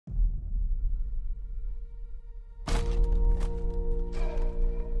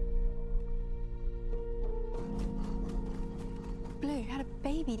you had a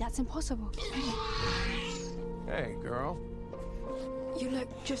baby. That's impossible. Hey, girl. You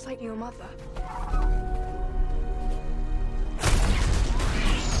look just like your mother.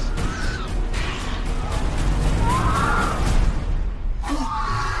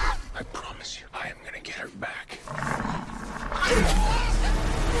 I promise you, I am gonna get her back.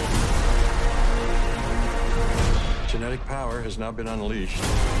 Genetic power has now been unleashed.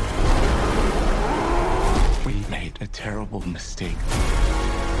 We made a terrible mistake.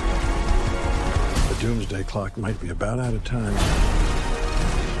 The doomsday clock might be about out of time.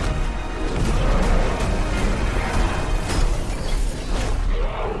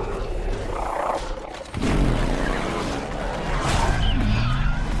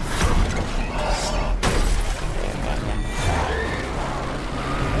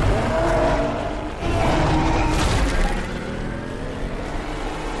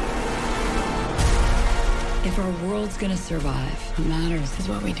 If our world's gonna survive, what matters is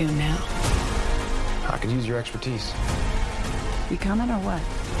what we do now. I could use your expertise. You coming or what?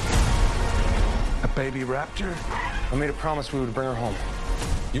 A baby raptor? I made a promise we would bring her home.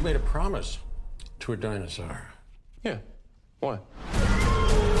 You made a promise to a dinosaur. Yeah. What?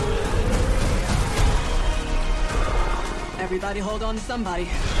 Everybody hold on to somebody.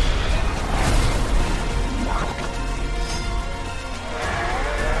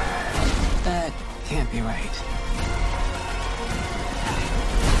 That can't be right.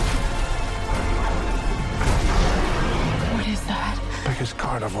 What is that? Biggest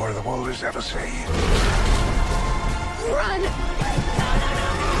carnivore the world has ever seen. Run!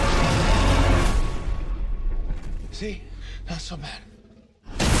 See? Not so bad.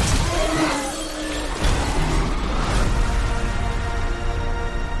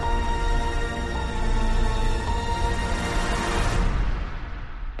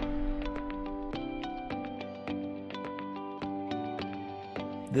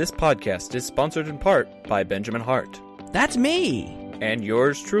 This podcast is sponsored in part by Benjamin Hart. That's me! And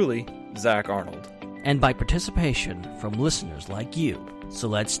yours truly, Zach Arnold. And by participation from listeners like you. So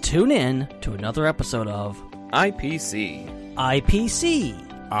let's tune in to another episode of IPC.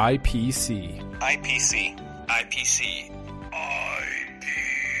 IPC. IPC. IPC. IPC.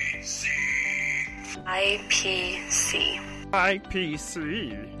 IPC.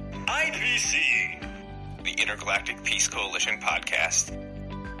 IPC. IPC. The Intergalactic Peace Coalition podcast.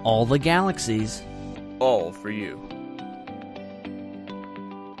 All the galaxies. All for you.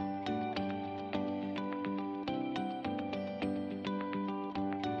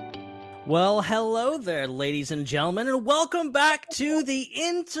 Well, hello there, ladies and gentlemen, and welcome back to the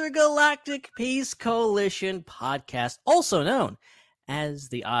Intergalactic Peace Coalition podcast, also known as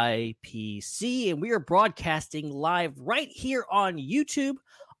the IPC, and we are broadcasting live right here on YouTube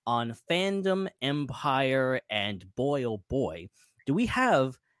on Fandom Empire, and boy, oh boy, do we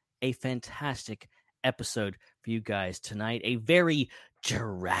have a fantastic episode for you guys tonight. A very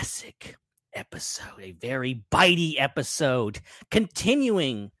Jurassic episode, a very bitey episode,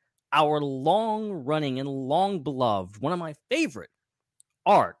 continuing our long-running and long-beloved, one of my favorite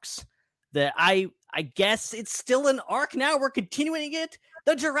arcs that I guess it's still an arc now. We're continuing it,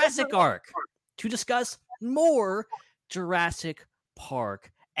 the Jurassic arc, to discuss more Jurassic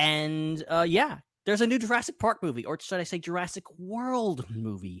Park. And yeah, there's a new Jurassic Park movie, or should I say Jurassic World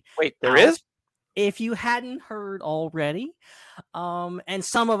movie. Wait, there is? If you hadn't heard already. And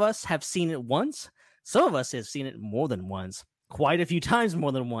some of us have seen it once. Some of us have seen it more than once. Quite a few times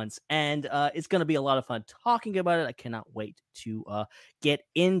more than once. And it's going to be a lot of fun talking about it. I cannot wait to get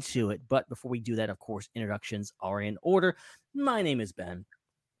into it. But before we do that, of course, introductions are in order. My name is Ben.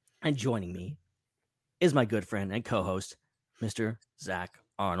 And joining me is my good friend and co-host, Mr. Zach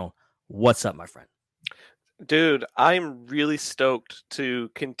Arnold. What's up, my friend? Dude, I'm really stoked to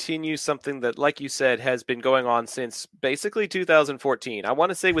continue something that, like you said, has been going on since basically 2014. I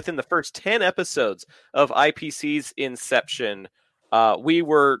want to say within the first 10 episodes of IPC's inception, we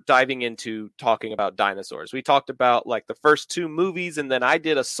were diving into talking about dinosaurs. We talked about like the first two movies, and then I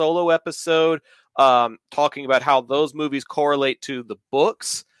did a solo episode talking about how those movies correlate to the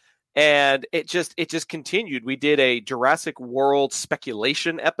books. And it just continued. We did a Jurassic World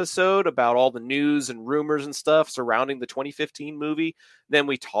speculation episode about all the news and rumors and stuff surrounding the 2015 movie. Then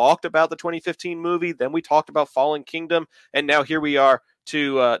we talked about the 2015 movie. Then we talked about Fallen Kingdom. And now here we are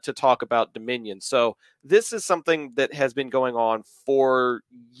to talk about Dominion. So this is something that has been going on for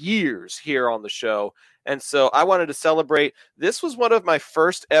years here on the show. And so I wanted to celebrate. This was one of my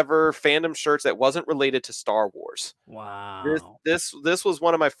first ever fandom shirts that wasn't related to Star Wars. Wow. This was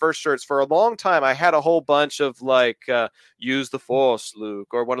one of my first shirts. For a long time, I had a whole bunch of like use the Force, Luke,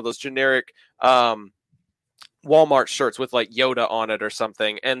 or one of those generic Walmart shirts with like Yoda on it or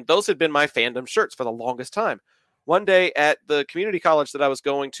something. And those had been my fandom shirts for the longest time. One day at the community college that I was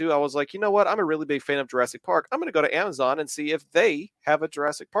going to, I was like, you know what? I'm a really big fan of Jurassic Park. I'm going to go to Amazon and see if they have a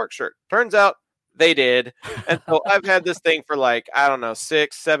Jurassic Park shirt. Turns out they did. And so I've had this thing for like, I don't know,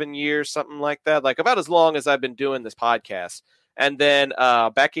 6-7 years, something like that. Like about as long as I've been doing this podcast. And then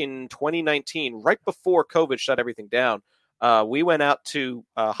back in 2019, right before COVID shut everything down, we went out to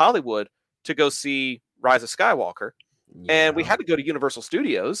Hollywood to go see Rise of Skywalker. Yeah. And we had to go to Universal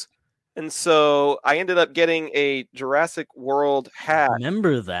Studios. And so I ended up getting a Jurassic World hat.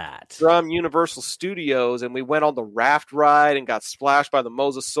 Remember that. From Universal Studios. And we went on the raft ride and got splashed by the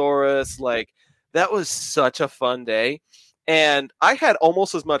Mosasaurus. Like, that was such a fun day. And I had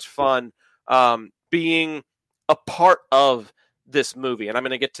almost as much fun being a part of this movie. And I'm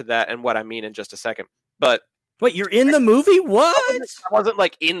going to get to that and what I mean in just a second. But wait, you're in the movie? What? I wasn't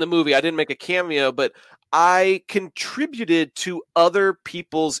like in the movie. I didn't make a cameo, but I contributed to other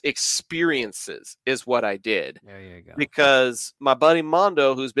people's experiences is what I did. There you go. Because my buddy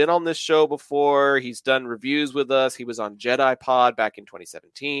Mondo, who's been on this show before, he's done reviews with us. He was on Jedi Pod back in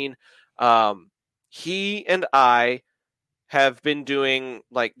 2017. He and I have been doing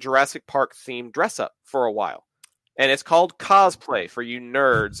like Jurassic Park themed dress up for a while. And it's called cosplay for you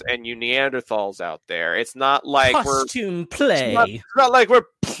nerds and you Neanderthals out there. It's not like costume play. It's not like we're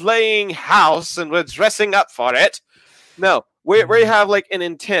playing house and we're dressing up for it. No, we have like an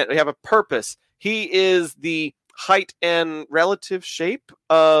intent. We have a purpose. He is the height and relative shape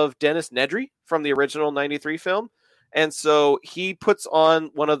of Dennis Nedry from the original 93 film. And so he puts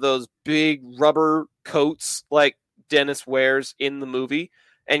on one of those big rubber coats like Dennis wears in the movie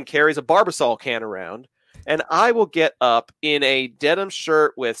and carries a Barbasol can around. And I will get up in a denim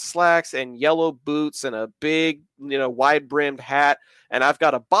shirt with slacks and yellow boots and a big, wide-brimmed hat. And I've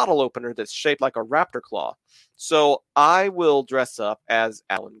got a bottle opener that's shaped like a raptor claw. So I will dress up as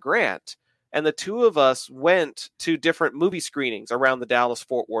Alan Grant. And the two of us went to different movie screenings around the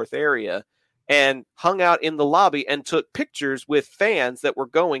Dallas-Fort Worth area and hung out in the lobby and took pictures with fans that were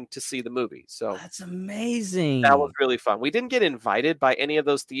going to see the movie. So that's amazing. That was really fun. We didn't get invited by any of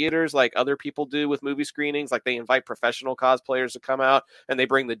those theaters like other people do with movie screenings. Like they invite professional cosplayers to come out and they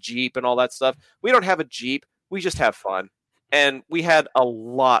bring the Jeep and all that stuff. We don't have a Jeep. We just have fun. And we had a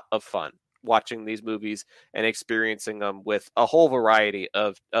lot of fun watching these movies and experiencing them with a whole variety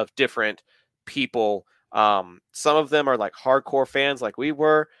of different people. Some of them are like hardcore fans like we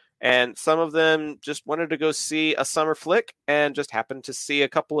were. And some of them just wanted to go see a summer flick and just happened to see a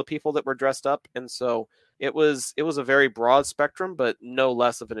couple of people that were dressed up. And so it was a very broad spectrum, but no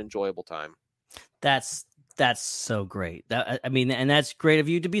less of an enjoyable time. That's so great. And that's great of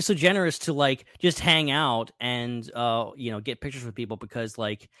you to be so generous to like just hang out and get pictures with people because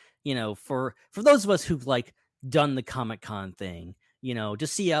for those of us who've like done the Comic-Con thing, to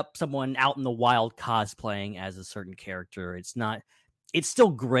see someone out in the wild cosplaying as a certain character, it's still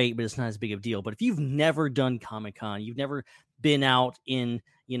great, but it's not as big of a deal. But if you've never done Comic-Con, you've never been out in,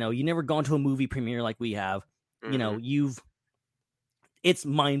 you've never gone to a movie premiere like we have, it's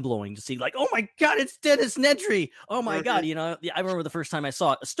mind-blowing to see like, oh my God, it's Dennis Nedry. Oh my God. I remember the first time I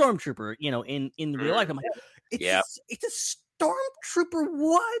saw a Stormtrooper, in real life. I'm like, it's a Stormtrooper.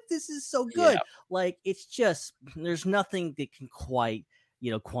 What? This is so good. Yeah. Like, it's just, there's nothing that can quite,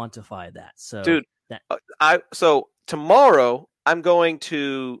 quantify that. So dude, so tomorrow, I'm going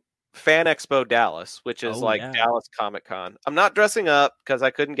to Fan Expo Dallas, which is Dallas Comic Con. I'm not dressing up because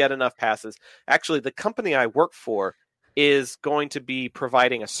I couldn't get enough passes. Actually, the company I work for is going to be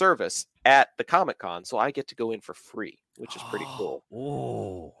providing a service at the Comic Con, so I get to go in for free, which is pretty cool.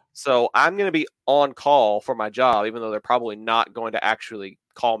 Oh. So I'm going to be on call for my job, even though they're probably not going to actually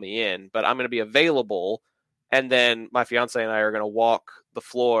call me in, but I'm going to be available. And then my fiance and I are going to walk the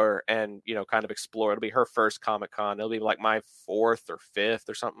floor and, kind of explore. It'll be her first Comic-Con. It'll be like my 4th or 5th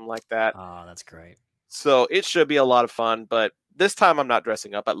or something like that. Oh, that's great. So it should be a lot of fun. But this time I'm not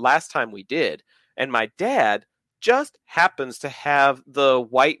dressing up. But last time we did. And my dad just happens to have the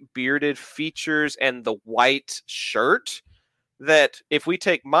white bearded features and the white shirt that if we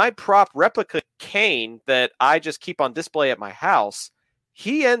take my prop replica cane that I just keep on display at my house,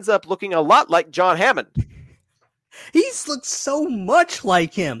 he ends up looking a lot like John Hammond. He's looked so much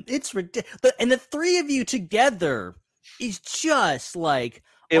like him. It's ridiculous. And the three of you together is just like,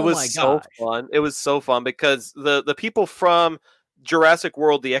 it was so fun. It was so fun because the people from Jurassic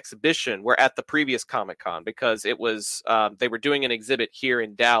World, the exhibition, were at the previous Comic-Con because it was, they were doing an exhibit here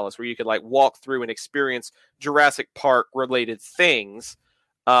in Dallas where you could like walk through and experience Jurassic Park related things.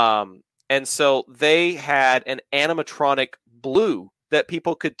 And so they had an animatronic Blue that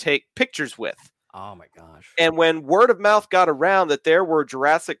people could take pictures with Oh my gosh. And when word of mouth got around that there were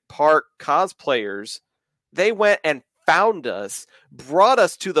Jurassic Park cosplayers, they went and found us, brought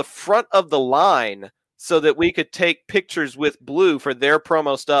us to the front of the line so that we could take pictures with Blue for their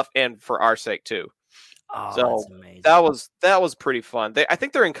promo stuff and for our sake too. Oh, So that's amazing. that was pretty fun. I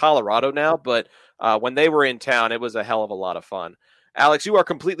think they're in Colorado now, but when they were in town, it was a hell of a lot of fun. Alex, you are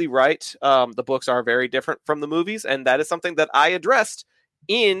completely right. The books are very different from the movies, and that is something that I addressed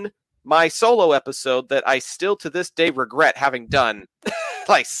in my solo episode that I still to this day regret having done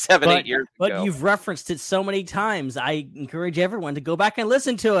like 8 years ago. But you've referenced it so many times. I encourage everyone to go back and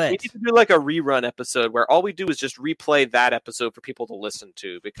listen to it. We need to do like a rerun episode where all we do is just replay that episode for people to listen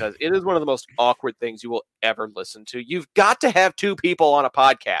to, because it is one of the most awkward things you will ever listen to. You've got to have two people on a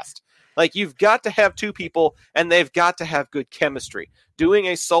podcast. Like, you've got to have two people, and they've got to have good chemistry. Doing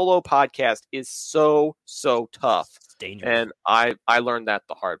a solo podcast is so tough. It's dangerous. And I learned that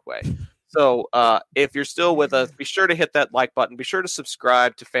the hard way. So if you're still with us, be sure to hit that like button. Be sure to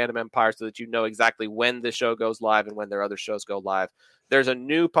subscribe to Fandom Empire so that you know exactly when this show goes live and when their other shows go live. There's a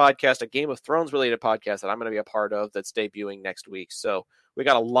new podcast, a Game of Thrones related podcast that I'm going to be a part of that's debuting next week. So we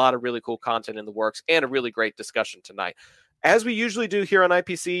got a lot of really cool content in the works and a really great discussion tonight. As we usually do here on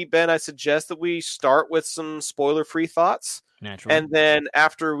IPC, Ben, I suggest that we start with some spoiler-free thoughts. Naturally. And then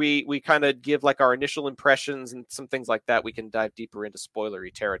after we kind of give like our initial impressions and some things like that, we can dive deeper into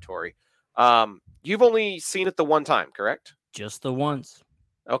spoilery territory. You've only seen it the one time, correct? Just the once.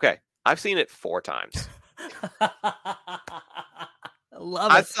 Okay. I've seen it 4 times. I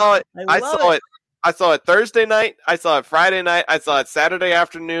love it. I saw it Thursday night, I saw it Friday night, I saw it Saturday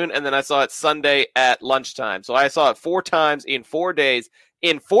afternoon, and then I saw it Sunday at lunchtime. So I saw it 4 times in 4 days,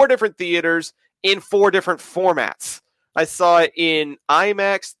 in 4 different theaters, in 4 different formats. I saw it in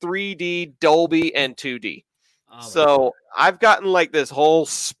IMAX, 3D, Dolby, and 2D. Oh, so I've gotten like this whole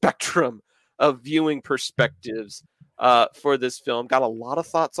spectrum of viewing perspectives for this film. Got a lot of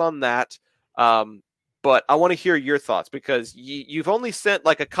thoughts on that. But I want to hear your thoughts, because you've only sent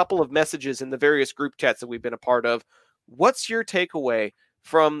like a couple of messages in the various group chats that we've been a part of. What's your takeaway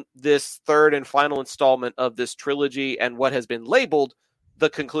from this 3rd and final installment of this trilogy and what has been labeled the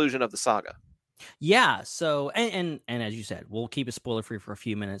conclusion of the saga? Yeah, so and as you said, we'll keep it spoiler free for a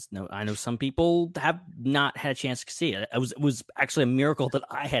few minutes. No, I know some people have not had a chance to see it. It was actually a miracle that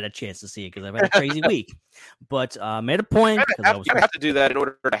I had a chance to see it, because I've had a crazy week. But made a point. You have to do that in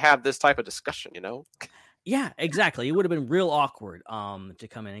order to have this type of discussion, you know? Yeah, exactly. It would have been real awkward to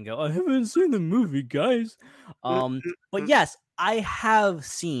come in and go, I haven't seen the movie, guys. But yes, I have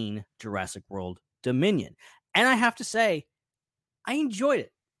seen Jurassic World Dominion, and I have to say, I enjoyed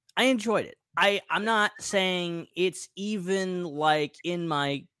it. I'm not saying it's even like in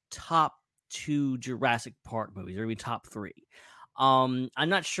my top 2 Jurassic Park movies, or even top 3. I'm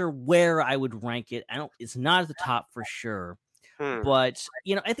not sure where I would rank it. It's not at the top for sure. But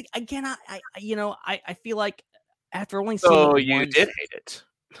I think again, I feel like after only seeing so it you once, did hate it.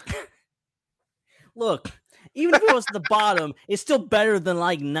 Look, even if it was at the bottom, it's still better than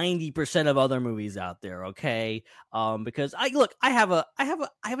like 90% of other movies out there. Okay, because I have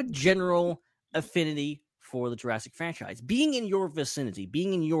a general affinity for the Jurassic franchise. Being in your vicinity,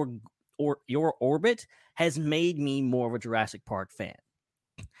 being in your orbit, has made me more of a Jurassic Park fan.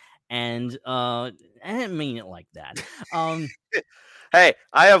 And I didn't mean it like that. Hey,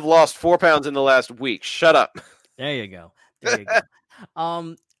 I have lost 4 pounds in the last week. Shut up. There you go.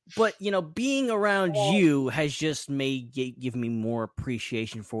 But being around you has just give me more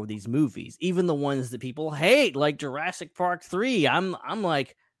appreciation for these movies, even the ones that people hate, like Jurassic Park 3. I'm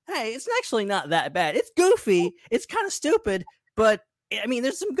like, hey, it's actually not that bad. It's goofy, it's kind of stupid, but I mean,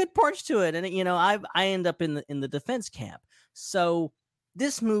 there's some good parts to it, and I end up in the defense camp. So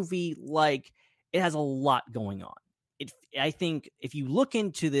this movie, like, it has a lot going on. I think if you look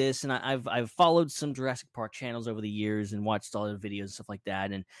into this, and I've followed some Jurassic Park channels over the years and watched all the videos and stuff like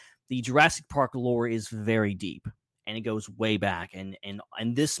that, and the Jurassic Park lore is very deep, and it goes way back, and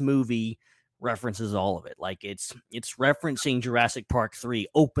this movie references all of it. Like, it's referencing Jurassic Park 3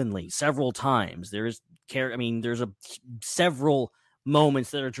 openly several times. There's several moments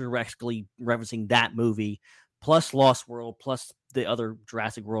that are directly referencing that movie, plus Lost World, plus the other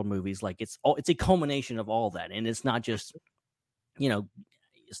Jurassic World movies. Like, it's a culmination of all that, and it's not just,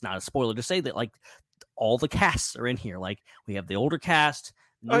 it's not a spoiler to say that like all the casts are in here. Like, we have the older cast,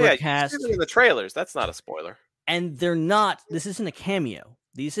 newer cast. In the trailers. That's not a spoiler. And they're not. This isn't a cameo.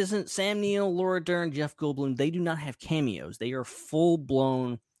 This isn't Sam Neill, Laura Dern, Jeff Goldblum. They do not have cameos. They are full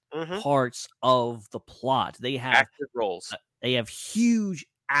blown parts of the plot. They have active roles. They have huge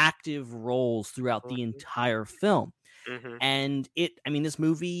active roles throughout the entire film. Mhm. And this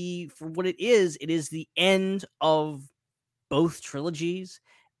movie, for what it is the end of both trilogies.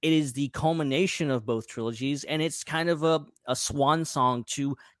 It is the culmination of both trilogies, and it's kind of a swan song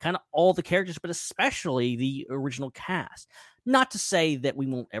to kind of all the characters, but especially the original cast. Not to say that we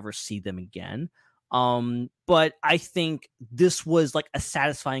won't ever see them again, but I think this was like a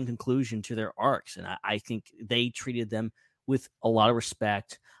satisfying conclusion to their arcs, and I think they treated them with a lot of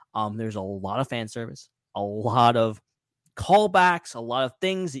respect. There's a lot of fan service, a lot of callbacks, a lot of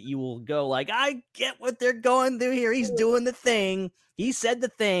things that you will go like, I get what they're going through here. He's doing the thing. He said the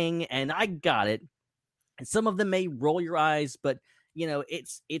thing, and I got it. And some of them may roll your eyes, but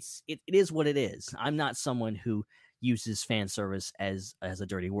it is what it is. I'm not someone who uses fan service as a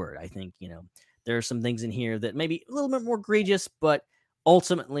dirty word. I think there are some things in here that maybe a little bit more egregious, but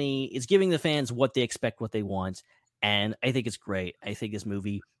ultimately it's giving the fans what they expect, what they want, and I think it's great. I think this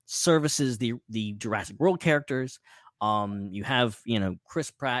movie services the Jurassic World characters. You have,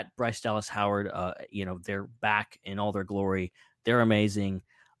 Chris Pratt, Bryce Dallas Howard, they're back in all their glory. They're amazing.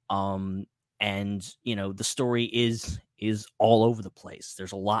 And, the story is all over the place.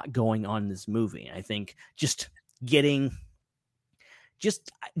 There's a lot going on in this movie. I think just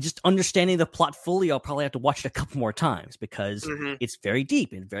understanding the plot fully, I'll probably have to watch it a couple more times because it's very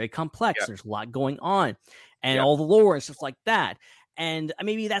deep and very complex. Yeah. There's a lot going on and all the lore and stuff like that. And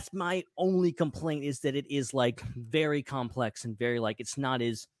maybe that's my only complaint, is that it is like very complex and very like, it's not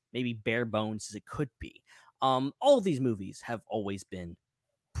as maybe bare bones as it could be. All of these movies have always been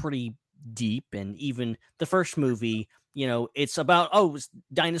pretty deep, and even the first movie, it's about it's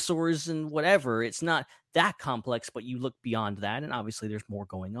dinosaurs and whatever. It's not that complex, but you look beyond that, and obviously there's more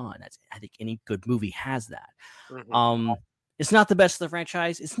going on. I think any good movie has that. It's not the best of the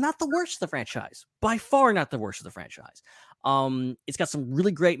franchise. It's not the worst of the franchise. By far not the worst of the franchise. It's got some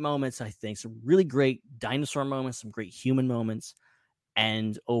really great moments, I think. Some really great dinosaur moments, some great human moments.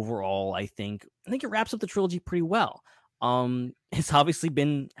 And overall, I think it wraps up the trilogy pretty well. It's obviously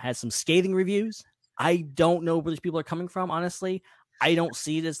has some scathing reviews. I don't know where these people are coming from, honestly. I don't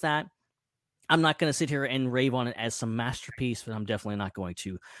see it as that. I'm not going to sit here and rave on it as some masterpiece, but I'm definitely not going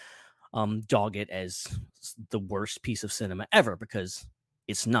to dog it as the worst piece of cinema ever, because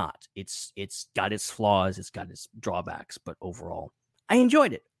it's not. It's got its flaws, it's got its drawbacks, but overall, I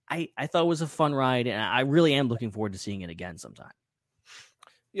enjoyed it. I thought it was a fun ride, and I really am looking forward to seeing it again sometime.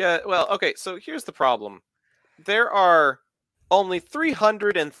 Yeah, well, okay, so here's the problem. There are only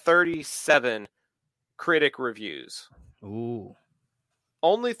 337 critic reviews. Ooh.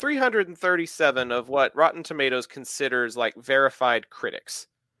 Only 337 of what Rotten Tomatoes considers like verified critics.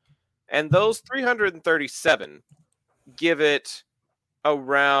 And those 337 give it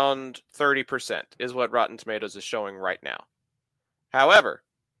around 30% is what Rotten Tomatoes is showing right now. However,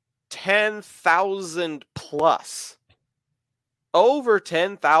 10,000 plus, over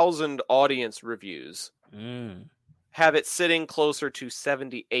 10,000 audience reviews have it sitting closer to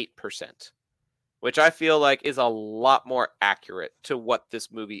 78%, which I feel like is a lot more accurate to what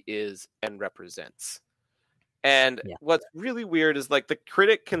this movie is and represents. And what's really weird is like the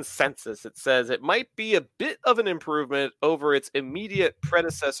critic consensus, it says it might be a bit of an improvement over its immediate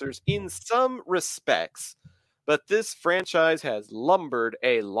predecessors in some respects, but this franchise has lumbered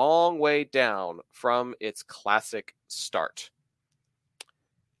a long way down from its classic start.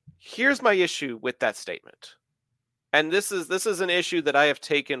 Here's my issue with that statement. And this is an issue that I have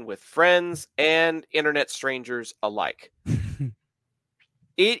taken with friends and internet strangers alike.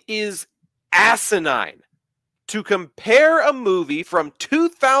 It is asinine to compare a movie from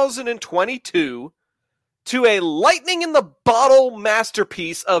 2022 to a lightning in the bottle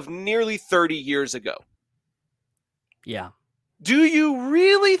masterpiece of nearly 30 years ago. Yeah. Do you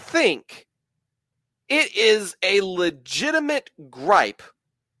really think it is a legitimate gripe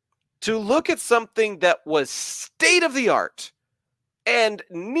to look at something that was state of the art and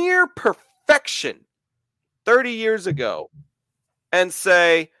near perfection 30 years ago and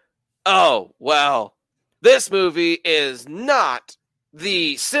say, oh, well, this movie is not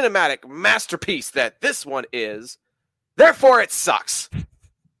the cinematic masterpiece that this one is, therefore it sucks?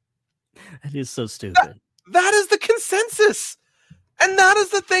 That is so stupid. That is the consensus. And that is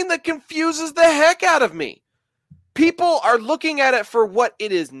the thing that confuses the heck out of me. People are looking at it for what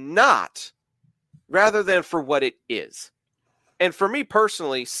it is not, rather than for what it is. And for me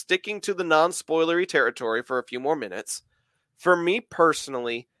personally, sticking to the non-spoilery territory for a few more minutes, for me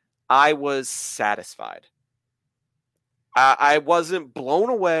personally, I was satisfied. I wasn't blown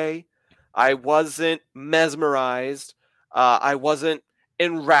away. I wasn't mesmerized. I wasn't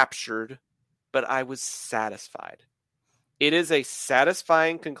enraptured, but I was satisfied. It is a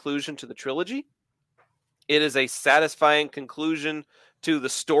satisfying conclusion to the trilogy. It is a satisfying conclusion to the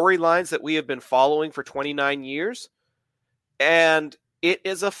storylines that we have been following for 29 years. And it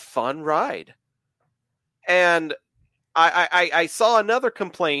is a fun ride. And I saw another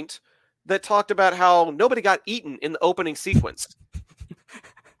complaint that talked about how nobody got eaten in the opening sequence.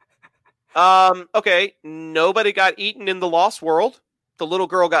 Okay, nobody got eaten in The Lost World. The little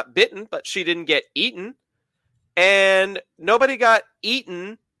girl got bitten, but she didn't get eaten. And nobody got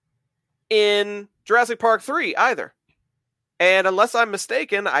eaten in Jurassic Park 3 either. And unless I'm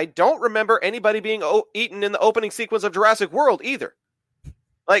mistaken, I don't remember anybody being eaten in the opening sequence of Jurassic World either.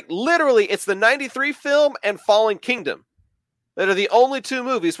 Like, literally, it's the 93 film and Fallen Kingdom that are the only two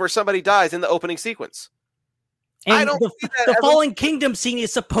movies where somebody dies in the opening sequence. And I don't see that the as Fallen Kingdom scene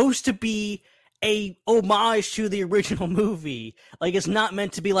is supposed to be a homage to the original movie. Like, it's not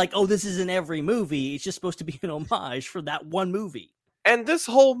meant to be like, oh, this is in every movie. It's just supposed to be an homage for that one movie. And this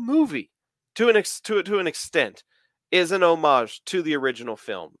whole movie, to an extent, is an homage to the original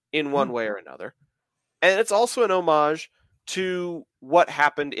film in one way or another. And it's also an homage to what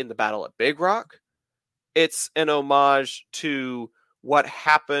happened in the Battle at Big Rock. It's an homage to what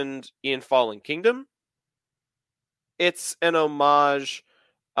happened in Fallen Kingdom. It's an homage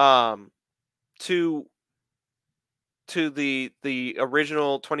to the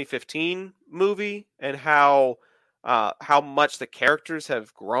original 2015 movie and how much the characters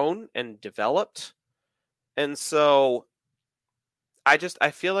have grown and developed. And so I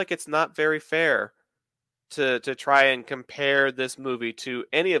feel like it's not very fair to try and compare this movie to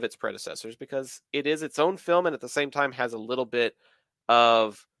any of its predecessors, because it is its own film and at the same time has a little bit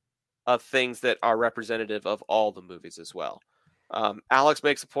of things that are representative of all the movies as well. Alex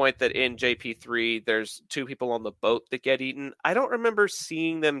makes a point that in JP3 there's two people on the boat that get eaten. I don't remember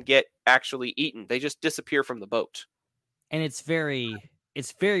seeing them get actually eaten. They just disappear from the boat. And it's very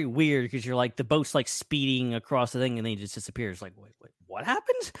weird because you're like, the boat's like speeding across the thing and then it just disappears. Like, wait, what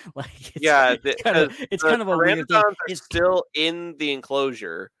happened? Like, it's kind of a weird thing. It's still in the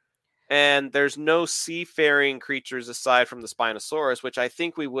enclosure, and there's no seafaring creatures aside from the Spinosaurus, which I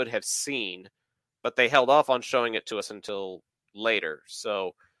think we would have seen, but they held off on showing it to us until later.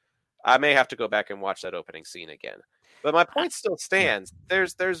 So I may have to go back and watch that opening scene again. But my point still stands.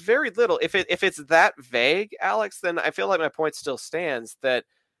 There's very little. If it's that vague, Alex, then I feel like my point still stands that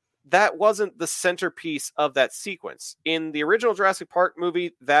wasn't the centerpiece of that sequence. In the original Jurassic Park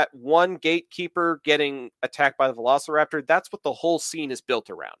movie, that one gatekeeper getting attacked by the Velociraptor, that's what the whole scene is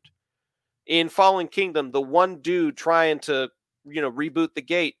built around. In Fallen Kingdom, the one dude trying to, reboot the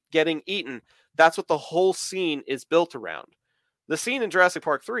gate getting eaten, that's what the whole scene is built around. The scene in Jurassic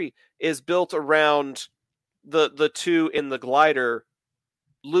Park 3 is built around the two in the glider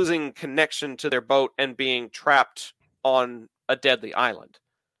losing connection to their boat and being trapped on a deadly island.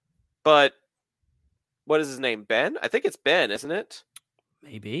 But what is his name? Ben? I think it's Ben, isn't it?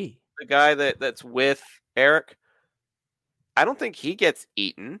 Maybe. The guy that's with Eric. I don't think he gets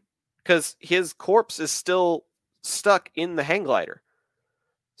eaten because his corpse is still stuck in the hang glider.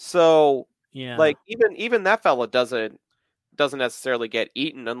 So, yeah, like even that fella doesn't necessarily get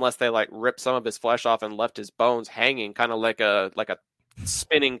eaten unless they like rip some of his flesh off and left his bones hanging, kind of like a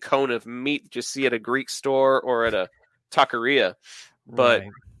spinning cone of meat that you see at a Greek store or at a taqueria. But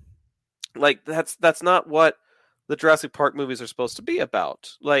like that's not what the Jurassic Park movies are supposed to be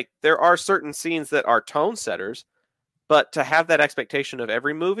about. Like, there are certain scenes that are tone setters, but to have that expectation of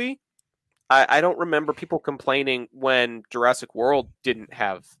every movie, I don't remember people complaining when Jurassic World didn't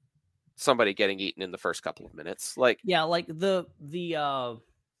have somebody getting eaten in the first couple of minutes. Like, yeah, like the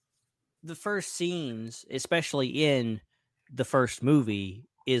first scenes, especially in the first movie,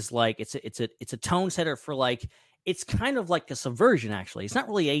 is like it's a tone setter for, like, it's kind of like a subversion. Actually, it's not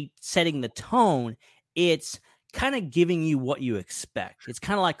really setting the tone. It's kind of giving you what you expect. It's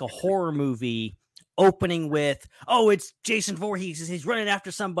kind of like a horror movie opening with, oh, it's Jason Voorhees, he's running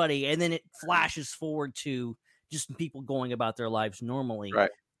after somebody, and then it flashes forward to just people going about their lives normally. Right.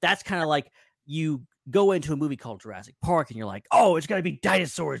 That's kind of like you go into a movie called Jurassic Park and you're like, oh, it's got to be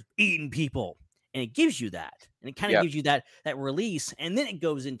dinosaurs eating people. And it gives you that. And it kind of gives you that release. And then it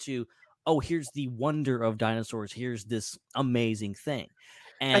goes into, oh, here's the wonder of dinosaurs. Here's this amazing thing.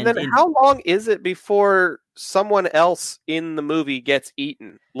 And then how long is it before someone else in the movie gets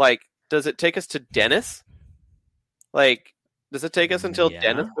eaten? Like, does it take us to Dennis? Like, does it take us until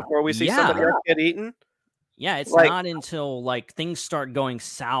Dennis before we see somebody else get eaten? Yeah, it's like, not until like things start going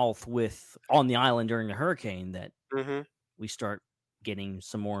south on the island during the hurricane that we start getting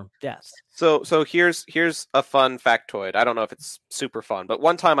some more deaths. So here's a fun factoid. I don't know if it's super fun, but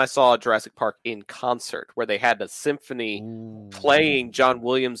one time I saw Jurassic Park in concert where they had a symphony playing John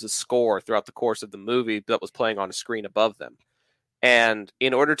Williams' score throughout the course of the movie that was playing on a screen above them. And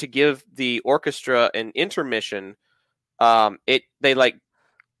in order to give the orchestra an intermission, they like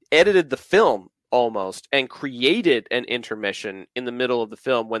edited the film almost and created an intermission in the middle of the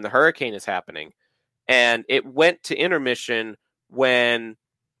film when the hurricane is happening. And it went to intermission when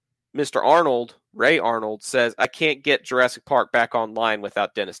Mr. Arnold, Ray Arnold, says, I can't get Jurassic Park back online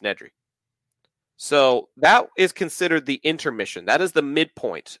without Dennis Nedry. So that is considered the intermission. That is the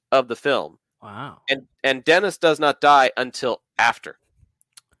midpoint of the film. Wow. And Dennis does not die until after.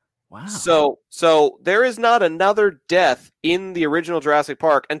 Wow. So there is not another death in the original Jurassic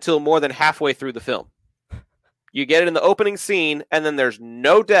Park until more than halfway through the film. You get it in the opening scene, and then there's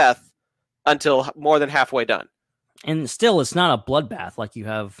no death until more than halfway done. And still, it's not a bloodbath. Like you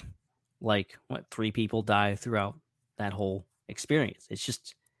have, 3 people die throughout that whole experience. It's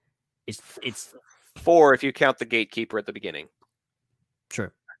just, it's 4 if you count the gatekeeper at the beginning.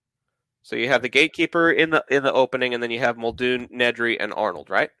 True. So you have the gatekeeper in the opening, and then you have Muldoon, Nedry, and Arnold,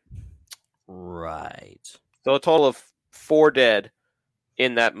 right? Right. So a total of 4 dead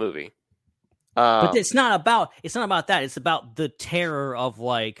in that movie. But it's not about that. It's about the terror of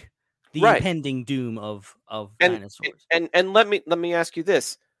the impending doom of dinosaurs. And let me ask you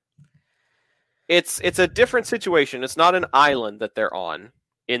this: it's a different situation. It's not an island that they're on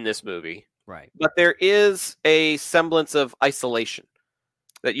in this movie, right? But there is a semblance of isolation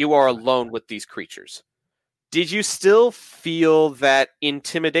that you are alone with these creatures. Did you still feel that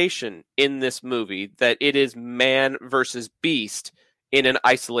intimidation in this movie, that it is man versus beast in an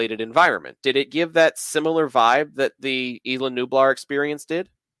isolated environment? Did it give that similar vibe that the Elan Nublar experience did?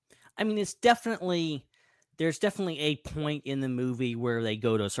 I mean, there's definitely a point in the movie where they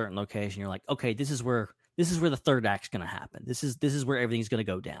go to a certain location. You're like, okay, this is where the third act's going to happen. This is where everything's going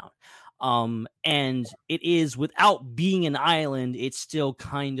to go down. And it is, without being an island, it's still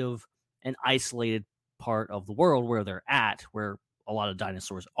kind of an isolated part of the world where they're at, where a lot of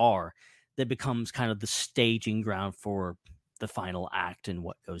dinosaurs are, that becomes kind of the staging ground for the final act and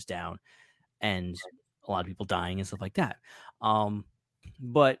what goes down, and a lot of people dying and stuff like that.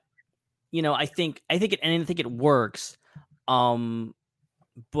 But I think it works.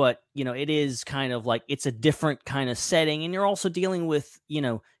 But it is kind of like, it's a different kind of setting, and you're also dealing with,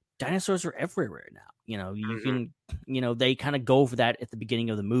 dinosaurs are everywhere now. You can, they kind of go over that at the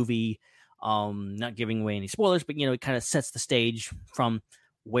beginning of the movie. Not giving away any spoilers, but it kind of sets the stage from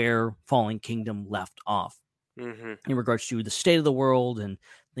where Fallen Kingdom left off in regards to the state of the world, and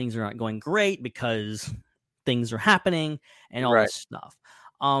things are not going great because things are happening and all this stuff.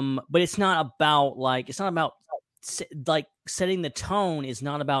 But it's not about setting the tone. Is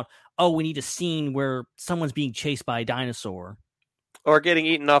not about, we need a scene where someone's being chased by a dinosaur or getting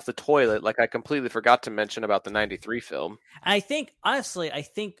eaten off the toilet, like I completely forgot to mention about the 93 film. I think, honestly,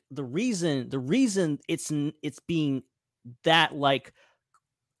 the reason it's being that,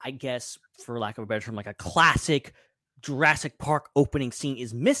 I guess, for lack of a better term, like a classic Jurassic Park opening scene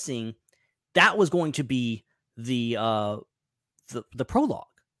is missing. That was going to be the prologue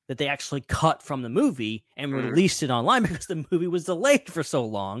that they actually cut from the movie and released it online because the movie was delayed for so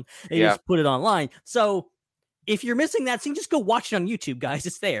long. They just put it online. So if you're missing that scene, just go watch it on YouTube, guys.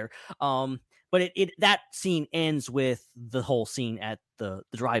 It's there. But that scene ends with the whole scene at the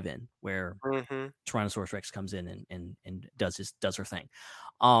drive-in where Tyrannosaurus Rex comes in and does her thing.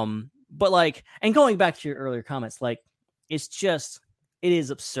 But and going back to your earlier comments, it is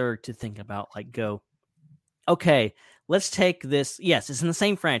absurd to think about, okay, let's take this. Yes, it's in the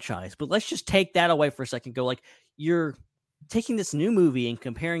same franchise, but let's just take that away for a second. Go, you're taking this new movie and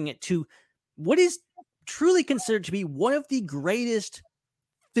comparing it to what is truly considered to be one of the greatest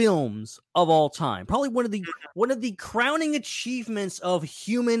films of all time, probably one of the crowning achievements of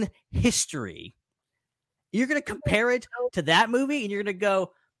human history. You're going to compare it to that movie, and you're going to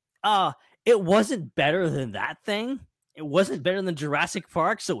go, it wasn't better than that thing. It wasn't better than Jurassic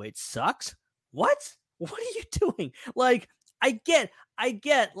Park, so it sucks. What are you doing? I get,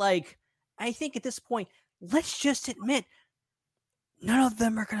 I think at this point, let's just admit, none of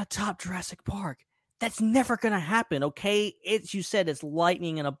them are going to top Jurassic Park. That's never going to happen, okay? You said, it's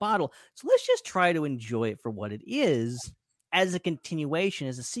lightning in a bottle. So let's just try to enjoy it for what it is, as a continuation,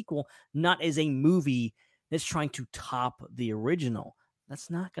 as a sequel, not as a movie that's trying to top the original.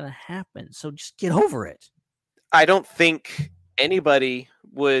 That's not going to happen. So just get over it. I don't think anybody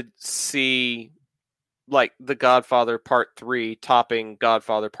would see, The Godfather Part 3 topping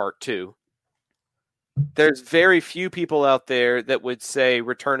Godfather Part 2. there's very few people out there that would say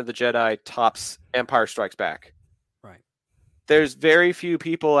Return of the Jedi tops Empire Strikes Back. Right. There's very few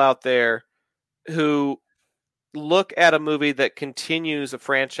people out there who look at a movie that continues a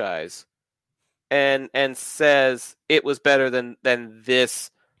franchise and says it was better than this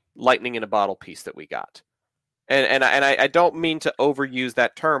lightning in a bottle piece that we got. And I don't mean to overuse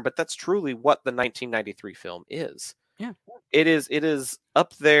that term, but that's truly what the 1993 film is. Yeah. It is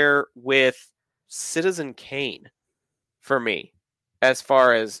up there with Citizen Kane for me as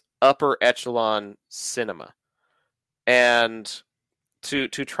far as upper echelon cinema. And to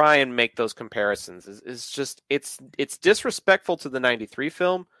try and make those comparisons is just it's disrespectful to the 93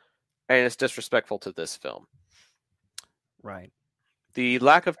 film, and it's disrespectful to this film. Right. The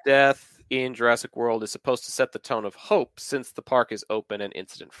lack of death in Jurassic World is supposed to set the tone of hope since the park is open and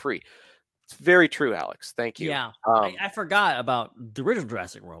incident free. It's very true, Alex. Thank you. Yeah, I forgot about the original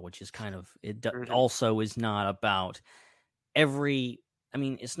Jurassic World, which is kind of also is not about every. I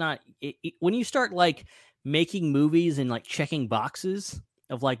mean, it's not when you start like making movies and like checking boxes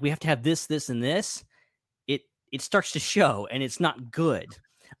of like we have to have this, this, and this. It starts to show, and it's not good.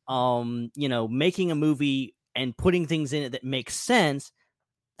 Making a movie and putting things in it that makes sense.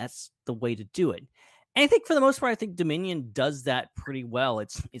 That's the way to do it. And I think for the most part, I think Dominion does that pretty well.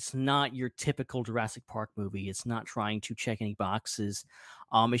 It's not your typical Jurassic Park movie. It's not trying to check any boxes.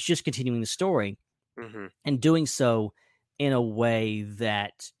 It's just continuing the story and doing so in a way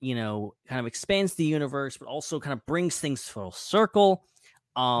that, kind of expands the universe, but also kind of brings things full circle.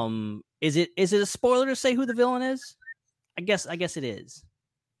 Is it a spoiler to say who the villain is? I guess it is.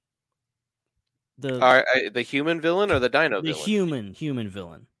 The human villain or the dino villain? The human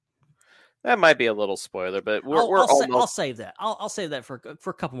villain. That might be a little spoiler, but I'll save that. I'll save that for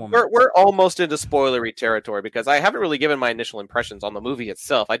a couple more minutes. We're almost into spoilery territory because I haven't really given my initial impressions on the movie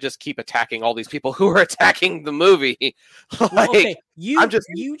itself. I just keep attacking all these people who are attacking the movie.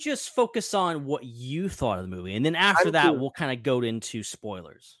 You just focus on what you thought of the movie, and then after that, we'll kind of go into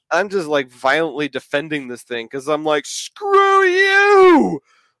spoilers. I'm just like violently defending this thing because I'm like, screw you.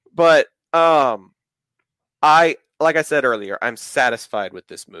 But like I said earlier, I'm satisfied with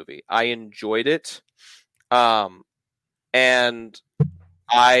this movie. I enjoyed it. And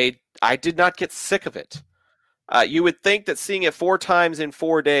I did not get sick of it. You would think that seeing it 4 times in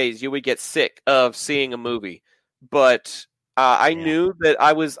 4 days, you would get sick of seeing a movie. But I knew that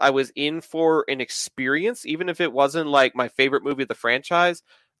I was in for an experience, even if it wasn't like my favorite movie of the franchise.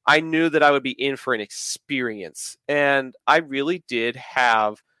 I knew that I would be in for an experience. And I really did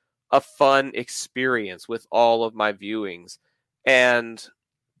have a fun experience with all of my viewings. And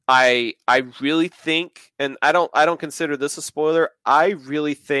I really think, and I don't consider this a spoiler, I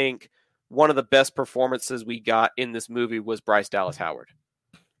really think one of the best performances we got in this movie was Bryce Dallas Howard.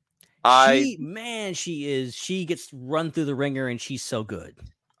 She gets run through the ringer and she's so good.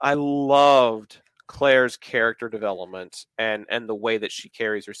 I loved Claire's character development and the way that she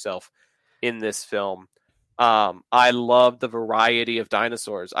carries herself in this film. I love the variety of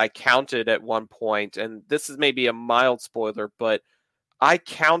dinosaurs. I counted at one point, and this is maybe a mild spoiler, but I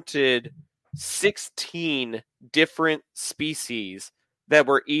counted 16 different species that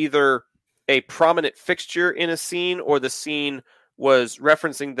were either a prominent fixture in a scene or the scene was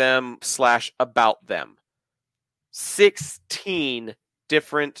referencing them / about them. 16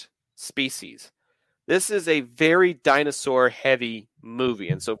 different species. This is a very dinosaur-heavy movie.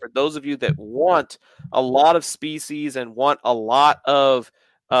 And so for those of you that want a lot of species and want a lot of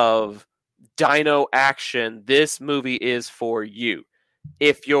dino action, this movie is for you.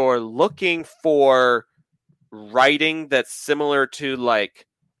 If you're looking for writing that's similar to like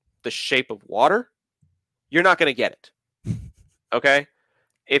The Shape of Water, you're not going to get it. Okay?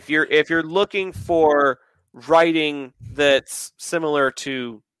 If you're looking for writing that's similar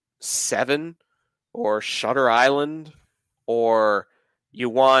to Seven or Shutter Island, or you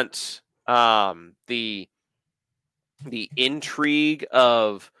want the intrigue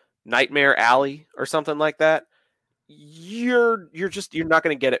of Nightmare Alley or something like that, you're not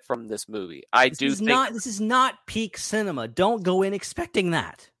going to get it from this movie. This is not peak cinema. Don't go in expecting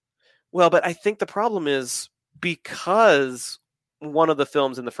that. Well, but I think the problem is because one of the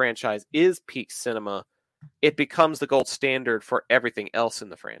films in the franchise is peak cinema, it becomes the gold standard for everything else in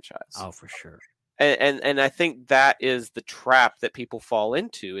the franchise. Oh, for sure. And I think that is the trap that people fall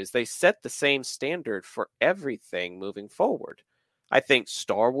into, is they set the same standard for everything moving forward. I think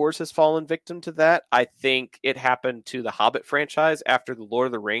Star Wars has fallen victim to that. I think it happened to the Hobbit franchise after the Lord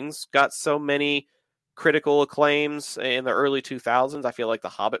of the Rings got so many critical acclaims in the early 2000s. I feel like the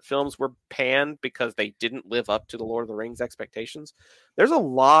Hobbit films were panned because they didn't live up to the Lord of the Rings expectations. There's a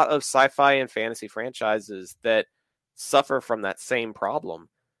lot of sci-fi and fantasy franchises that suffer from that same problem.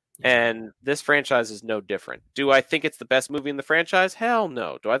 And this franchise is no different. Do I think it's the best movie in the franchise? Hell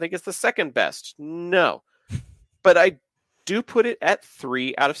no. Do I think it's the second best? No. But I do put it at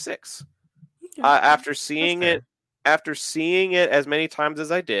 3 out of 6. After seeing it as many times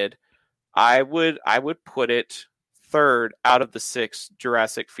as I did, I would put it third out of the 6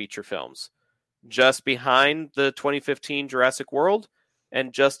 Jurassic feature films, just behind the 2015 Jurassic World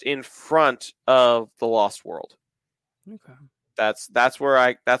and just in front of The Lost World. Okay. That's where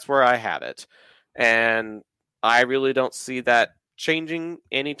I have it, and I really don't see that changing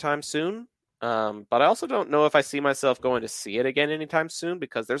anytime soon. But I also don't know if I see myself going to see it again anytime soon,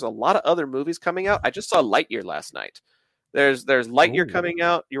 because there's a lot of other movies coming out. I just saw Lightyear last night. There's Lightyear coming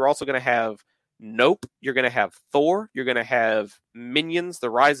out. You're also going to have Nope. You're going to have Thor. You're going to have Minions: The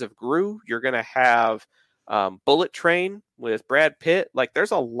Rise of Gru. You're going to have Bullet Train with Brad Pitt. Like,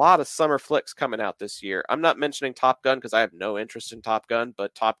 there's a lot of summer flicks coming out this year. I'm not mentioning Top Gun because I have no interest in Top Gun,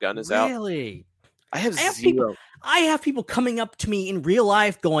 but Top Gun is out. Really? I have zero. I have people coming up to me in real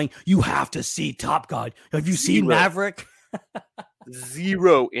life going, "You have to see Top Gun. Have you seen Maverick?"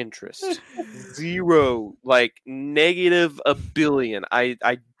 Zero interest. Zero. Like, negative a billion. I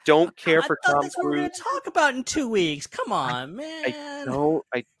don't care for Tom That's what we're Cruise. going to talk about in 2 weeks. Come on, man.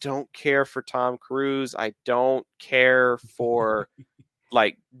 I don't care for Tom Cruise. I don't care for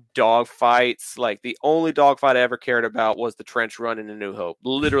like dog fights. Like, the only dog fight I ever cared about was the trench run in A New Hope.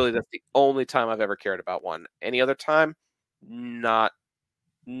 Literally, that's the only time I've ever cared about one. Any other time, not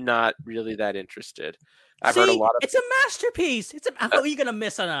really that interested. I've heard a lot of. It's a masterpiece. How are you going to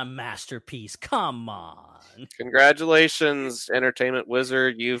miss on a masterpiece? Come on. Congratulations, Entertainment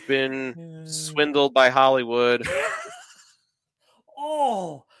Wizard. You've been swindled by Hollywood.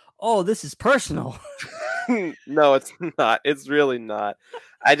 Oh, this is personal. No, it's not. It's really not.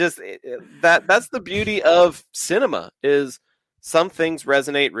 That's the beauty of cinema, is some things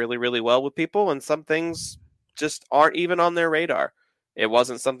resonate really, really well with people, and some things just aren't even on their radar. It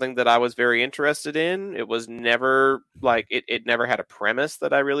wasn't something that I was very interested in. It was never like it never had a premise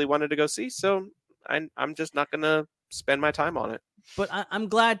that I really wanted to go see. So I'm just not going to spend my time on it. But I'm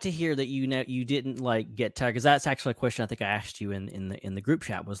glad to hear that you didn't like get tired, because that's actually a question I think I asked you in the group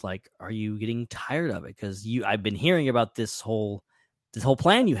chat was like, are you getting tired of it? Because I've been hearing about this whole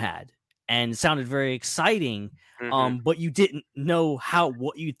plan you had, and it sounded very exciting. Mm-hmm. But you didn't know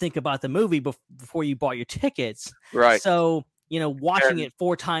what you'd think about the movie before you bought your tickets, right? So watching it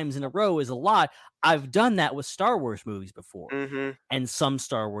 4 times in a row is a lot. I've done that with Star Wars movies before. Mm-hmm. And some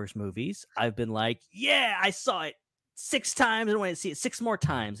Star Wars movies, I've been like, yeah, I saw it 6 times and I want to see it 6 more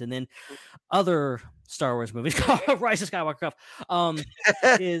times. And then other Star Wars movies, Rise of Skywalker,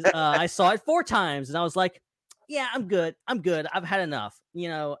 I saw it 4 times and I was like, yeah, I'm good. I've had enough,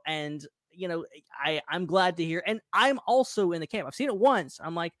 and I'm glad to hear. And I'm also in the camp. I've seen it once.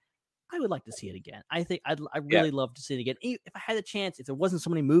 I'm like, I would like to see it again. I think I'd really love to see it again. If I had the chance, if there wasn't so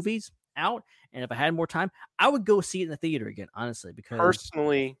many movies out, and if I had more time, I would go see it in the theater again, honestly. Because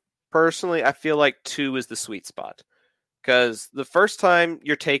personally, I feel like 2 is the sweet spot. Because the first time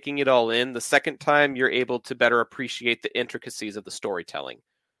you're taking it all in, the second time you're able to better appreciate the intricacies of the storytelling.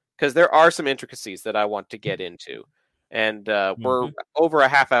 Because there are some intricacies that I want to get into. And we're over a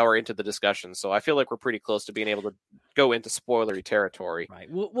half hour into the discussion, so I feel like we're pretty close to being able to go into spoilery territory. Right.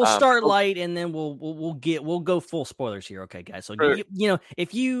 We'll start light, and then we'll go full spoilers here, okay, guys? So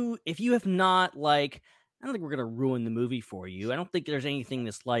if you have not, like, I don't think we're gonna ruin the movie for you. I don't think there's anything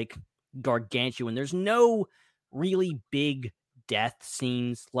that's like gargantuan. There's no really big death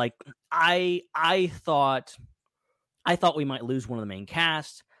scenes. Like I thought we might lose one of the main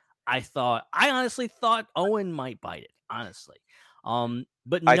cast. I honestly thought Owen might bite it, honestly.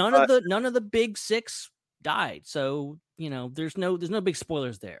 But none of the big 6 died. So, there's no big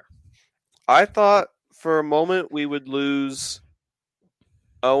spoilers there. I thought for a moment we would lose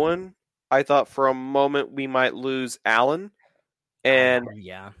Owen. I thought for a moment we might lose Alan. And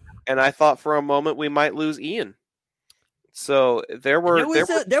I thought for a moment we might lose Ian. So there were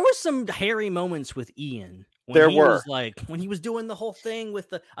some hairy moments with Ian. When he was doing the whole thing with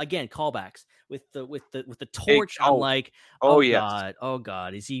the, again, callbacks with the torch. I'm like, oh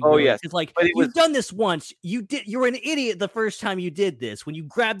god, is he? Really? Yes, it's like you've done this once. You're an idiot the first time you did this. When you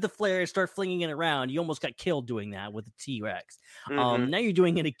grabbed the flare and start flinging it around, you almost got killed doing that with the T-Rex. Now you're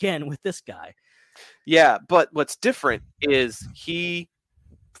doing it again with this guy. Yeah, but what's different is he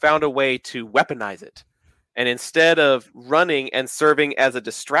found a way to weaponize it, and instead of running and serving as a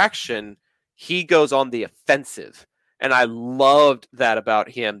distraction, he goes on the offensive. And I loved that about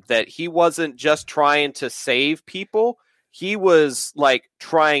him, that he wasn't just trying to save people. He was like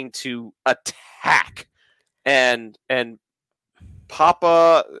trying to attack. And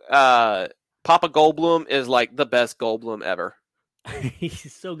Papa Goldblum is like the best Goldblum ever.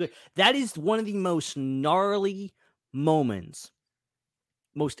 He's so good. That is one of the most gnarly moments,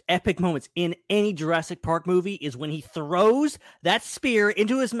 most epic moments in any Jurassic Park movie is when he throws that spear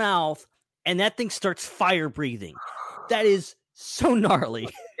into his mouth and that thing starts fire breathing. That is so gnarly.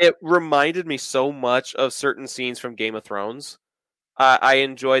 It reminded me so much of certain scenes from Game of Thrones. I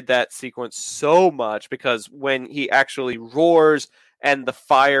enjoyed that sequence so much because when he actually roars and the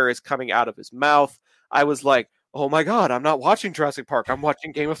fire is coming out of his mouth, I was like, oh my God, I'm not watching Jurassic Park. I'm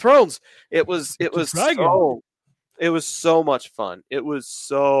watching Game of Thrones. It was so much fun. It was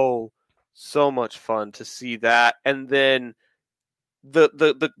so much fun to see that. And then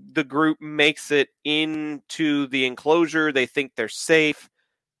the group makes it into the enclosure. They think they're safe.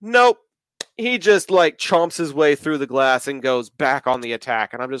 Nope. He just like chomps his way through the glass and goes back on the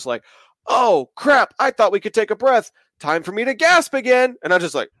attack. And I'm just like, oh crap, I thought we could take a breath. Time for me to gasp again. And I'm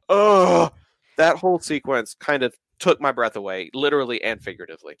just like, ugh. That whole sequence kind of took my breath away, literally and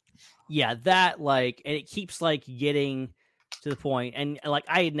figuratively. Yeah, that like, and it keeps like getting to the point. And like,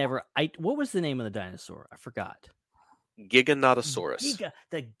 what was the name of the dinosaur? I forgot. Giganotosaurus.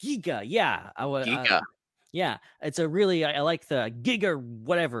 Giga. Yeah. Giga. Yeah, it's a really I like the Giga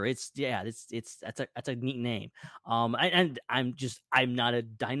whatever. That's a neat name. And I'm not a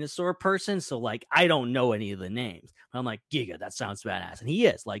dinosaur person, so like I don't know any of the names. But I'm like Giga, that sounds badass, and he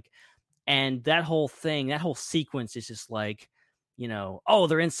is like, and that whole thing, that whole sequence is just like, oh,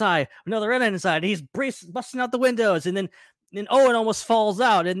 they're inside. No, they're not inside. He's busting out the windows, and then Owen almost falls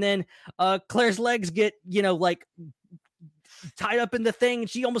out, and then Claire's legs get like tied up in the thing and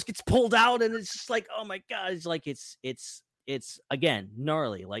she almost gets pulled out, and it's just like, oh my God, it's like it's again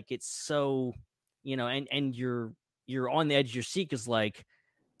gnarly, like it's so and you're on the edge of your seat because like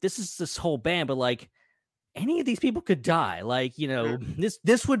this whole band, but like any of these people could die, like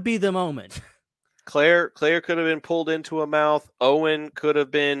this would be the moment. Claire could have been pulled into a mouth. Owen could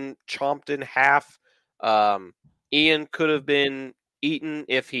have been chomped in half. Ian could have been eaten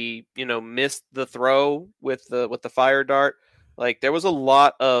if he missed the throw with the fire dart. Like there was a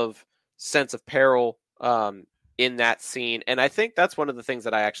lot of sense of peril in that scene, and I think that's one of the things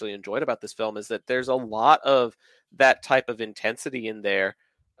that I actually enjoyed about this film is that there's a lot of that type of intensity in there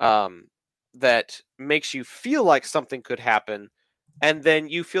that makes you feel like something could happen, and then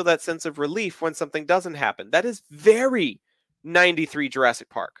you feel that sense of relief when something doesn't happen. That is very 93 Jurassic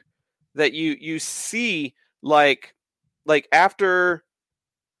Park. That you see like after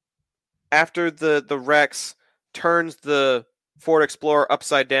the Rex turns the Ford Explorer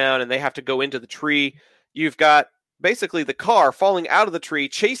upside down and they have to go into the tree, you've got basically the car falling out of the tree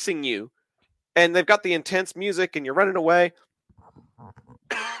chasing you, and they've got the intense music and you're running away.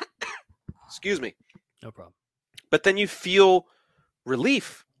 Excuse me. No problem. But then you feel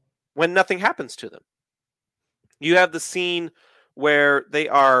relief when nothing happens to them. You have the scene where they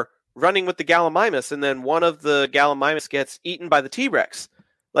are running with the Gallimimus, and then one of the Gallimimus gets eaten by the T-Rex.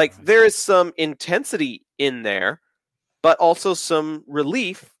 Like, there is some intensity in there, but also some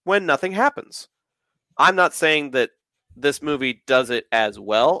relief when nothing happens. I'm not saying that this movie does it as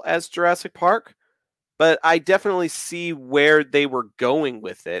well as Jurassic Park, but I definitely see where they were going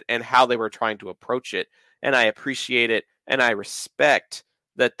with it and how they were trying to approach it, and I appreciate it, and I respect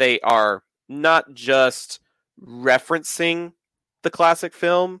that they are not just referencing the classic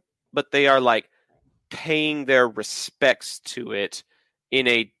film, but they are like paying their respects to it in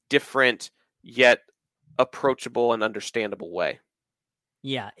a different yet approachable and understandable way.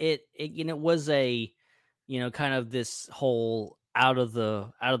 Yeah, it was a kind of this whole out of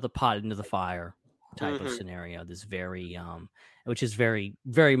the pot into the fire type of scenario. This very which is very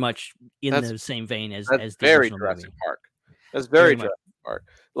very much in the same vein as the very original Jurassic movie. Park. That's very Very Jurassic Park.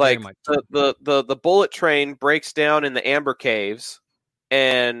 Like the bullet train breaks down in the Amber Caves,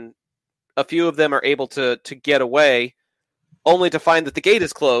 and a few of them are able to get away, only to find that the gate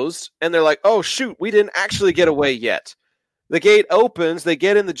is closed, and they're like, oh shoot, we didn't actually get away yet. The gate opens, they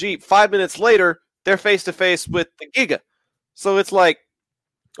get in the Jeep, 5 minutes later, they're face to face with the Giga. So it's like,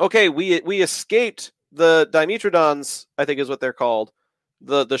 okay, we escaped the Dimetrodons, I think is what they're called,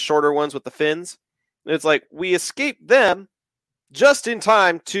 the shorter ones with the fins. It's like, we escaped them just in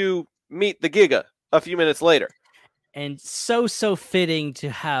time to meet the Giga a few minutes later. And so fitting to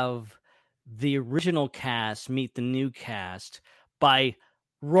have the original cast meet the new cast by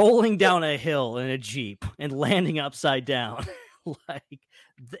rolling down a hill in a Jeep and landing upside down. Like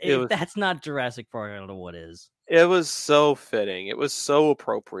If that's not Jurassic Park, I don't know what is. It was so fitting. It was so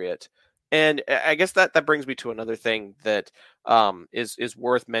appropriate. And I guess that brings me to another thing that is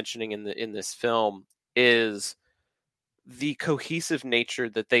worth mentioning in this film is the cohesive nature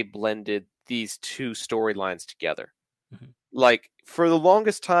that they blended these two storylines together. Mm-hmm. Like, for the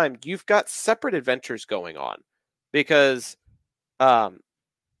longest time, you've got separate adventures going on because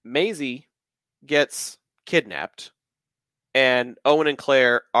Maisie gets kidnapped and Owen and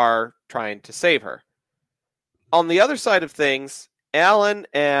Claire are trying to save her. On the other side of things, Alan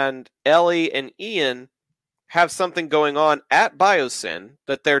and Ellie and Ian have something going on at Biosyn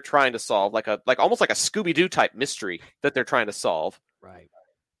that they're trying to solve, like almost like a Scooby-Doo type mystery that they're trying to solve. Right.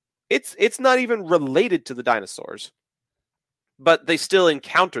 It's not even related to the dinosaurs, but they still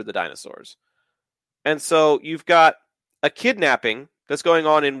encounter the dinosaurs. And so you've got a kidnapping that's going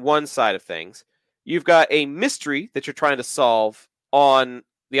on in one side of things. You've got a mystery that you're trying to solve on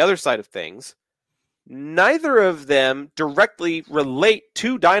the other side of things. Neither of them directly relate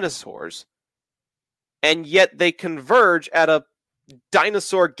to dinosaurs, and yet they converge at a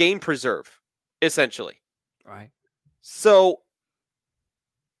dinosaur game preserve, essentially. Right. So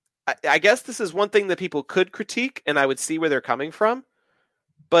I guess this is one thing that people could critique, and I would see where they're coming from.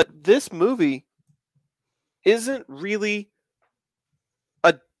 But this movie isn't really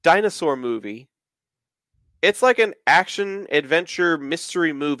a dinosaur movie. It's like an action, adventure,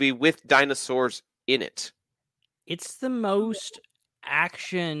 mystery movie with dinosaurs in it. It's the most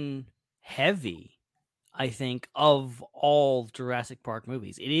action heavy, I think, of all Jurassic Park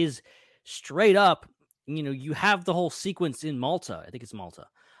movies. It is straight up, you have the whole sequence in Malta. I think it's Malta.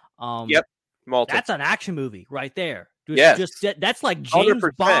 Yep, Malta. That's an action movie right there. Yes. That's like James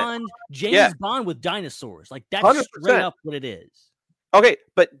 100%. Bond. Bond with dinosaurs. Like that's 100%. straight up what it is. Okay,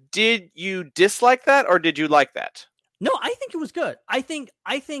 but did you dislike that or did you like that? No, I think it was good. I think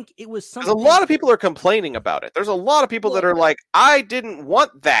it was something. Because a lot of people are complaining about it. There's a lot of people that are like, I didn't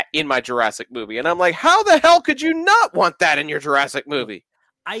want that in my Jurassic movie. And I'm like, how the hell could you not want that in your Jurassic movie?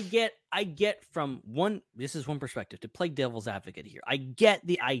 I get from this is one perspective, to play devil's advocate here. I get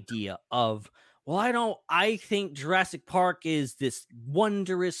the idea of, I think Jurassic Park is this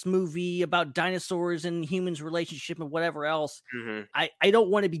wondrous movie about dinosaurs and humans' relationship and whatever else. Mm-hmm. I don't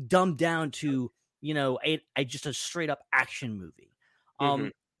want to be dumbed down to, just a straight up action movie. Mm-hmm.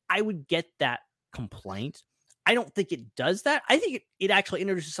 I would get that complaint. I don't think it does that. I think it actually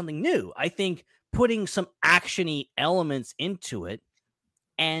introduces something new. I think putting some actiony elements into it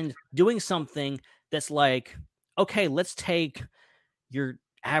and doing something that's like, okay, let's take your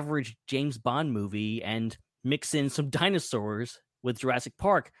average James Bond movie and mix in some dinosaurs with Jurassic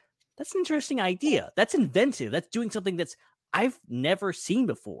Park. That's an interesting idea. That's inventive. That's doing something that's I've never seen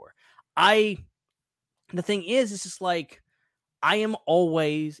before. The thing is, it's just like, I am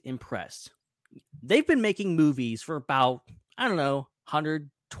always impressed. They've been making movies for about,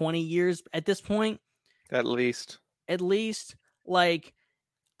 120 years at this point. At least. Like,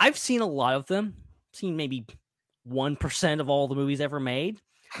 I've seen a lot of them. Seen maybe 1% of all the movies ever made.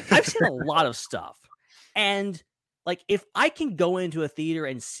 I've seen a lot of stuff. And, like, if I can go into a theater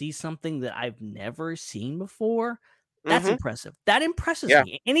and see something that I've never seen before, that's impressive. That impresses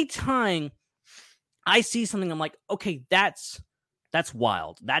me. Anytime I see something, I'm like, okay, that's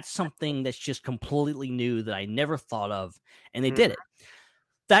wild. That's something that's just completely new that I never thought of, and they did it.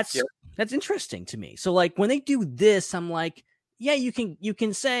 That's interesting to me. So, like, when they do this, I'm like, yeah, you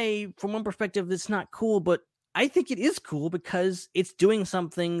can say from one perspective it's not cool, but I think it is cool because it's doing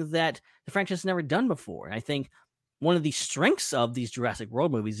something that the franchise has never done before. And I think one of the strengths of these Jurassic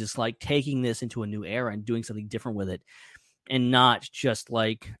World movies is like taking this into a new era and doing something different with it, and not just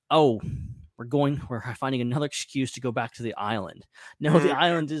like, oh, we're finding another excuse to go back to the island. No, the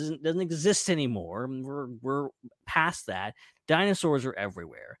island doesn't exist anymore. We're past that. Dinosaurs are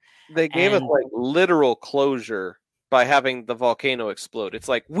everywhere. They gave it like literal closure by having the volcano explode. It's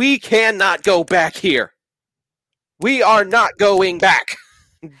like, we cannot go back here. We are not going back.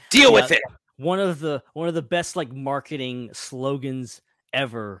 Deal with it. One of the best like marketing slogans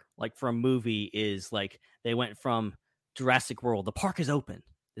ever, like for a movie, is like they went from Jurassic World, the park is open.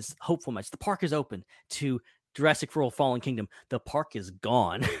 This hopeful match, the park is open, to Jurassic World Fallen Kingdom, the park is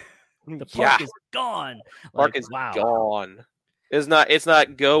gone. The park is gone. Park is gone. It's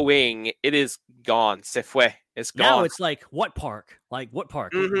not going. It is gone. Se fue. It's gone. Now it's like, what park? Like, what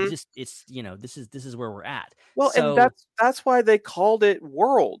park? This is where we're at. Well, so, and that's why they called it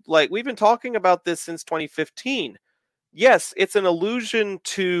World. Like, we've been talking about this since 2015. Yes, it's an allusion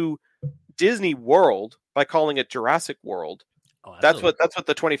to Disney World by calling it Jurassic World. Oh, that's what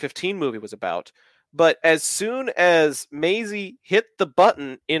the 2015 movie was about. But as soon as Maisie hit the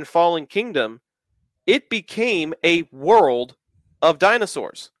button in Fallen Kingdom, it became a world of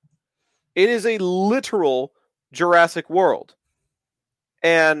dinosaurs. It is a literal Jurassic World.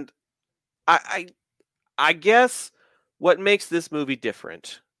 And I guess what makes this movie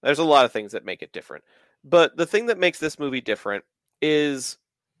different, there's a lot of things that make it different, but the thing that makes this movie different is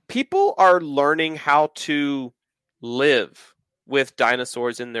people are learning how to live with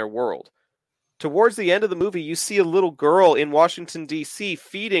dinosaurs in their world. Towards the end of the movie, you see a little girl in Washington, D.C.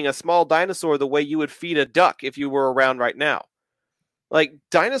 feeding a small dinosaur the way you would feed a duck if you were around right now. Like,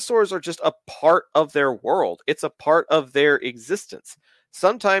 dinosaurs are just a part of their world. It's a part of their existence.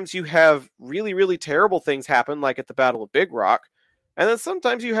 Sometimes you have really, really terrible things happen, like at the Battle of Big Rock. And then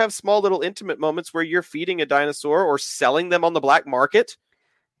sometimes you have small little intimate moments where you're feeding a dinosaur or selling them on the black market.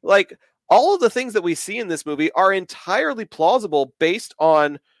 Like, all of the things that we see in this movie are entirely plausible based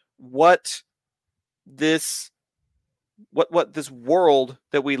on what this world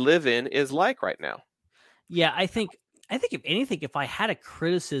that we live in is like right now. Yeah, I think if anything, if I had a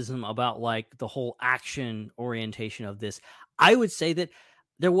criticism about like the whole action orientation of this, I would say that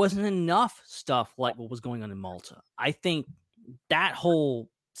there wasn't enough stuff like what was going on in Malta. I think that whole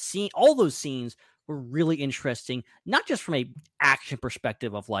scene, all those scenes were really interesting, not just from a action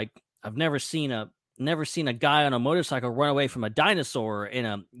perspective of like, I've never seen a guy on a motorcycle run away from a dinosaur in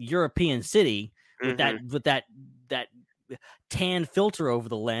a European city with that tan filter over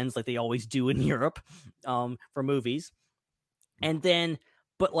the lens like they always do in Europe for movies. And then,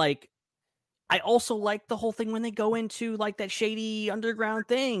 but like, I also like the whole thing when they go into like that shady underground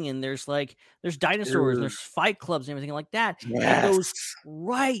thing and there's dinosaurs and there's fight clubs and everything like that. Yes. It goes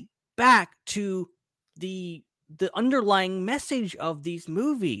right back to the underlying message of these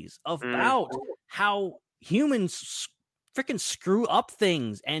movies about how humans freaking screw up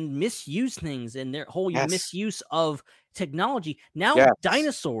things and misuse things and their whole misuse of technology. Now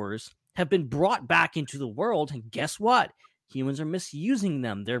dinosaurs have been brought back into the world, and guess what? Humans are misusing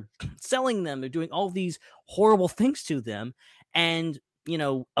them. They're selling them. They're doing all these horrible things to them and, you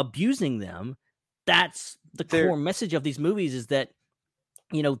know, abusing them. That's the core message of these movies, is that,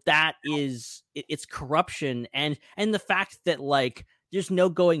 you know, that is it's corruption and the fact that like there's no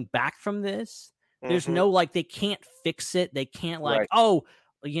going back from this. There's no like they can't fix it. They can't like, oh,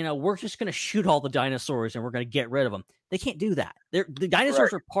 you know, we're just going to shoot all the dinosaurs and we're going to get rid of them. They can't do that. The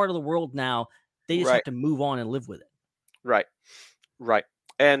dinosaurs are part of the world now. They just have to move on and live with it. Right.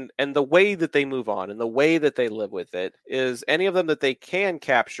 And the way that they move on and the way that they live with it is any of them that they can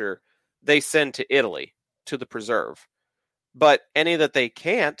capture, they send to Italy, to the preserve. But any that they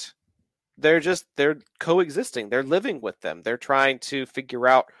can't, they're coexisting. They're living with them. They're trying to figure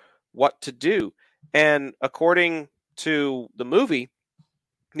out what to do. And according to the movie,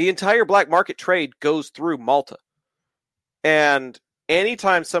 the entire black market trade goes through Malta. And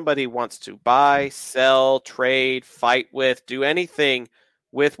anytime somebody wants to buy, sell, trade, fight with, do anything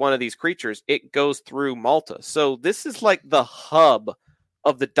with one of these creatures, it goes through Malta. So this is like the hub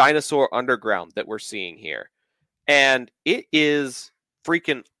of the dinosaur underground that we're seeing here. And it is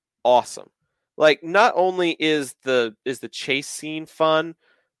freaking awesome. Like, not only is the chase scene fun,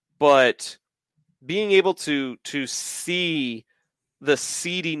 but being able to see the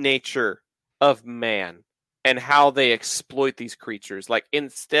seedy nature of man and how they exploit these creatures. Like,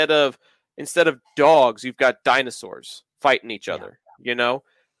 instead of dogs, you've got dinosaurs fighting each other, you know?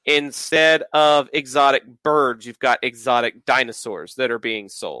 Instead of exotic birds, you've got exotic dinosaurs that are being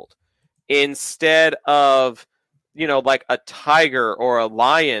sold. Instead of, you know, like a tiger or a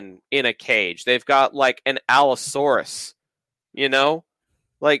lion in a cage, they've got like an Allosaurus, you know?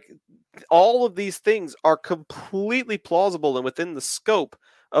 Like, all of these things are completely plausible and within the scope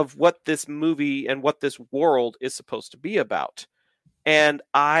of what this movie and what this world is supposed to be about. And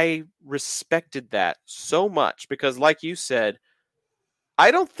I respected that so much because, like you said,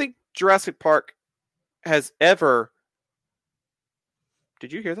 I don't think Jurassic Park has ever...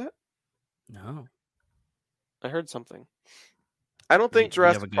 Did you hear that? No. I heard something. I don't think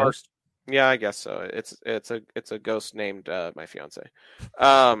Jurassic Park... Ghost? Yeah, I guess so. It's a ghost named my fiance.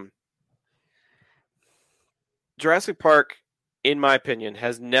 Jurassic Park, in my opinion,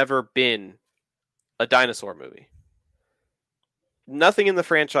 has never been a dinosaur movie. Nothing in the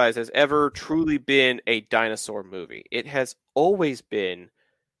franchise has ever truly been a dinosaur movie. It has always been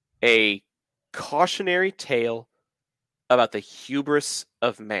a cautionary tale about the hubris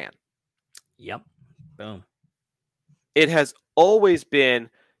of man. Yep. Boom. It has always been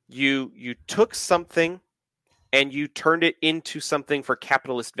you took something and you turned it into something for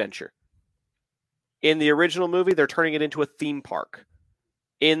capitalist venture. In the original movie, they're turning it into a theme park.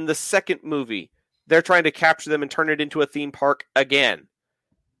 In the second movie, they're trying to capture them and turn it into a theme park again.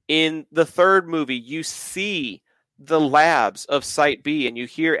 In the third movie, you see the labs of Site B, and you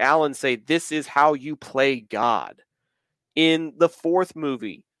hear Alan say, "This is how you play God." In the fourth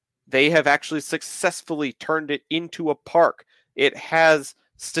movie, they have actually successfully turned it into a park. It has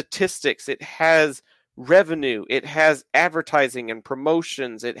statistics, it has revenue, it has advertising and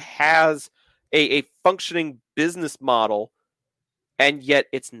promotions, it has a functioning business model, and yet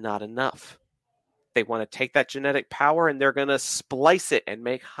it's not enough. They want to take that genetic power and they're going to splice it and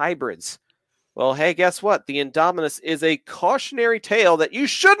make hybrids. Well, hey, guess what? The Indominus is a cautionary tale that you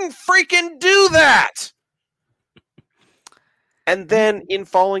shouldn't freaking do that! And then in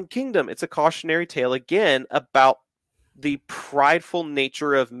Fallen Kingdom, it's a cautionary tale again about the prideful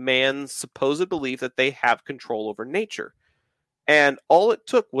nature of man's supposed belief that they have control over nature. And all it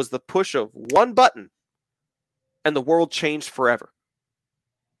took was the push of one button, and the world changed forever.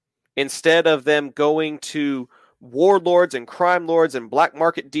 Instead of them going to warlords and crime lords and black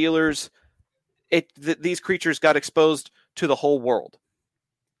market dealers, these creatures got exposed to the whole world.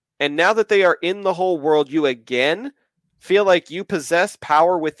 And now that they are in the whole world, you again feel like you possess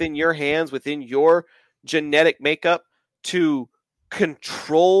power within your hands, within your genetic makeup, to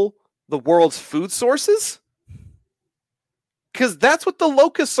control the world's food sources? Because that's what the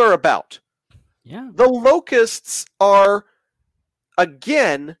locusts are about. Yeah. The locusts are,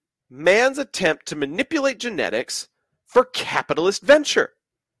 again, man's attempt to manipulate genetics for capitalist venture.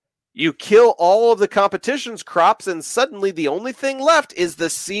 You kill all of the competition's crops, and suddenly the only thing left is the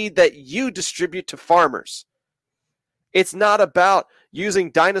seed that you distribute to farmers. It's not about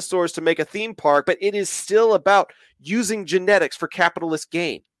using dinosaurs to make a theme park, but it is still about using genetics for capitalist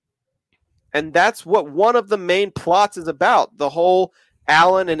gain. And that's what one of the main plots is about. The whole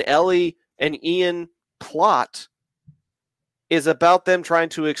Alan and Ellie and Ian plot is about them trying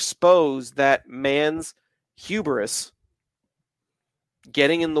to expose that man's hubris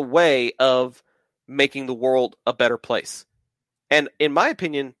getting in the way of making the world a better place. And in my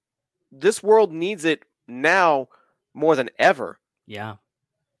opinion, this world needs it now more than ever. Yeah.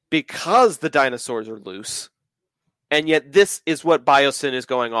 Because the dinosaurs are loose. And yet this is what Biosyn is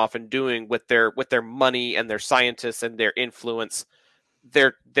going off and doing with their money and their scientists and their influence.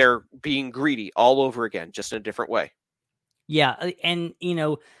 They're being greedy all over again, just in a different way. Yeah, and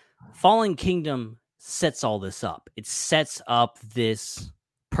Fallen Kingdom sets all this up. It sets up this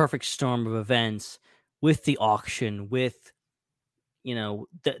perfect storm of events with the auction, with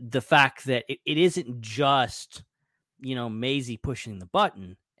the fact that it isn't just Maisie pushing the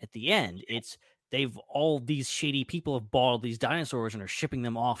button at the end. It's all these shady people have bought all these dinosaurs and are shipping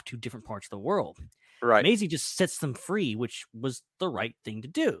them off to different parts of the world. Right. Maisie just sets them free, which was the right thing to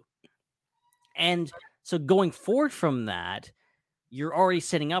do. And so going forward from that, you're already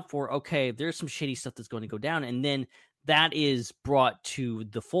setting up for, okay, there's some shady stuff that's going to go down. And then that is brought to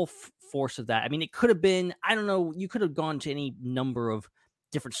the full force of that. I mean, it could have been, I don't know, you could have gone to any number of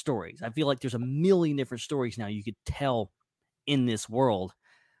different stories. I feel like there's a million different stories now you could tell in this world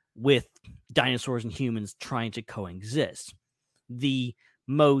with dinosaurs and humans trying to coexist. The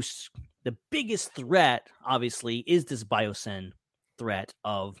biggest threat, obviously, is this Biosyn threat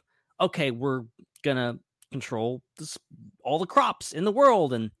of, okay, we're gonna control all the crops in the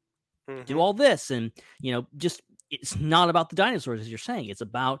world and do all this, and just it's not about the dinosaurs, as you're saying. It's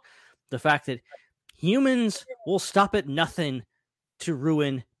about the fact that humans will stop at nothing to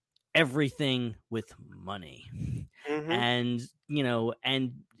ruin everything with money, and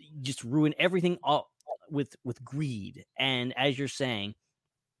and just ruin everything with greed. And as you're saying,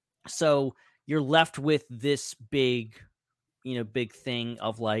 so you're left with this big thing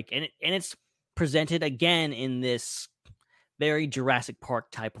of like, and it's presented again in this very Jurassic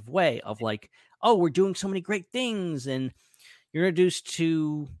Park type of way of like, oh, we're doing so many great things, and you're introduced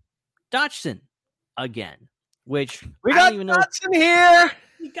to Dodgson again, which we got Dodgson here.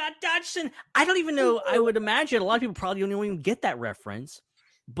 We got Dodgson. I don't even know. I would imagine a lot of people probably don't even get that reference,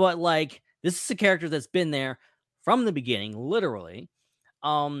 but like, this is a character that's been there from the beginning, literally.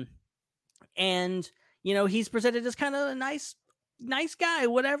 And he's presented as kind of a nice guy,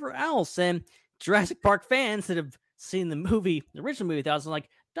 whatever else. And Jurassic Park fans that have seen the original movie, thought like,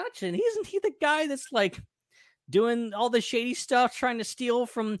 Dodgson, isn't he the guy that's like doing all the shady stuff, trying to steal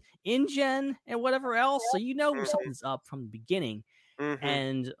from InGen and whatever else? So something's up from the beginning,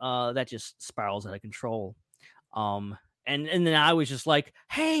 and that just spirals out of control. And then I was just like,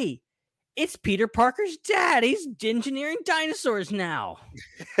 hey, it's Peter Parker's dad. He's engineering dinosaurs now.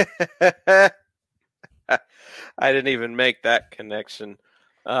 I didn't even make that connection.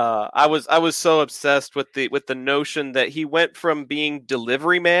 I was so obsessed with the notion that he went from being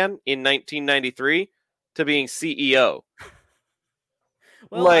delivery man in 1993 to being CEO.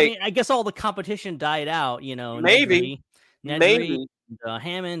 Well, I Like, mean, I guess all the competition died out. maybe, Nedry, maybe.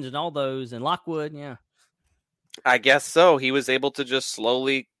 Hammond, and all those, and Lockwood. Yeah. I guess so. He was able to just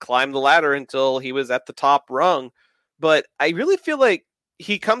slowly climb the ladder until he was at the top rung. But I really feel like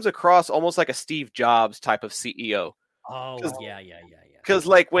he comes across almost like a Steve Jobs type of CEO. Oh, yeah. Because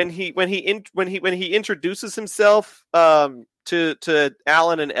like when he introduces himself to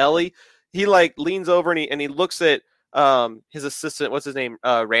Alan and Ellie, he like leans over and he looks at his assistant. What's his name?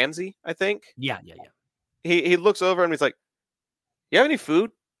 Ramsey, I think. Yeah. He looks over and he's like, "You have any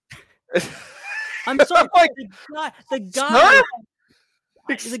food?" I'm sorry. Like, the guy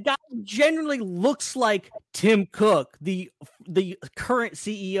Huh? the guy generally looks like Tim Cook, the current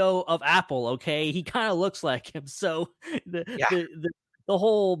CEO of Apple. Okay, he kind of looks like him. So the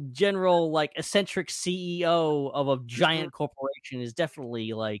whole general like eccentric CEO of a giant corporation is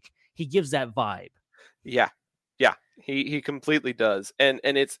definitely like he gives that vibe. Yeah. He completely does. And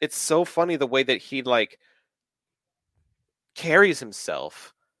it's so funny the way that he like carries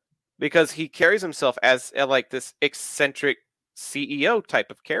himself, because he carries himself as like this eccentric CEO type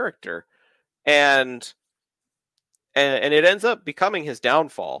of character, and it ends up becoming his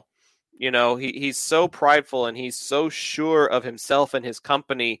downfall. He's so prideful and he's so sure of himself and his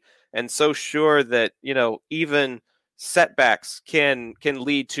company, and so sure that even setbacks can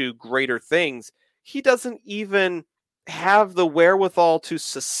lead to greater things. He doesn't even have the wherewithal to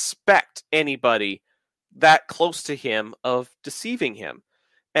suspect anybody that close to him of deceiving him.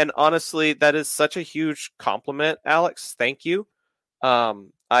 And honestly, that is such a huge compliment, Alex. Thank you.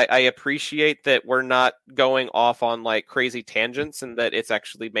 I appreciate that we're not going off on like crazy tangents and that it's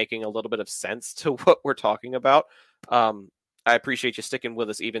actually making a little bit of sense to what we're talking about. I appreciate you sticking with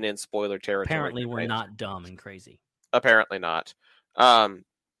us even in spoiler territory. Apparently, we're not dumb and crazy. Apparently not.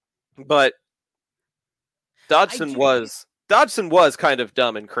 But Dodgson was kind of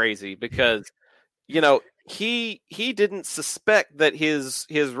dumb and crazy because he didn't suspect that his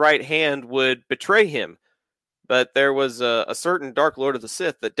right hand would betray him, but there was a certain Dark Lord of the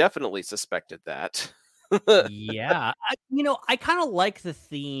Sith that definitely suspected that. Yeah, I kind of like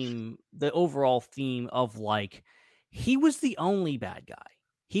the overall theme of like he was the only bad guy.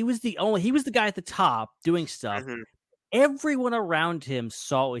 He was the guy at the top doing stuff. Mm-hmm. Everyone around him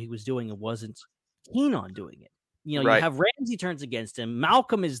saw what he was doing and wasn't keen on doing it. Right. You have Ramsey turns against him.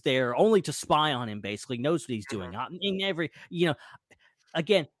 Malcolm is there only to spy on him, basically knows what he's doing.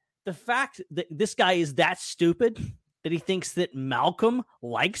 Again, the fact that this guy is that stupid that he thinks that Malcolm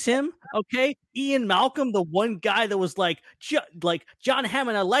likes him. Okay, Ian Malcolm, the one guy that was like John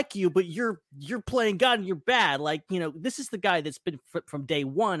Hammond, I like you, but you're playing God and you're bad. Like, this is the guy that's been from day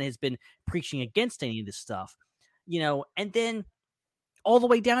one has been preaching against any of this stuff. And then all the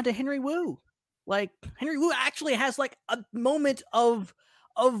way down to Henry Wu. Like Henry Wu actually has like a moment of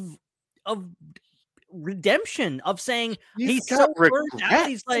redemption, of saying he's so burned out.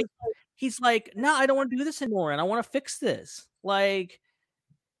 He's like, no, I don't want to do this anymore, and I want to fix this. Like,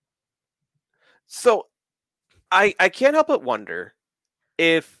 so I can't help but wonder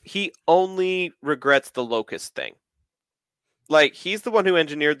if he only regrets the locust thing. Like, he's the one who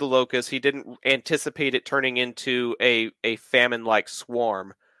engineered the locust. He didn't anticipate it turning into a famine-like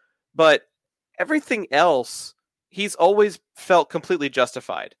swarm. But everything else, he's always felt completely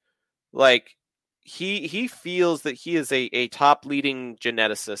justified. Like, he feels that he is a top leading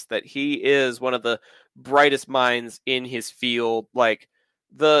geneticist, that he is one of the brightest minds in his field. Like,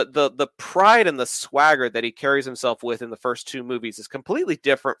 the pride and the swagger that he carries himself with in the first two movies is completely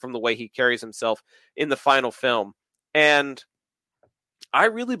different from the way he carries himself in the final film. And I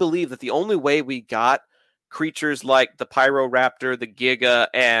really believe that the only way we got creatures like the Pyroraptor, the Giga,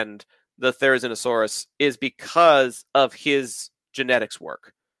 and the Therizinosaurus is because of his genetics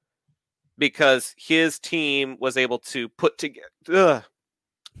work. Because his team was able to put together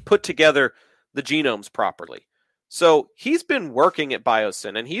the genomes properly. So he's been working at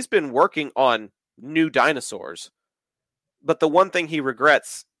Biosyn, and he's been working on new dinosaurs. But the one thing he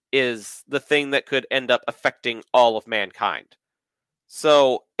regrets is the thing that could end up affecting all of mankind.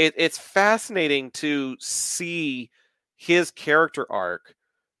 So it's fascinating to see his character arc,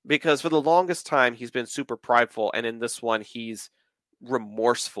 because for the longest time he's been super prideful, and in this one he's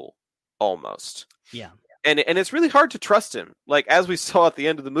remorseful almost. Yeah. And it's really hard to trust him. Like, as we saw at the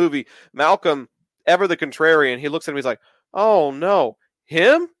end of the movie, Malcolm, ever the contrarian, he looks at him, he's like, oh no,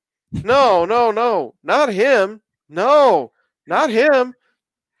 him? No, not him. No, not him.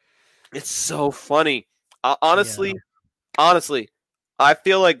 It's so funny. Honestly, I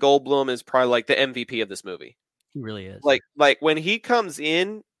feel like Goldblum is probably like the MVP of this movie. He really is. Like when he comes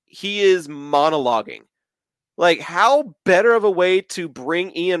in, he is monologuing. Like, how better of a way to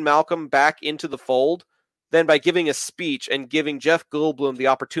bring Ian Malcolm back into the fold than by giving a speech and giving Jeff Goldblum the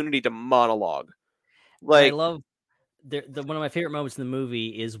opportunity to monologue? I love the one of my favorite moments in the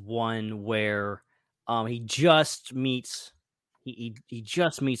movie is one where he just meets he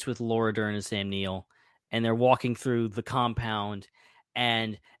just meets with Laura Dern and Sam Neill, and they're walking through the compound,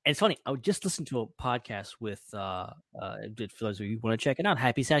 and it's funny. I would just listen to a podcast with for those of you who want to check it out,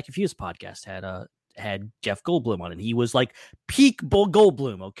 Happy Sad Confused podcast had Jeff Goldblum on it. He was like peak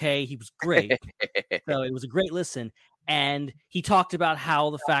Goldblum. Okay, he was great. So it was a great listen. And he talked about how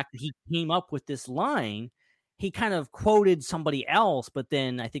the fact that he came up with this line, he kind of quoted somebody else, but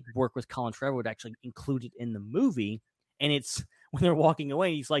then I think work with Colin Trevor would actually include it in the movie. And it's when they're walking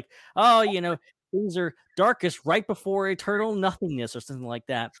away, he's like, oh, things are darkest right before eternal nothingness or something like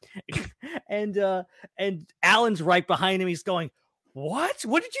that. and Alan's right behind him. He's going, what?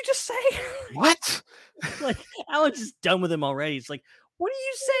 What did you just say? What? Like, Alan's just done with him already. It's like, what are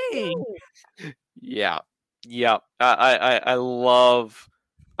you saying? Yeah. I love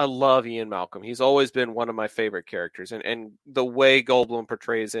Ian Malcolm. He's always been one of my favorite characters, and the way Goldblum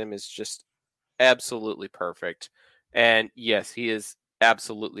portrays him is just absolutely perfect. And yes, he is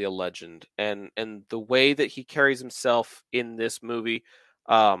absolutely a legend. And the way that he carries himself in this movie,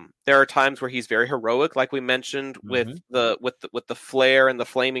 there are times where he's very heroic, like we mentioned with the flare and the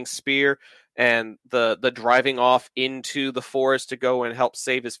flaming spear, and the driving off into the forest to go and help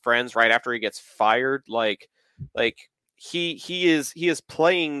save his friends right after he gets fired. Like he is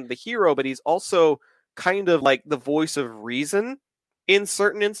playing the hero, but he's also kind of like the voice of reason in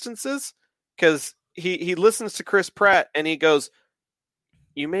certain instances, because he listens to Chris Pratt and he goes,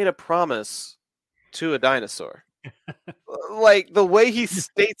 "You made a promise to a dinosaur." Like the way he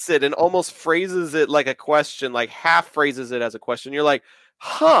states it and almost phrases it like a question, like half phrases it as a question. You're like,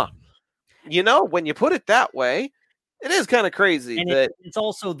 huh, when you put it that way, it is kind of crazy. And that it's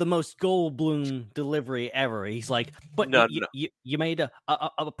also the most Goldblum delivery ever. He's like, but No. You made a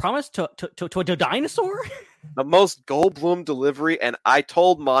promise to a dinosaur? The most Goldblum delivery, and I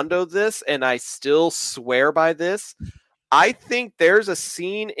told Mondo this, and I still swear by this. I think there's a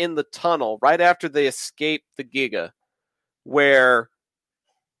scene in the tunnel right after they escape the Giga where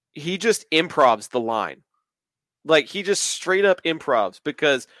he just improvs the line. Like, he just straight up improvs,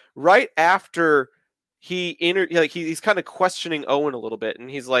 because right after he's kind of questioning Owen a little bit, and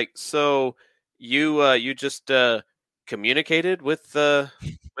he's like, "So you just communicated with the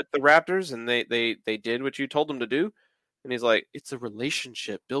Raptors, and they did what you told them to do?" And he's like, "It's a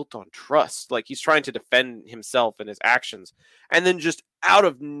relationship built on trust." Like, he's trying to defend himself and his actions. And then just out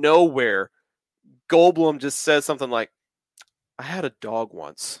of nowhere, Goldblum just says something like, "I had a dog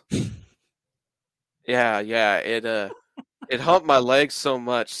once." Yeah, it humped my legs so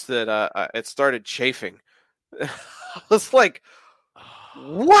much that it started chafing. I was like,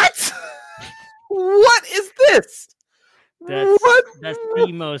 what? What is this? That's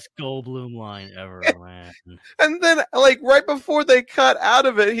the most Goldblum line ever, man. And then, like, right before they cut out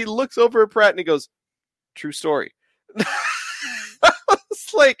of it, he looks over at Pratt and he goes, "True story." I was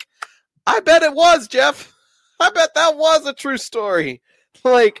like, I bet it was, Jeff. I bet that was a true story.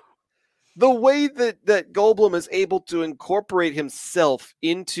 Like, the way that Goldblum is able to incorporate himself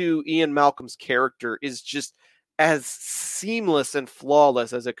into Ian Malcolm's character is just as seamless and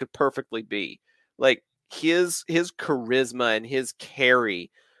flawless as it could perfectly be. Like, his charisma and his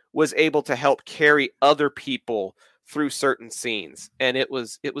carry was able to help carry other people through certain scenes, and it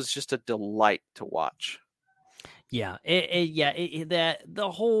was just a delight to watch. Yeah,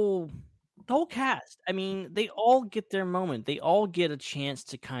 the whole cast. I mean, they all get their moment. They all get a chance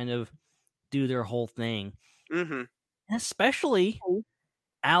to kind of do their whole thing. Mm-hmm. Especially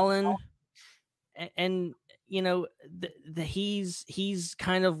Alan, and he's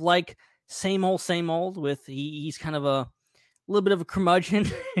kind of like same old with he's kind of a little bit of a curmudgeon.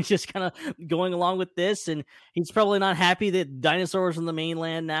 Just kind of going along with this, and he's probably not happy that dinosaurs on the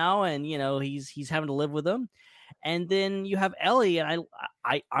mainland now, and he's having to live with them. And then you have Ellie, and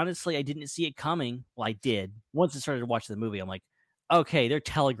I honestly, I didn't see it coming. Well, I did. Once I started watching the movie, I'm like, okay, they're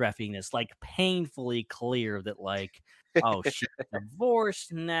telegraphing this like painfully clear that like, oh, she's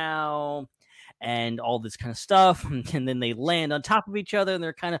divorced now and all this kind of stuff. And then they land on top of each other, and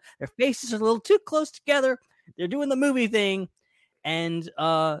their faces are a little too close together. They're doing the movie thing, and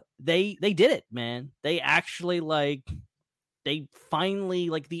they did it, man. They actually they finally,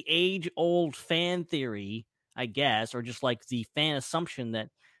 like, the age-old fan theory, I guess, or just like the fan assumption that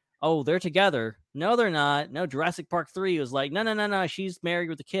oh, they're together. No, they're not. No, Jurassic Park 3 was like, no, she's married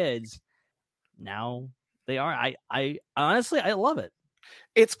with the kids. Now they are. I honestly, I love it.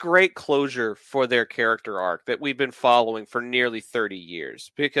 It's great closure for their character arc that we've been following for nearly 30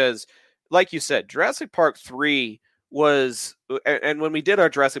 years. Because, like you said, Jurassic Park 3 was, and when we did our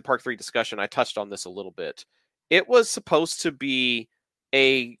Jurassic Park 3 discussion, I touched on this a little bit. It was supposed to be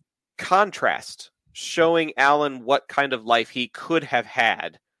a contrast showing Alan what kind of life he could have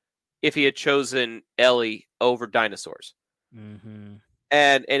had if he had chosen Ellie over dinosaurs. Mm-hmm.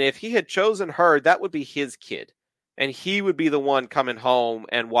 And if he had chosen her, that would be his kid. And he would be the one coming home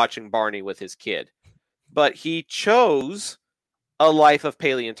and watching Barney with his kid. But he chose a life of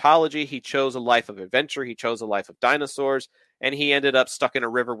paleontology. He chose a life of adventure. He chose a life of dinosaurs. And he ended up stuck in a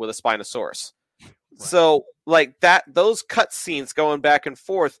river with a Spinosaurus. Right. So, like that, those cutscenes going back and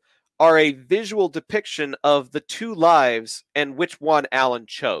forth are a visual depiction of the two lives and which one Alan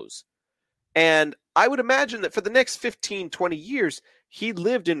chose. And I would imagine that for the next 15, 20 years, he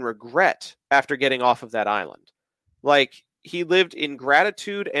lived in regret after getting off of that island. Like, he lived in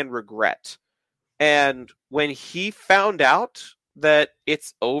gratitude and regret. And when he found out that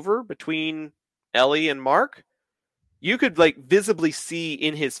it's over between Ellie and Mark, you could, like, visibly see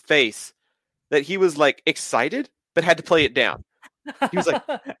in his face that he was, like, excited, but had to play it down. He was like,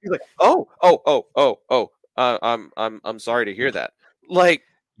 I'm sorry to hear that. Like,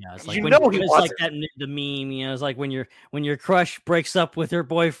 yeah, it's like you when, know, he it's was like that the meme. You know, it's like when your crush breaks up with her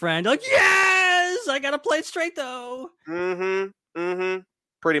boyfriend. Like, yes, I gotta play it straight though.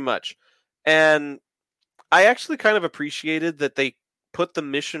 Pretty much. And I actually kind of appreciated that they put the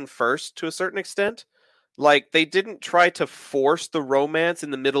mission first to a certain extent. Like, they didn't try to force the romance in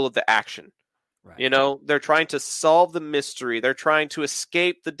the middle of the action. Right. You know, they're trying to solve the mystery. They're trying to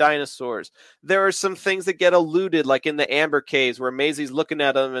escape the dinosaurs. There are some things that get eluded, like in the Amber Caves, where Maisie's looking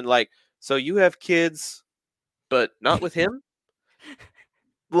at them and like, so you have kids, but not with him?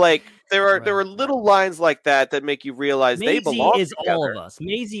 Like, there are little lines like that make you realize Maisie they belong is together. all of us.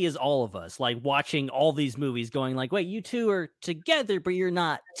 Maisie is all of us. Like, watching all these movies going like, wait, you two are together, but you're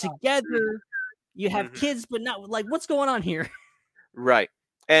not together. You have kids, but not, like, what's going on here? Right.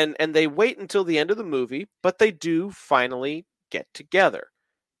 And they wait until the end of the movie, but they do finally get together.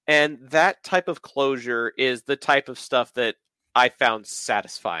 And that type of closure is the type of stuff that I found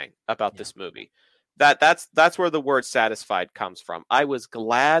satisfying about this movie. That's where the word satisfied comes from. I was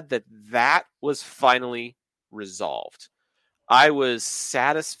glad that was finally resolved. I was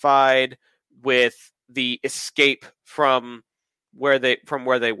satisfied with the escape from where they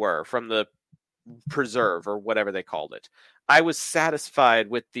were, from the preserve or whatever they called it. I was satisfied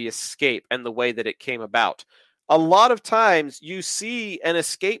with the escape and the way that it came about. A lot of times you see an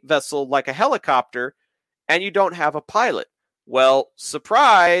escape vessel like a helicopter and you don't have a pilot. Well,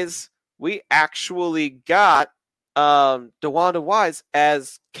 surprise, we actually got DeWanda Wise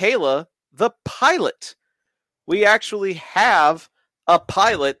as Kayla, the pilot. We actually have a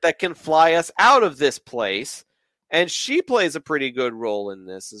pilot that can fly us out of this place, and she plays a pretty good role in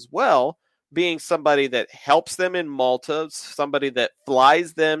this as well, being somebody that helps them in Malta, somebody that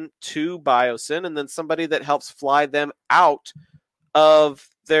flies them to Biosyn, and then somebody that helps fly them out of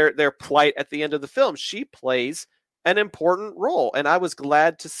their plight at the end of the film. She plays an important role, and I was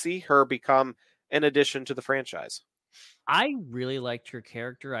glad to see her become an addition to the franchise. I really liked her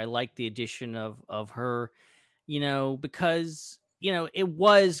character. I liked the addition of her, you know, because, you know, it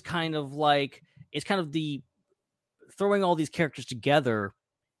was kind of like, it's kind of the throwing all these characters together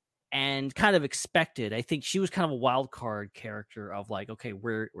and kind of expected. I think she was kind of a wild card character of like, okay,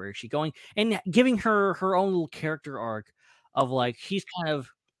 where is she going? And giving her own little character arc of like, she's kind of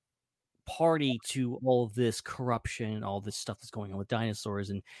party to all of this corruption, all this stuff that's going on with dinosaurs.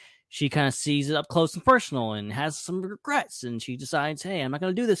 And she kind of sees it up close and personal and has some regrets. And she decides, hey, I'm not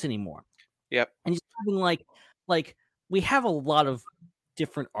going to do this anymore. Yep. And just having like we have a lot of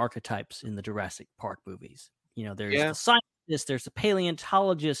different archetypes in the Jurassic Park movies. You know, there's the scientists, there's the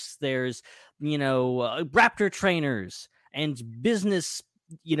paleontologists, there's, you know, raptor trainers and business,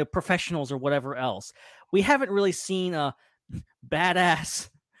 you know, professionals or whatever else. We haven't really seen a badass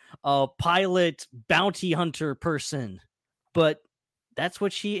pilot bounty hunter person, but that's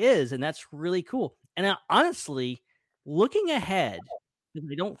what she is, and that's really cool. And honestly, looking ahead,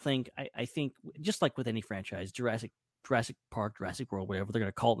 I think just like with any franchise, Jurassic Park, Jurassic World, whatever they're going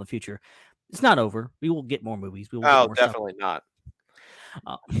to call it in the future, it's not over. We will get more movies. We will get more definitely stuff.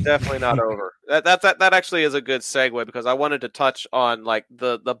 Not. Definitely not over. That actually is a good segue, because I wanted to touch on like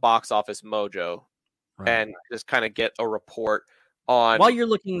the box office mojo, and just kind of get a report on. While you're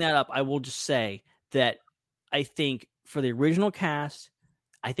looking that up, I will just say that I think for the original cast,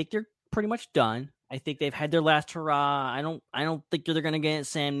 I think they're pretty much done. I think they've had their last hurrah. I don't think they're going to get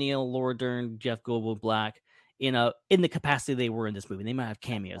Sam Neill, Laura Dern, Jeff Goldblum, Black in the capacity they were in this movie. They might have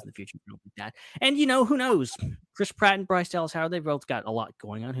cameos in the future, like that. And who knows? Chris Pratt and Bryce Dallas Howard, they've both got a lot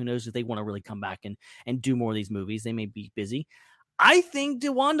going on. Who knows if they want to really come back and do more of these movies? They may be busy. I think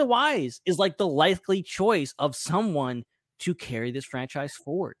DeWanda Wise is like the likely choice of someone to carry this franchise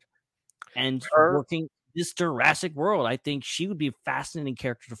forward and working this Jurassic World. I think she would be a fascinating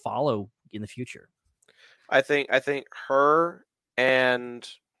character to follow in the future. I think her and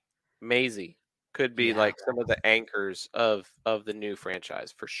Maisie could be like some of the anchors of the new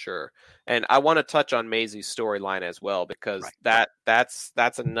franchise for sure. And I want to touch on Maisie's storyline as well, because that's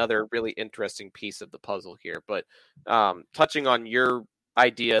another really interesting piece of the puzzle here. But touching on your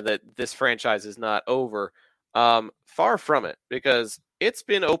idea that this franchise is not over, far from it, because it's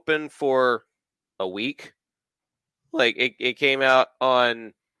been open for a week. Like it came out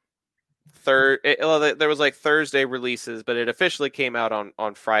on there was like Thursday releases, but it officially came out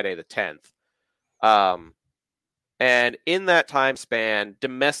on Friday the 10th. And in that time span,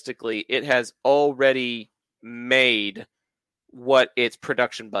 domestically, it has already made what its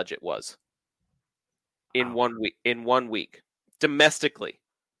production budget was in 1 week. In 1 week, domestically,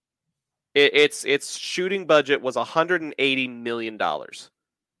 its shooting budget was $180 million,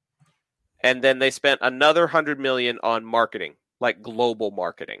 and then they spent another $100 million on marketing, like global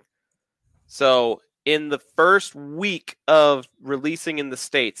marketing. So in the first week of releasing in the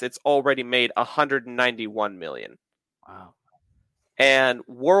States, it's already made $191 million. Wow. And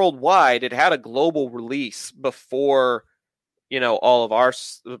worldwide, it had a global release before, all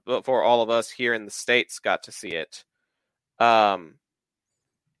of us here in the States got to see it.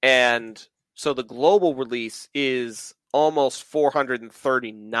 And so the global release is almost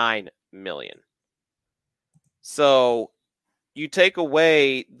 439 million. So you take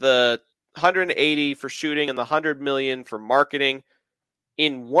away the 180 for shooting and the 100 million for marketing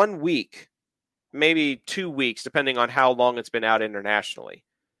in 1 week, maybe 2 weeks, depending on how long it's been out internationally.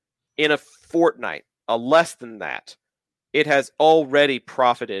 In a fortnight, less than that, it has already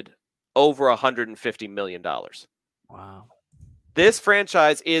profited over $150 million. Wow. This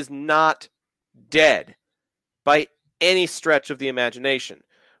franchise is not dead by any stretch of the imagination.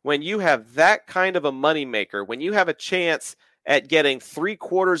 When you have that kind of a moneymaker, when you have a chance at getting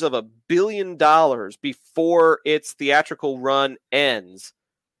 $750 million before its theatrical run ends,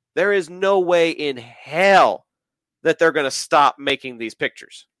 there is no way in hell that they're going to stop making these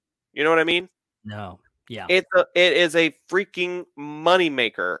pictures. You know what I mean? No. Yeah. It is a freaking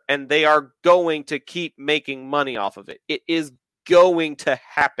moneymaker, and they are going to keep making money off of it. It is going to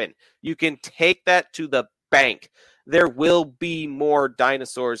happen. You can take that to the bank. There will be more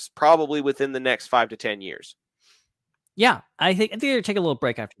dinosaurs probably within the next 5 to 10 years. Yeah, I think they're gonna take a little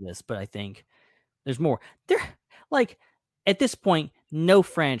break after this, but I think there's more. They're like, at this point, no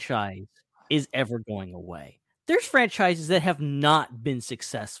franchise is ever going away. There's franchises that have not been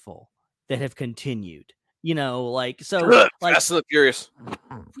successful that have continued. Fast and the Furious.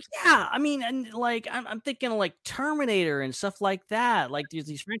 Yeah, I mean, and like I'm thinking of like Terminator and stuff like that. Like there's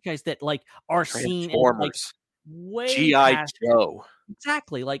these franchises that like are seen as like way G.I. past Joe.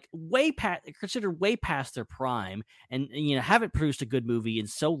 Exactly, like considered way past their prime, and haven't produced a good movie in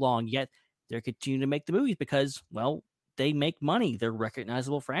so long. Yet they're continuing to make the movies because, well, they make money. They're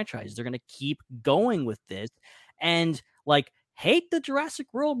recognizable franchises. They're going to keep going with this, and like hate the Jurassic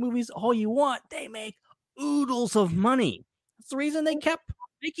World movies all you want. They make oodles of money. That's the reason they kept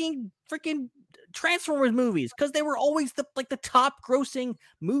making freaking Transformers movies, because they were always the top grossing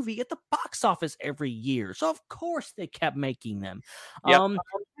movie at the box office every year. So of course they kept making them. Yep.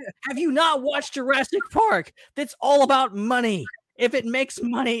 Have you not watched Jurassic Park? That's all about money. If it makes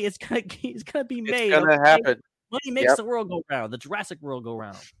money, it's gonna be made. It's gonna happen. Money makes the world go round. The Jurassic World go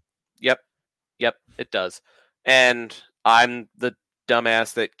round. Yep, it does. And I'm the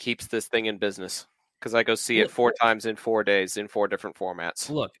dumbass that keeps this thing in business, because I go see it 4 times in 4 days in 4 different formats.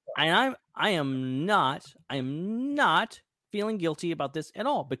 Look, and I am not feeling guilty about this at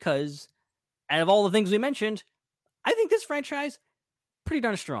all, because out of all the things we mentioned, I think this franchise pretty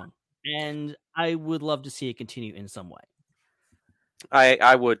darn strong, and I would love to see it continue in some way.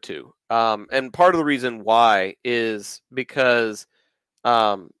 I would too. And part of the reason why is because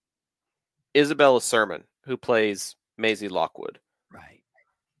Isabella Sermon, who plays Maisie Lockwood, right,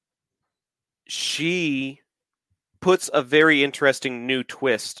 she puts a very interesting new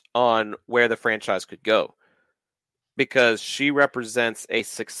twist on where the franchise could go, because she represents a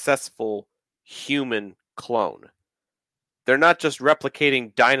successful human clone. They're not just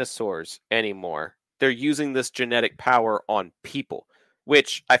replicating dinosaurs anymore. They're using this genetic power on people,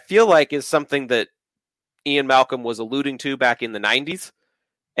 which I feel like is something that Ian Malcolm was alluding to back in the 90s,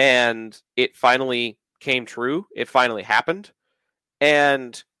 and it finally came true. It finally happened.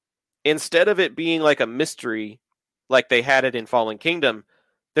 And instead of it being like a mystery, like they had it in Fallen Kingdom,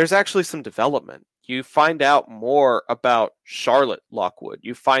 there's actually some development. You find out more about Charlotte Lockwood.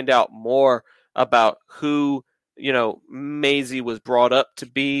 You find out more about who, Maisie was brought up to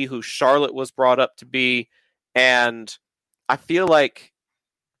be, who Charlotte was brought up to be. And I feel like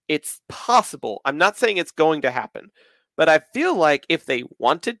it's possible. I'm not saying it's going to happen, but I feel like if they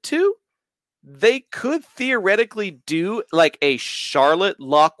wanted to, they could theoretically do like a Charlotte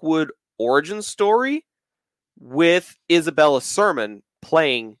Lockwood origin story with Isabella Sermon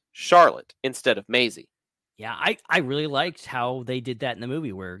playing Charlotte instead of Maisie. Yeah, I really liked how they did that in the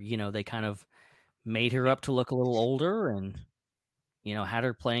movie where, they kind of made her up to look a little older and, had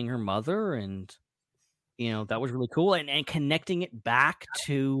her playing her mother. And, that was really cool. And connecting it back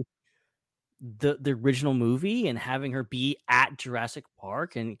to the original movie and having her be at Jurassic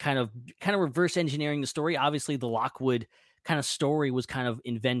Park and kind of reverse engineering the story. Obviously, the Lockwood kind of story was kind of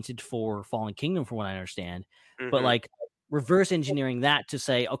invented for Fallen Kingdom, from what I understand. Mm-hmm. But like reverse engineering that to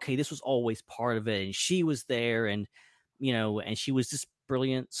say, okay, this was always part of it, and she was there, and and she was this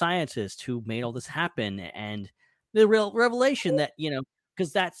brilliant scientist who made all this happen, and the real revelation that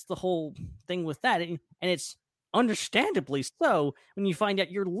because that's the whole thing with that, and it's understandably so when you find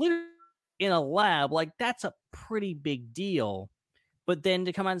out you're literally in a lab, like that's a pretty big deal. But then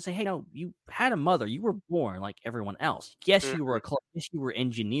to come out and say, hey, no, you had a mother, you were born like everyone else. Yes, you were yes, you were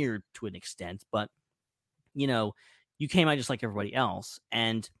engineered to an extent, but you came out just like everybody else.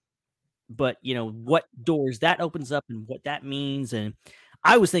 But what doors that opens up and what that means. And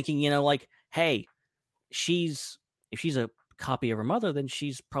I was thinking, like, hey, if she's a copy of her mother, then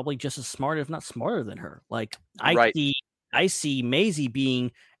she's probably just as smart, if not smarter than her. Like I see Maisie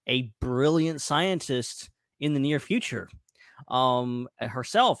being a brilliant scientist in the near future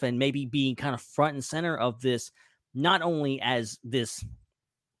herself, and maybe being kind of front and center of this, not only as this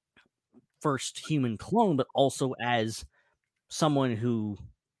first human clone, but also as someone who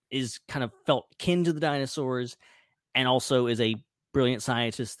is kind of felt kin to the dinosaurs and also is a brilliant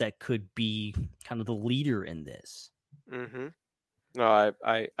scientist that could be kind of the leader in this. Mm-hmm. No,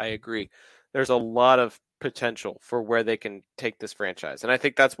 I agree. There's a lot of potential for where they can take this franchise. And I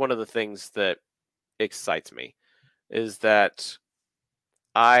think that's one of the things that excites me is that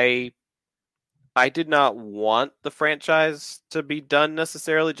I did not want the franchise to be done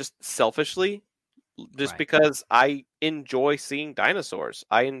necessarily, just selfishly, just because I enjoy seeing dinosaurs.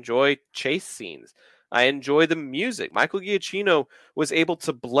 I enjoy chase scenes. I enjoy the music. Michael Giacchino was able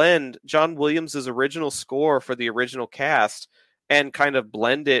to blend John Williams' original score for the original cast and kind of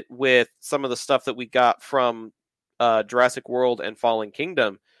blend it with some of the stuff that we got from Jurassic World and Fallen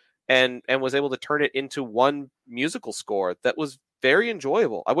Kingdom, and was able to turn it into one musical score that was very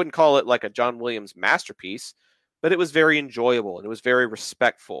enjoyable. I wouldn't call it like a John Williams masterpiece, but it was very enjoyable and it was very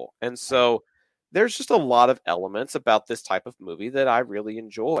respectful. And so there's just a lot of elements about this type of movie that I really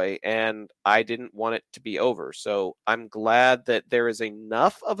enjoy, and I didn't want it to be over. So I'm glad that there is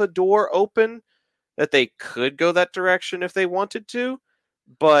enough of a door open that they could go that direction if they wanted to,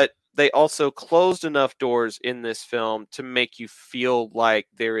 but they also closed enough doors in this film to make you feel like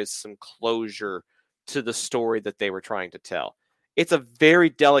there is some closure to the story that they were trying to tell. It's a very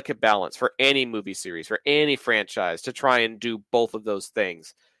delicate balance for any movie series, for any franchise, to try and do both of those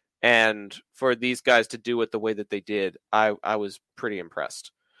things. And for these guys to do it the way that they did, I was pretty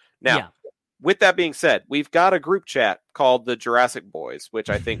impressed. Now, with that being said, we've got a group chat called the Jurassic Boys, which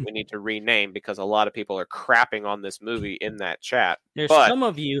I think we need to rename because a lot of people are crapping on this movie in that chat. There's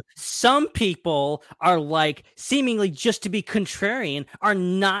some people are like seemingly just to be contrarian are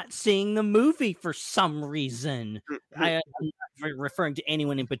not seeing the movie for some reason. I'm not referring to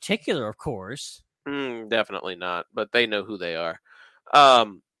anyone in particular, of course. Definitely not, but they know who they are.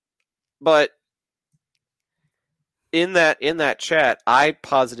 But in that chat, I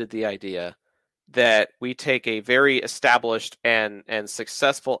posited the idea that we take a very established and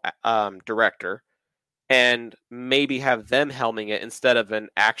successful director and maybe have them helming it instead of an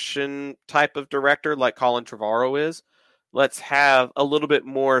action type of director like Colin Trevorrow is. Let's have a little bit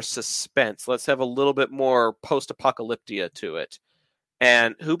more suspense. Let's have a little bit more post-apocalyptia to it.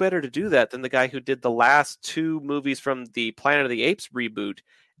 And who better to do that than the guy who did the last two movies from the Planet of the Apes reboot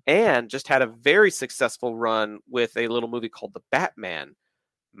and just had a very successful run with a little movie called The Batman.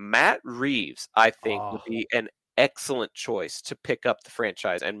 Matt Reeves, I think, would be an excellent choice to pick up the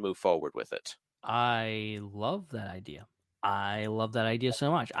franchise and move forward with it. I love that idea. I love that idea so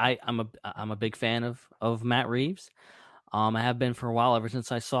much. I'm a big fan of Matt Reeves. I have been for a while, ever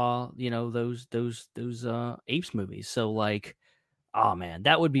since I saw, those apes movies. So like, oh man,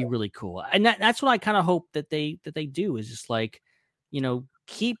 that would be really cool. And that's what I kind of hope that they do, is just like,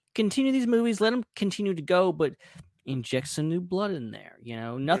 continue these movies, let them continue to go, but inject some new blood in there.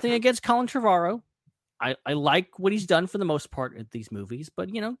 Nothing against Colin Trevorrow. I like what he's done for the most part of these movies, but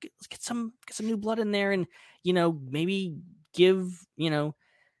let's get some new blood in there, and maybe give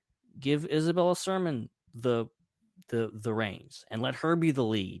Isabella Sermon the reins and let her be the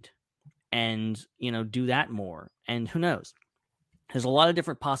lead, and do that more. And who knows? There's a lot of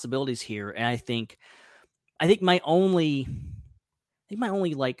different possibilities here, and I think my only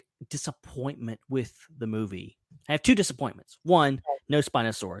like disappointment with the movie, I have two disappointments. One, no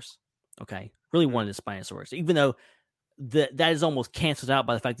Spinosaurus. Okay, really wanted a Spinosaurus, even though that is almost canceled out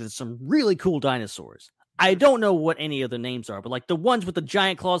by the fact that there's some really cool dinosaurs. I don't know what any of the names are, but like the ones with the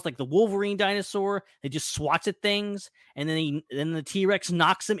giant claws, like the Wolverine dinosaur, they just swats at things, and then the T-Rex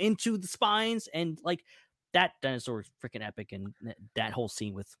knocks them into the spines, and like that dinosaur is freaking epic, and that whole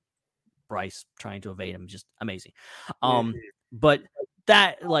scene with Bryce trying to evade him, just amazing. But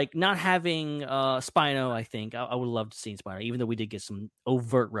that, like, not having Spino, I think I would love to see Spino, even though we did get some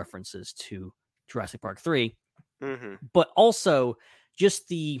overt references to Jurassic Park 3. But also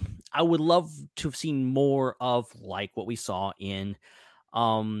just I would love to have seen more of like what we saw in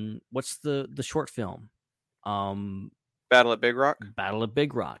what's the short film? Battle at Big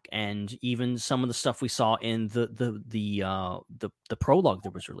Rock. And even some of the stuff we saw in the prologue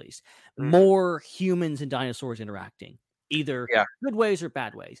that was released. More humans and dinosaurs interacting, either good ways or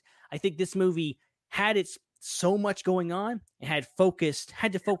bad ways. I think this movie had so much going on. It had to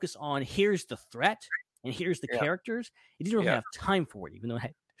focus on, here's the threat and here's the characters. It didn't really have time for it, even though it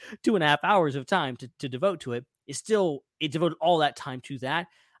had 2.5 hours of time to devote to it. It devoted all that time to that.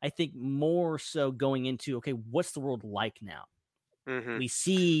 I think more so going into, okay, what's the world like now? We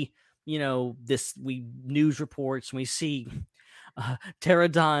see, news reports, and we see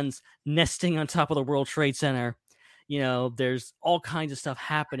pterodons nesting on top of the World Trade Center. There's all kinds of stuff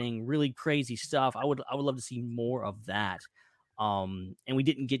happening, really crazy stuff. I would love to see more of that. And we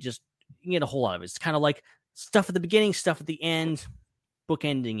didn't get a whole lot of it. It's kind of like stuff at the beginning, stuff at the end,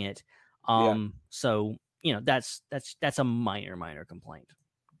 bookending it. So, that's a minor complaint.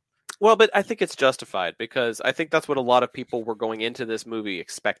 Well, but I think it's justified, because I think that's what a lot of people were going into this movie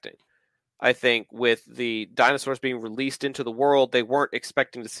expecting. I think with the dinosaurs being released into the world, they weren't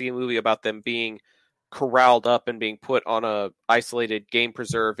expecting to see a movie about them being corralled up and being put on a isolated game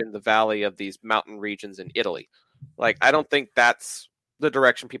preserve in the valley of these mountain regions in Italy. Like, I don't think that's the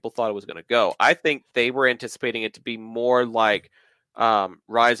direction people thought it was going to go. I think they were anticipating it to be more like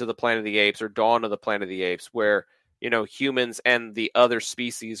Rise of the Planet of the Apes or Dawn of the Planet of the Apes, where humans and the other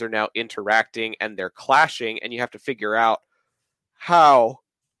species are now interacting and they're clashing, and you have to figure out how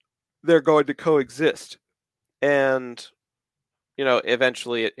they're going to coexist. And,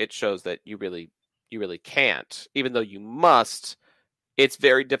 eventually it shows that you really can't, even though you must. It's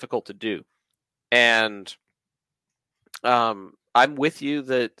very difficult to do. And I'm with you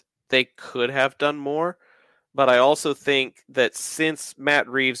that they could have done more. But I also think that since Matt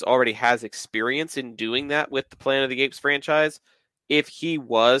Reeves already has experience in doing that with the Planet of the Apes franchise, if he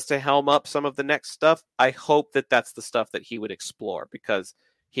was to helm up some of the next stuff, I hope that that's the stuff that he would explore, because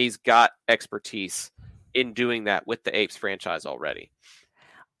he's got expertise in doing that with the Apes franchise already.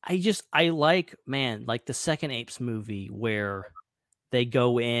 I like the second Apes movie where they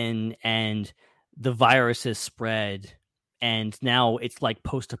go in and the virus has spread, and now it's like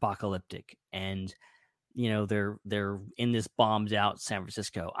post-apocalyptic, and they're in this bombed out San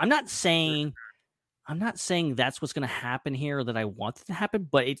Francisco. I'm not saying that's what's going to happen here, or that I want it to happen,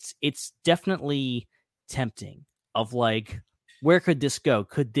 but it's definitely tempting. Of like, where could this go?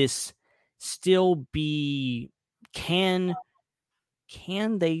 Could this still be? Can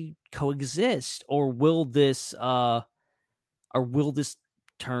they coexist, or will this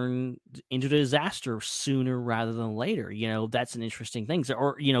turn into a disaster sooner rather than later? That's an interesting thing.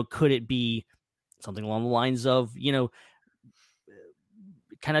 Or could it be something along the lines of,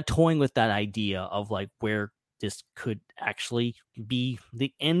 kind of toying with that idea of like where this could actually be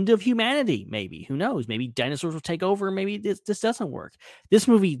the end of humanity? Maybe, who knows? Maybe dinosaurs will take over. Maybe this doesn't work. This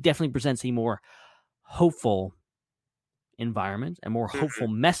movie definitely presents a more hopeful environment, a more hopeful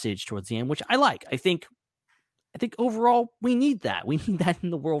message towards the end, which I like. I think overall we need that. We need that in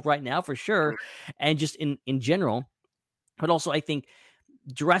the world right now, for sure. And just in general. But also, I think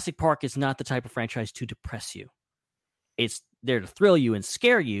Jurassic Park is not the type of franchise to depress you. It's there to thrill you and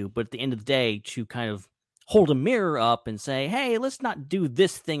scare you, but at the end of the day, to kind of hold a mirror up and say, hey, let's not do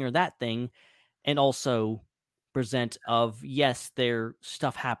this thing or that thing, and also present of, yes, there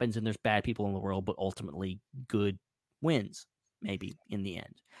stuff happens and there's bad people in the world, but ultimately good wins, maybe in the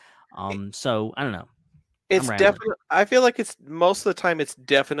end. So I don't know. It's definitely. I feel like it's most of the time. It's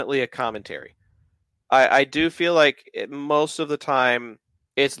definitely a commentary. I do feel like most of the time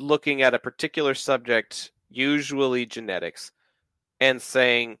it's looking at a particular subject, usually genetics, and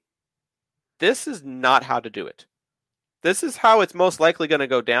saying, "This is not how to do it. This is how it's most likely going to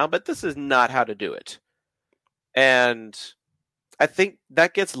go down, but this is not how to do it." And I think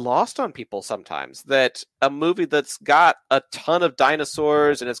that gets lost on people sometimes, that a movie that's got a ton of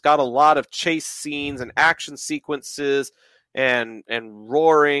dinosaurs and it's got a lot of chase scenes and action sequences and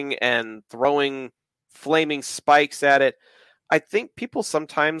roaring and throwing flaming spikes at it, I think people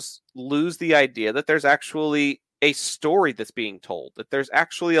sometimes lose the idea that there's actually a story that's being told, that there's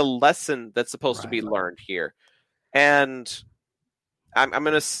actually a lesson that's supposed to be learned here. And I'm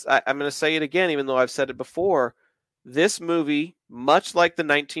gonna say it again, even though I've said it before. This movie, much like the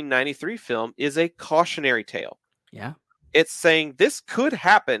 1993 film, is a cautionary tale. Yeah. It's saying this could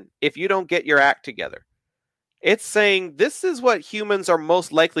happen if you don't get your act together. It's saying this is what humans are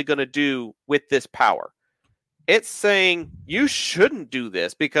most likely going to do with this power. It's saying you shouldn't do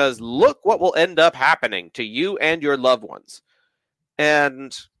this because look what will end up happening to you and your loved ones.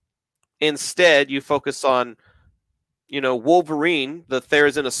 And instead, you focus on, Wolverine, the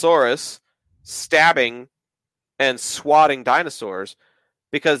Therizinosaurus, stabbing and swatting dinosaurs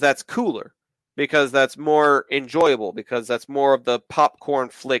because that's cooler, because that's more enjoyable, because that's more of the popcorn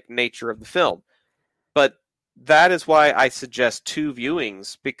flick nature of the film. But that is why I suggest 2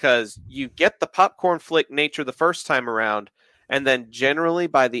 viewings, because you get the popcorn flick nature the first time around, and then generally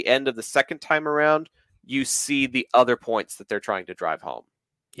by the end of the second time around, you see the other points that they're trying to drive home.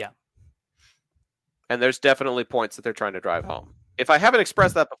 Yeah. And there's definitely points that they're trying to drive home. If I haven't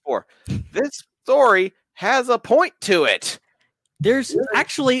expressed that before, this story has a point to it. There's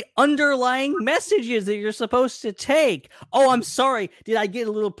actually underlying messages that you're supposed to take. Oh, I'm sorry. Did I get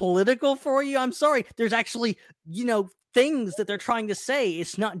a little political for you? I'm sorry. There's actually, things that they're trying to say.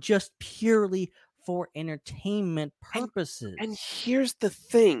 It's not just purely for entertainment purposes. And here's the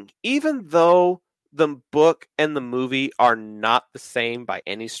thing. Even though the book and the movie are not the same by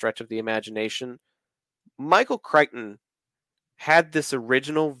any stretch of the imagination, Michael Crichton had this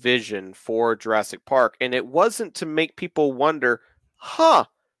original vision for Jurassic Park, and it wasn't to make people wonder,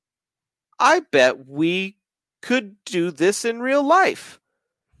 I bet we could do this in real life.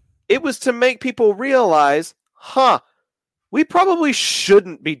 It was to make people realize, we probably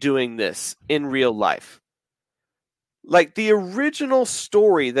shouldn't be doing this in real life. Like the original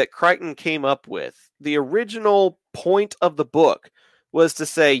story that Crichton came up with, the original point of the book was to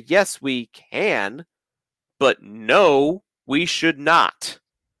say, yes, we can, but no, we should not.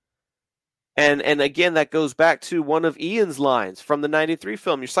 And again, that goes back to one of Ian's lines from the 93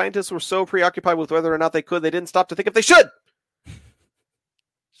 film. Your scientists were so preoccupied with whether or not they could, they didn't stop to think if they should.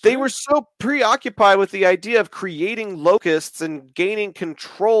 They were so preoccupied with the idea of creating locusts and gaining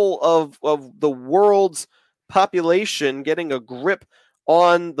control of the world's population, getting a grip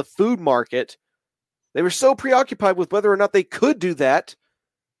on the food market. They were so preoccupied with whether or not they could do that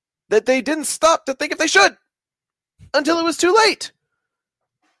they didn't stop to think if they should until it was too late.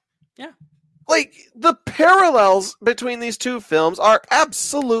 Yeah. Like, the parallels between these 2 films are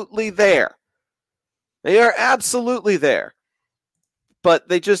absolutely there. They are absolutely there. But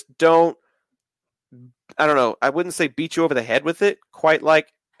they just don't, I don't know, I wouldn't say beat you over the head with it, quite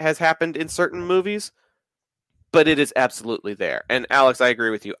like has happened in certain movies, but it is absolutely there. And Alex, I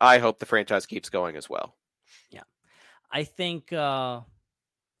agree with you. I hope the franchise keeps going as well. Yeah. I think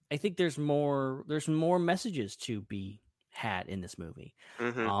there's more messages to be had in this movie.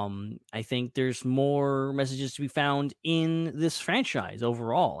 Mm-hmm. I think there's more messages to be found in this franchise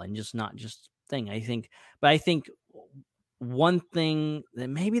overall, and just not just thing. I think one thing that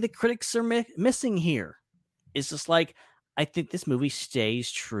maybe the critics are missing here is just like, I think this movie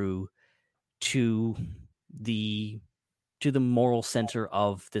stays true to the moral center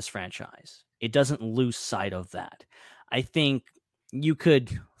of this franchise. It doesn't lose sight of that. I think you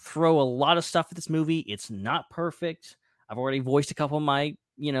could throw a lot of stuff at this movie. It's not perfect. I've already voiced a couple of my,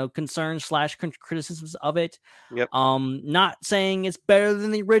 concerns / criticisms of it. Yep. Not saying it's better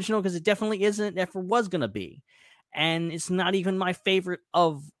than the original, because it definitely isn't, never was going to be. And it's not even my favorite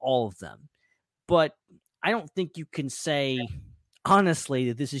of all of them. But I don't think you can say, honestly,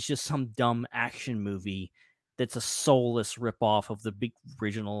 that this is just some dumb action movie that's a soulless ripoff of the big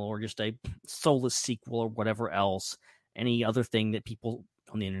original, or just a soulless sequel, or whatever else. Any other thing that people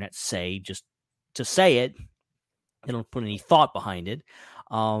on the internet say just to say it. They don't put any thought behind it.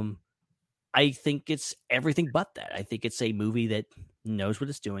 I think it's everything but that. I think it's a movie that knows what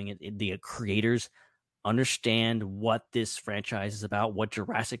it's doing. The creators understand what this franchise is about, what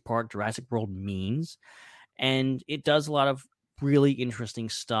Jurassic Park, Jurassic World means, and it does a lot of really interesting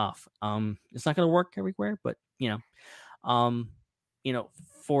stuff. It's not going to work everywhere, but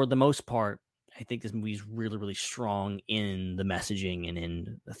for the most part, I think this movie is really, really strong in the messaging and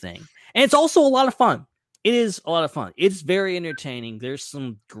in the thing. And it's also a lot of fun. It is a lot of fun. It's very entertaining. There's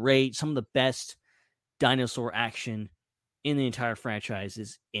some of the best dinosaur action in the entire franchise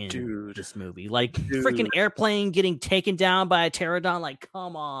is in this movie. Like freaking airplane getting taken down by a pterodon. Like,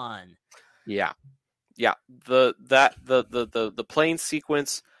 come on. Yeah. The plane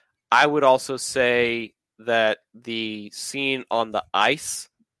sequence. I would also say that the scene on the ice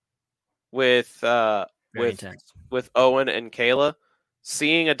with Owen and Kayla,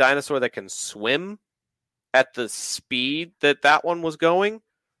 seeing a dinosaur that can swim at the speed that one was going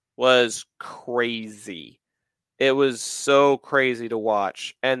was crazy. It was so crazy to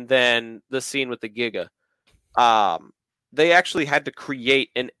watch. And then the scene with the Giga. They actually had to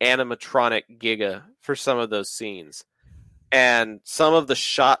create an animatronic Giga for some of those scenes. And some of the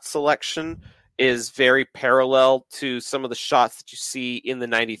shot selection is very parallel to some of the shots that you see in the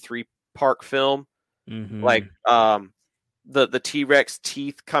 93 Park film. Mm-hmm. Like the T-Rex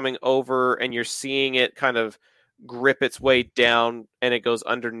teeth coming over and you're seeing it kind of grip its way down and it goes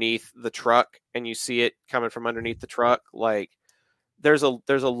underneath the truck and you see it coming from underneath the truck. Like there's a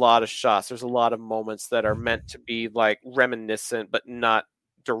lot of shots. There's a lot of moments that are meant to be like reminiscent, but not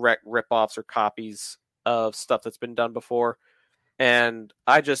direct ripoffs or copies of stuff that's been done before. And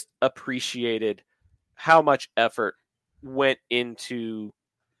I just appreciated how much effort went into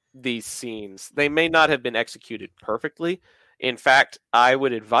these scenes. They may not have been executed perfectly. In fact, I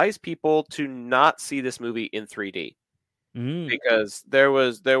would advise people to not see this movie in 3D because there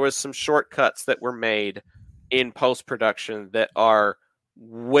was some shortcuts that were made in post-production that are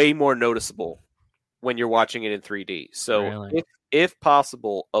way more noticeable when you're watching it in 3D. So really? if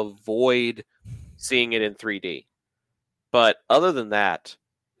possible, avoid seeing it in 3D. But other than that,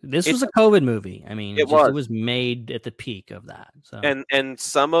 this was a COVID movie. I mean, it was made at the peak of that. So and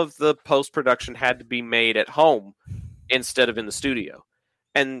some of the post-production had to be made at home instead of in the studio.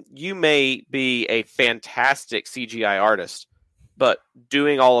 And you may be a fantastic CGI artist, but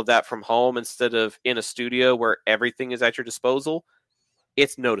doing all of that from home instead of in a studio where everything is at your disposal,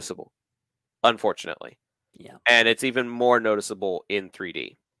 it's noticeable, unfortunately. Yeah. And it's even more noticeable in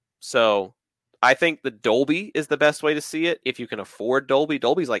 3D. So I think the Dolby is the best way to see it. If you can afford Dolby,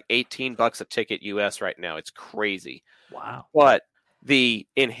 Dolby's like $18 a ticket US right now. It's crazy. Wow. But the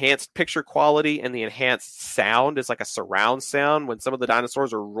enhanced picture quality and the enhanced sound is like a surround sound. When some of the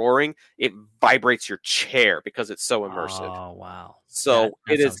dinosaurs are roaring, it vibrates your chair because it's so immersive. Oh, wow. So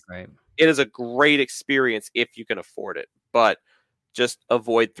that sounds great. It is a great experience if you can afford it, but just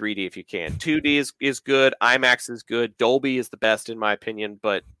avoid 3D if you can. 2D is good. IMAX is good. Dolby is the best in my opinion,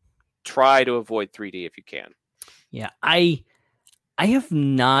 but try to avoid 3D if you can. Yeah, I have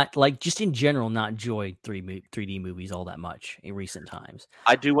not, like, just in general, not enjoyed 3D movies all that much in recent times.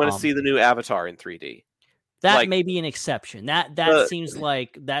 I do want to see the new Avatar in 3D. That may be an exception. That seems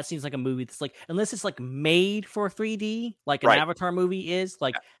like a movie that's like, unless it's like made for 3D, like an Avatar movie is,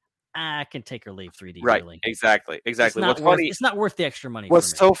 like, I can take or leave 3D. Right, really. Exactly. It's not worth the extra money.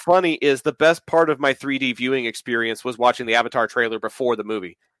 What's so funny is the best part of my 3D viewing experience was watching the Avatar trailer before the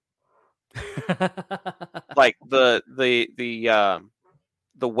movie. Like the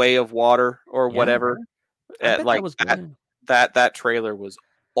Way of Water or whatever. Like that trailer was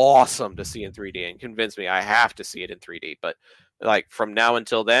awesome to see in 3D and convinced me I have to see it in 3D. But like from now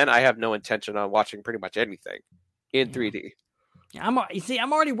until then, I have no intention on watching pretty much anything in 3D. Yeah, I'm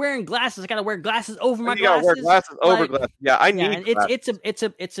already wearing glasses. I gotta wear glasses over my glasses. You gotta wear glasses over glasses. Yeah, I need. It's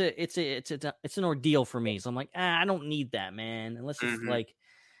an ordeal for me. So I'm like, I don't need that, man. Unless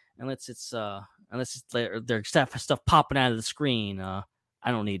it's there's stuff popping out of the screen. I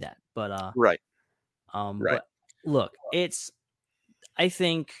don't need that. But right. But look, I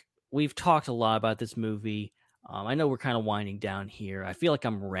think we've talked a lot about this movie. I know we're kind of winding down here. I feel like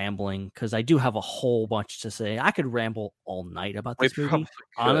I'm rambling because I do have a whole bunch to say. I could ramble all night about this movie,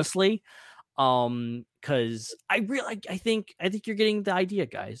 honestly. Because I think you're getting the idea,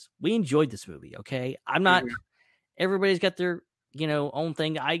 guys. We enjoyed this movie. Okay, I'm not. Everybody's got their own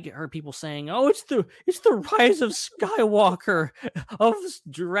thing. I heard people saying, "Oh, it's the rise of Skywalker of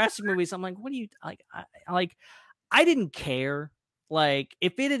Jurassic movies." I'm like, what do you like? I didn't care. Like,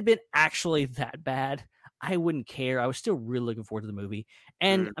 if it had been actually that bad, I wouldn't care. I was still really looking forward to the movie.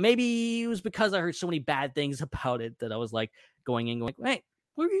 And maybe it was because I heard so many bad things about it that I was like going, hey,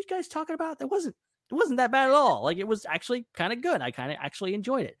 what were you guys talking about? It wasn't that bad at all. Like, it was actually kind of good. I kind of actually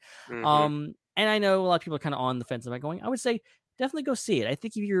enjoyed it. Mhm. And I know a lot of people are kind of on the fence about going. I would say definitely go see it. I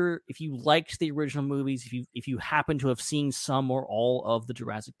think if you liked the original movies, if you happen to have seen some or all of the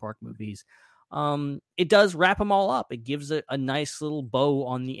Jurassic Park movies, it does wrap them all up. It gives a nice little bow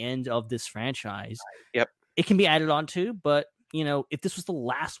on the end of this franchise. Yep. It can be added on to, but if this was the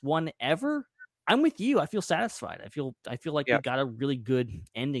last one ever, I'm with you. I feel satisfied. I feel like we Yep. got a really good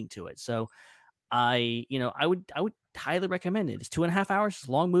ending to it. So I would highly recommend it. It's 2.5 hours. It's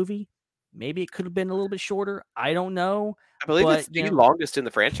a long movie. Maybe it could have been a little bit shorter. I don't know. I believe But, it's the longest in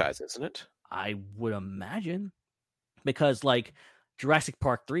the franchise, isn't it? I would imagine, because like Jurassic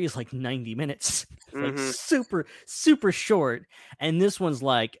Park 3 is like 90 minutes. It's like Mhm. super, super short. And this one's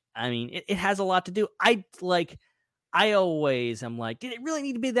like, I mean, it has a lot to do. I always am like, did it really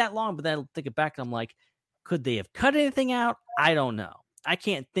need to be that long? But then I'll think it back. I'm like, could they have cut anything out? I don't know. I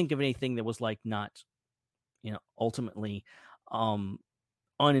can't think of anything that was like not, ultimately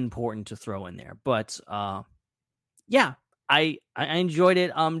unimportant to throw in there. But yeah, I enjoyed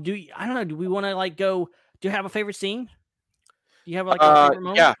it. I don't know. Do we want to like go? Do you have a favorite scene? Do you have like a favorite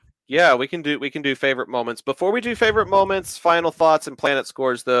moment? Yeah, we can do favorite moments. Before we do favorite moments, final thoughts and planet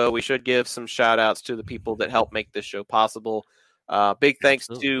scores, though, we should give some shout outs to the people that help make this show possible. Big thanks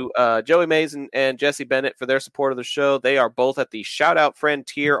to Joey Mays and Jesse Bennett for their support of the show. They are both at the shout out friend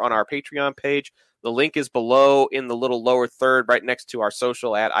tier on our Patreon page. The link is below in the little lower third, right next to our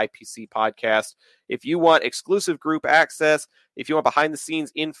social at IPC Podcast. If you want exclusive group access, if you want behind the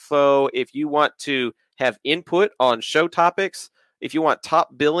scenes info, if you want to have input on show topics, if you want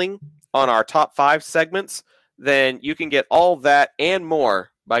top billing on our top 5 segments, then you can get all that and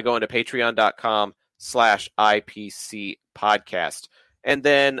more by going to patreon.com/IPC podcast. And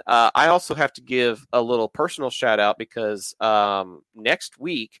then I also have to give a little personal shout out because next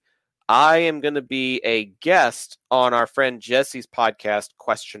week I am going to be a guest on our friend Jesse's podcast,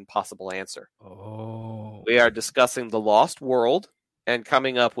 Question Possible Answer. Oh. We are discussing The Lost World and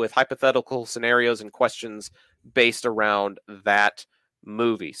coming up with hypothetical scenarios and questions based around that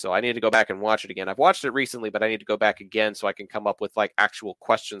movie. So I need to go back and watch it again. I've watched it recently, but I need to go back again so I can come up with like actual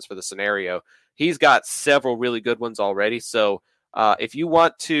questions for the scenario. He's got several really good ones already. So if you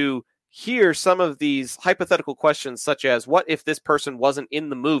want to hear some of these hypothetical questions, such as what if this person wasn't in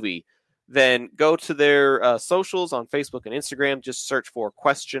the movie, then go to their socials on Facebook and Instagram. Just search for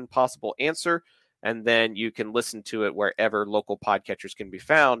Question Possible Answer, and then you can listen to it wherever local podcatchers can be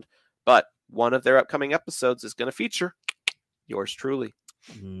found. But one of their upcoming episodes is going to feature yours truly.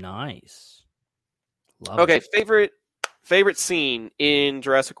 Nice. Love Okay, it. favorite scene in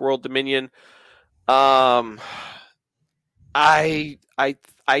Jurassic World Dominion. I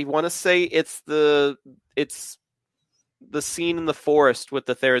want to say it's the scene in the forest with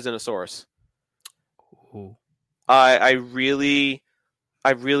the Therizinosaurus. Ooh. I really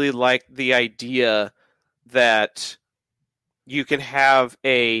like the idea that you can have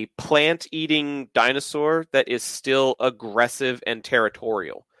a plant-eating dinosaur that is still aggressive and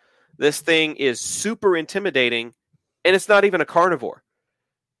territorial. This thing is super intimidating, and it's not even a carnivore.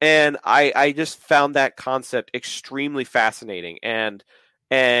 And I just found that concept extremely fascinating. And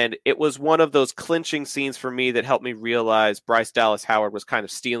it was one of those clinching scenes for me that helped me realize Bryce Dallas Howard was kind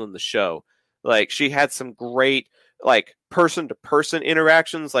of stealing the show. Like, she had some great, like, person-to-person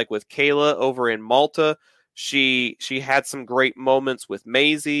interactions, like with Kayla over in Malta. She had some great moments with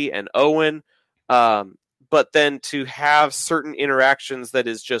Maisie and Owen. But then to have certain interactions that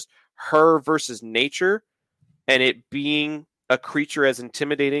is just her versus nature, and it being a creature as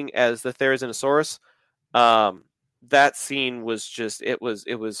intimidating as the Therizinosaurus, that scene was just, it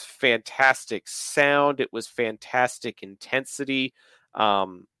was fantastic sound. It was fantastic intensity.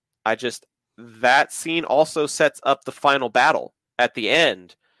 That scene also sets up the final battle at the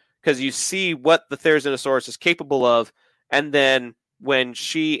end, because you see what the Therizinosaurus is capable of, and then when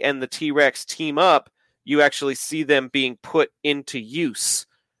she and the T-Rex team up, you actually see them being put into use.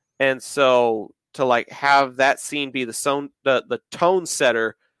 And so to like have that scene be the tone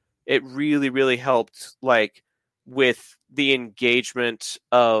setter, it really, really helped like with the engagement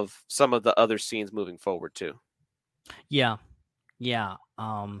of some of the other scenes moving forward too. Yeah. That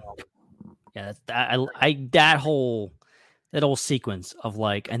whole sequence of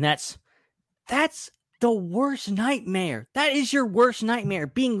like, and that's the worst nightmare. That is your worst nightmare,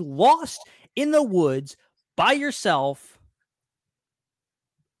 being lost in the woods by yourself.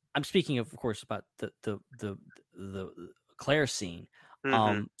 I'm speaking of course, about the Claire scene.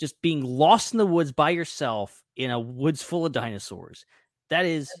 Mm-hmm. Just being lost in the woods by yourself in a woods full of dinosaurs. That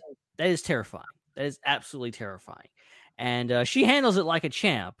is terrifying. That is absolutely terrifying. and she handles it like a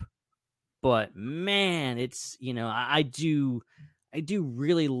champ. But man, it's I do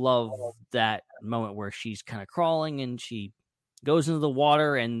really love that moment where she's kind of crawling and she goes into the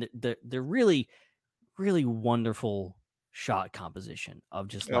water, and the really, really wonderful shot composition of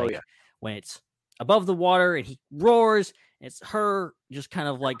just when it's above the water and he roars, it's her just kind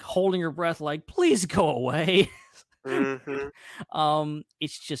of like holding her breath, like, please go away.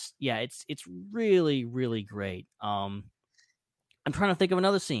 It's just, it's really, really great. I'm trying to think of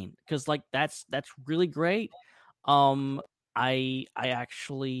another scene because like that's really great. I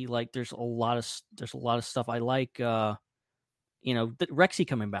actually like there's a lot of stuff I like. Rexy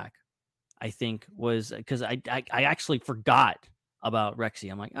coming back, I think was because I actually forgot about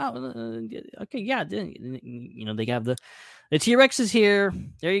Rexy. I'm like, oh, okay, yeah. They have the T-Rex is here.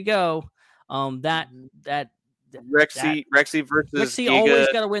 There you go. That Rexy versus Rexy Giga always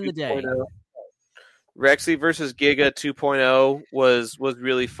got to win the day. Rexy versus Giga 2.0 was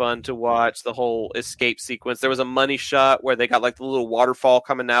really fun to watch. The whole escape sequence. There was a money shot where they got like the little waterfall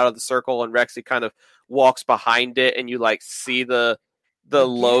coming out of the circle, and Rexy kind of walks behind it, and you like see the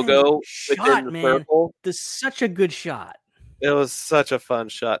logo within the circle. This is such a good shot. It was such a fun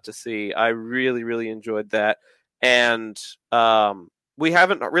shot to see. I really, really enjoyed that. And we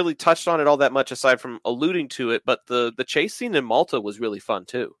haven't really touched on it all that much aside from alluding to it, but the chase scene in Malta was really fun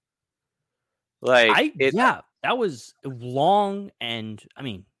too. That was long and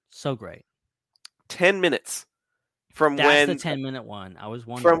so great. 10 minutes from That's when the 10-minute one. I was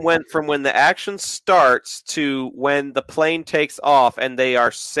wondering from when the action starts to when the plane takes off and they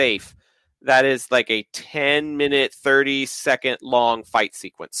are safe. That is like a 10-minute, 30-second long fight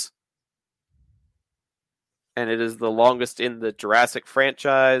sequence. And it is the longest in the Jurassic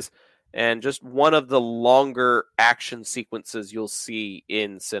franchise and just one of the longer action sequences you'll see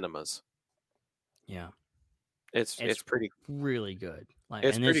in cinemas. Yeah. It's pretty really good.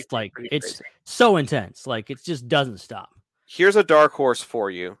 It's it's so intense. Like it just doesn't stop. Here's a dark horse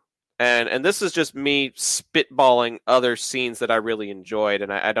for you. And this is just me spitballing other scenes that I really enjoyed,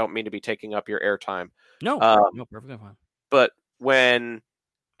 and I don't mean to be taking up your airtime. No, perfectly fine. But when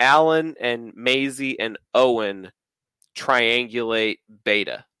Alan and Maisie and Owen triangulate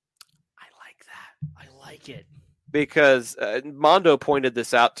Beta, I like that. I like it because Mondo pointed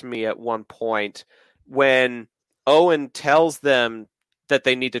this out to me at one point when Owen tells them that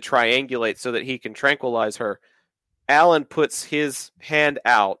they need to triangulate so that he can tranquilize her. Alan puts his hand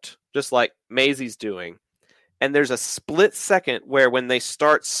out, just like Maisie's doing. And there's a split second where when they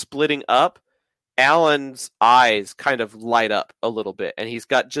start splitting up, Alan's eyes kind of light up a little bit. And he's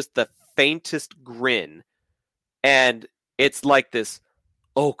got just the faintest grin. And it's like this,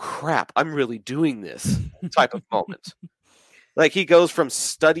 oh crap, I'm really doing this type of moment. Like he goes from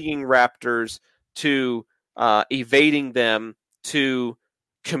studying raptors to evading them to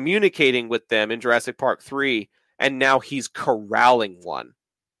communicating with them in Jurassic Park 3. And now he's corralling one.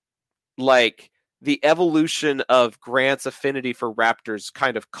 Like, the evolution of Grant's affinity for raptors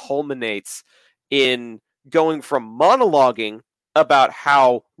kind of culminates in going from monologuing about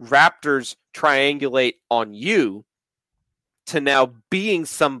how raptors triangulate on you to now being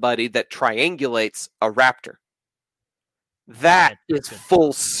somebody that triangulates a raptor. That is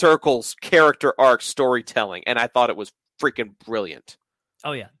full circles character arc storytelling, and I thought it was freaking brilliant.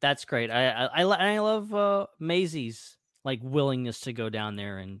 Oh yeah, that's great. I love Maisie's like willingness to go down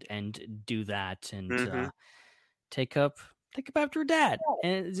there and do that and take up after her dad,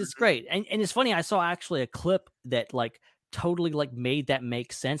 and it's just great. And it's funny. I saw actually a clip that like totally like made that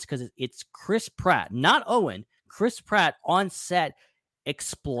make sense because it's Chris Pratt, not Owen. Chris Pratt on set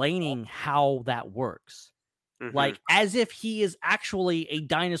explaining how that works. Like as if he is actually a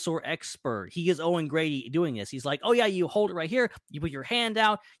dinosaur expert. He is Owen Grady doing this. He's like, oh yeah, you hold it right here. You put your hand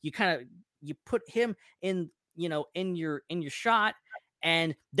out. You put him in, in your shot,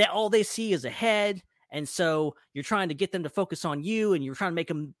 and that all they see is a head. And so you're trying to get them to focus on you, and you're trying to make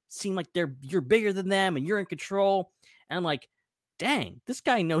them seem like you're bigger than them, and you're in control. And I'm like, dang, this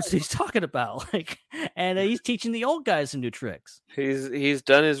guy knows what he's talking about. Like, and he's teaching the old guys some new tricks. He's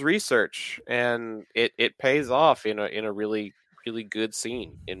done his research, and it pays off in a really, really good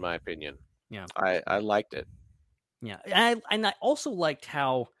scene, in my opinion. Yeah, I liked it. Yeah, and I also liked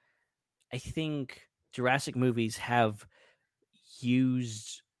how I think Jurassic movies have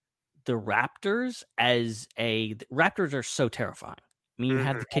used the raptors raptors are so terrifying. I mean, you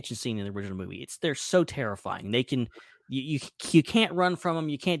have the kitchen scene in the original movie. They're so terrifying. They can. You can't run from them.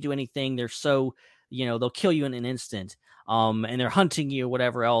 You can't do anything. They're so, they'll kill you in an instant. And they're hunting you or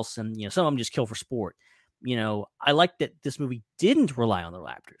whatever else. And, some of them just kill for sport. I like that this movie didn't rely on the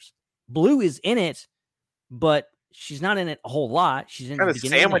raptors. Blue is in it, but she's not in it a whole lot. She's in Kind the of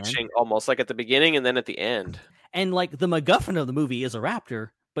beginning and the end. sandwiching almost, like at the beginning and then at the end. And like the MacGuffin of the movie is a raptor,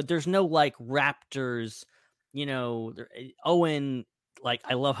 but there's no like raptors, Owen, like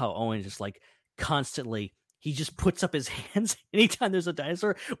I love how Owen just like constantly he just puts up his hands anytime there's a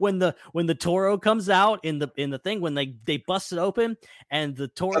dinosaur. When the Toro comes out in the thing, when they bust it open and the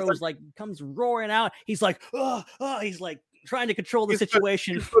Toro is like comes roaring out, he's like, he's like trying to control the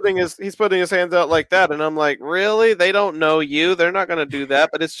situation. He's putting his hands out like that, and I'm like, really? They don't know you. They're not going to do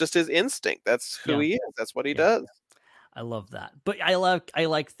that, but it's just his instinct. That's who he is. That's what he does. I love that. But I like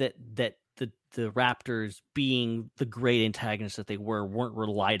that the Raptors, being the great antagonists that they weren't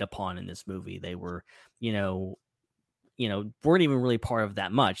relied upon in this movie. They were, weren't even really part of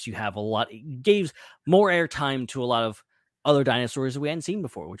that much. You have it gave more airtime to a lot of other dinosaurs that we hadn't seen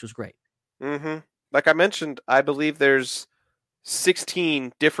before, which was great. Mm-hmm. Like I mentioned, I believe there's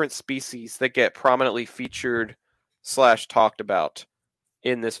 16 different species that get prominently featured / talked about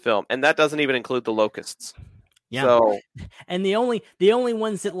in this film, and that doesn't even include the locusts. Yeah. So, and the only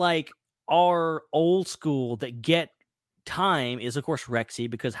ones that like are old school that get time is of course Rexy,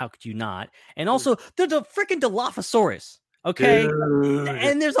 because how could you not? And also there's a freaking Dilophosaurus. Okay. Dude.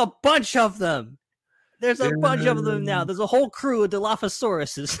 And there's a bunch of them. There's a bunch of them now. There's a whole crew of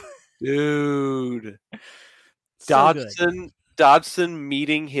Dilophosauruses. Dude. So Dodson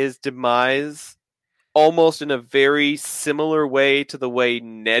meeting his demise almost in a very similar way to the way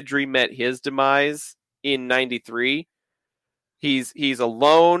Nedry met his demise in 93. He's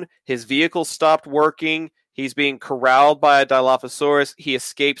alone. His vehicle stopped working. He's being corralled by a Dilophosaurus. He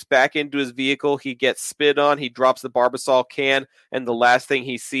escapes back into his vehicle. He gets spit on. He drops the Barbasol can, and the last thing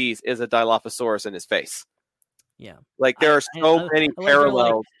he sees is a Dilophosaurus in his face. Yeah, like there are so many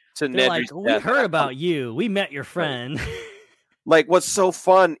parallels to Nedry's death. We heard about you. We met your friend. Like, what's so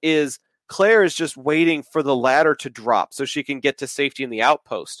fun is Claire is just waiting for the ladder to drop so she can get to safety in the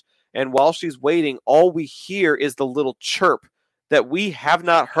outpost. And while she's waiting, all we hear is the little chirp that we have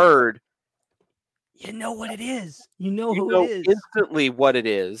not heard. You know what it is. You know who it is. Instantly what it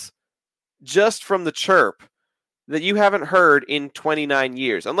is, just from the chirp that you haven't heard in 29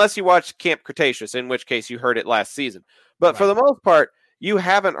 years. Unless you watched Camp Cretaceous, in which case you heard it last season. But for the most part, you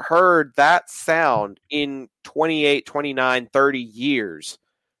haven't heard that sound in 28, 29, 30 years.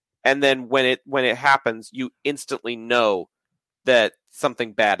 And then when it happens, you instantly know that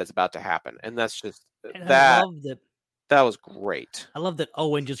something bad is about to happen. And that's just that. That was great. I love that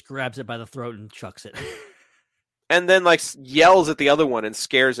Owen just grabs it by the throat and chucks it. And then like yells at the other one and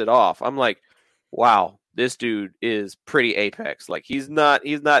scares it off. I'm like, wow, this dude is pretty apex. Like he's not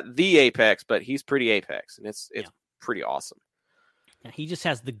the apex, but he's pretty apex. And it's pretty awesome. Yeah, he just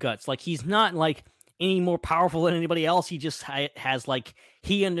has the guts. Like he's not like any more powerful than anybody else. He just has like,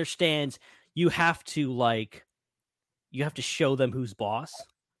 he understands you have to show them who's boss.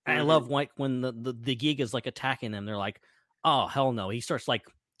 And I love like when the Giga's like attacking them, they're like, oh hell no. He starts like,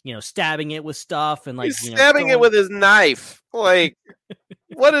 stabbing it with stuff and like he's stabbing it with his knife. Like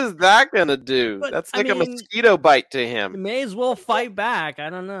what is that gonna do? But, that's like a mosquito bite to him. You may as well fight back.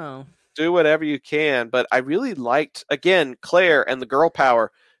 I don't know. Do whatever you can. But I really liked, again, Claire and the girl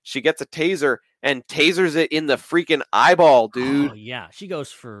power. She gets a taser and tasers it in the freaking eyeball, dude. Oh, yeah. She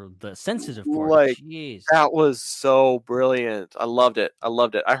goes for the sensitive part. Like, jeez. That was so brilliant. I loved it.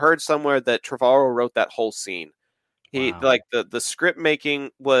 I heard somewhere that Trevorrow wrote that whole scene. He like the script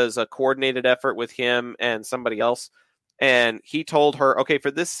making was a coordinated effort with him and somebody else. And he told her, okay,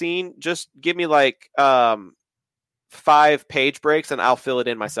 for this scene, just give me like 5 page breaks and I'll fill it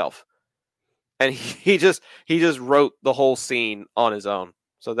in myself. And he just wrote the whole scene on his own.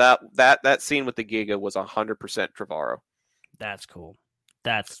 So that scene with the Giga was 100% Trevorrow. That's cool.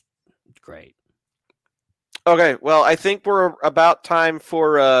 That's great. Okay, well, I think we're about time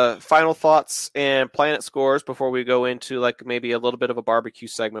for final thoughts and planet scores before we go into like maybe a little bit of a barbecue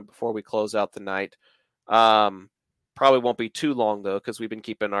segment before we close out the night. Probably won't be too long though, because we've been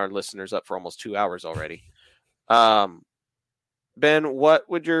keeping our listeners up for almost 2 hours already. Ben, what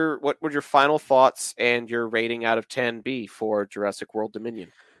would your final thoughts and your rating out of 10 be for Jurassic World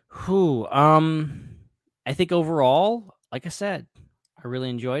Dominion? I think overall, like I said, I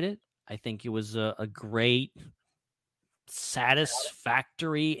really enjoyed it. I think it was a great,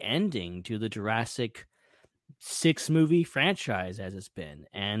 satisfactory ending to the Jurassic 6 movie franchise as it's been.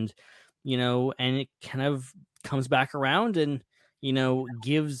 And, and it kind of comes back around and,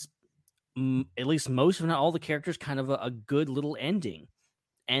 gives at least most, if not all, the characters kind of a good little ending,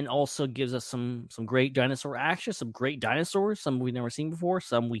 and also gives us some great dinosaur action, some great dinosaurs, some we've never seen before,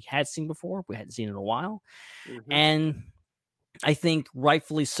 some we had seen before, we hadn't seen in a while. And I think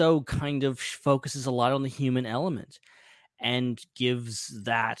rightfully so, kind of focuses a lot on the human element and gives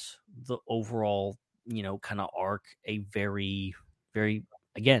that the overall, kind of arc a very, very,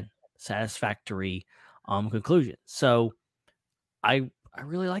 again, satisfactory conclusion. So I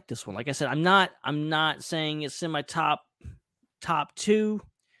really like this one. Like I said, I'm not saying it's in my top two.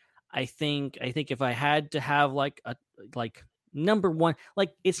 I think if I had to have like number one,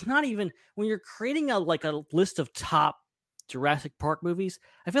 like it's not even when you're creating a list of top Jurassic Park movies,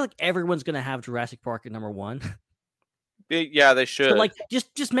 I feel like everyone's gonna have Jurassic Park at number one. Yeah, they should. So like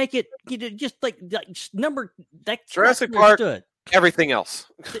just make it just number Jurassic that's Park, understood. everything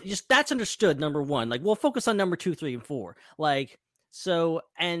else. Just that's understood. Number one, like we'll focus on number 2, 3, and 4. Like so,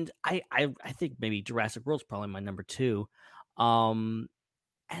 and I think maybe Jurassic World's probably my number 2.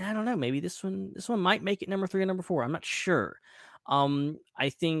 And I don't know, maybe this one might make it number 3 or number 4. I'm not sure. I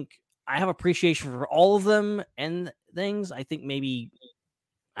think I have appreciation for all of them and things. I think maybe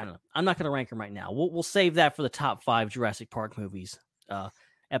I don't know. I'm not going to rank them right now. We'll save that for the top 5 Jurassic Park movies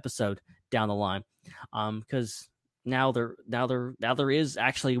episode down the line. Because now there is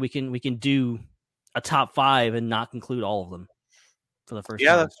actually we can do a top 5 and not conclude all of them for the first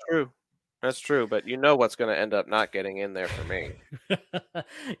time. That's true. That's true, but you know what's going to end up not getting in there for me.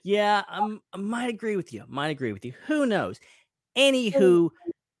 Yeah, I might agree with you. Who knows? Anywho,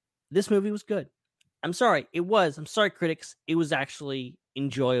 this movie was good. I'm sorry, it was. I'm sorry, critics. It was actually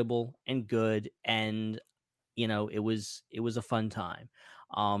enjoyable and good, and it was a fun time.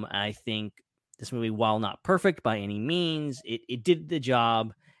 I think this movie, while not perfect by any means, it did the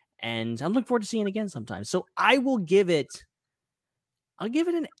job, and I'm looking forward to seeing it again sometime. So I'll give it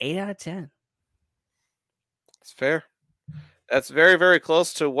an 8 out of 10. It's fair. That's very, very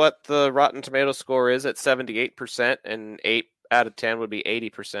close to what the Rotten Tomato score is at 78%, and 8 out of 10 would be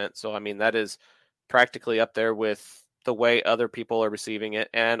 80%. So, I mean, that is practically up there with the way other people are receiving it.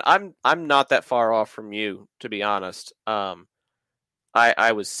 And I'm not that far off from you, to be honest.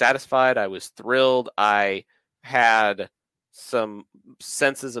 I was satisfied. I was thrilled. I had some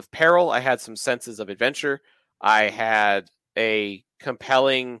senses of peril. I had some senses of adventure. I had a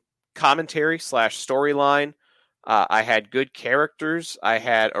compelling commentary / storyline. I had good characters. I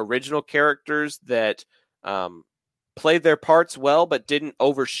had original characters that played their parts well, but didn't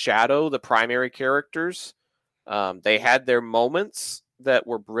overshadow the primary characters. They had their moments that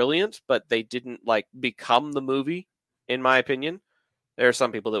were brilliant, but they didn't become the movie, in my opinion. There are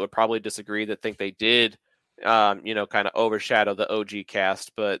some people that would probably disagree that think they did, kind of overshadow the OG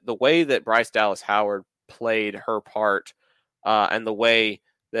cast. But the way that Bryce Dallas Howard played her part, and the way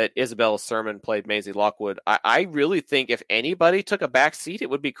that Isabella Sermon played Maisie Lockwood, I really think if anybody took a back seat, it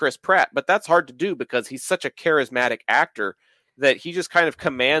would be Chris Pratt. But that's hard to do because he's such a charismatic actor that he just kind of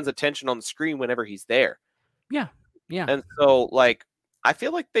commands attention on the screen whenever he's there. Yeah. And so, I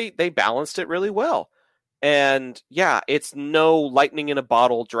feel like they balanced it really well. And yeah, it's no lightning in a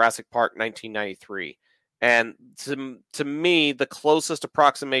bottle Jurassic Park 1993. And to me, the closest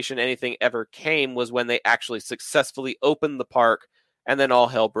approximation anything ever came was when they actually successfully opened the park and then all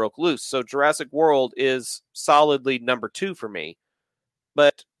hell broke loose. So Jurassic World is solidly number 2 for me.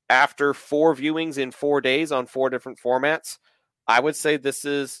 But after 4 viewings in 4 days on 4 different formats, I would say this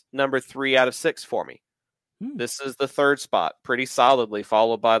is number 3 out of 6 for me. This is the 3rd spot, pretty solidly,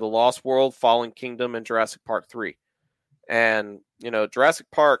 followed by The Lost World, Fallen Kingdom, and Jurassic Park 3. And, Jurassic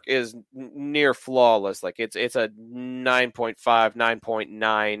Park is near flawless. It's a 9.5,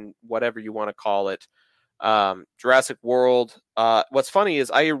 9.9, whatever you want to call it. Jurassic World. What's funny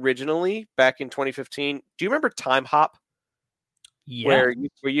is I originally, back in 2015, do you remember Time Hop? Yeah. Where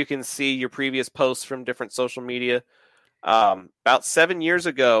you can see your previous posts from different social media. About 7 years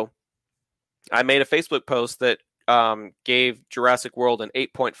ago, I made a Facebook post that gave Jurassic World an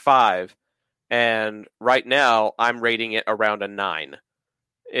 8.5, and right now I'm rating it around a 9.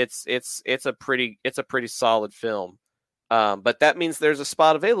 It's a pretty solid film. But that means there's a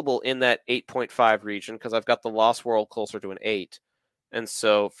spot available in that 8.5 region because I've got The Lost World closer to an 8. And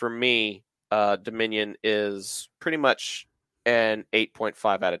so for me, Dominion is pretty much an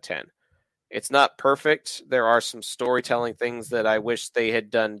 8.5 out of 10. It's not perfect. There are some storytelling things that I wish they had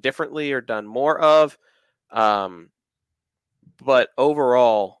done differently or done more of. But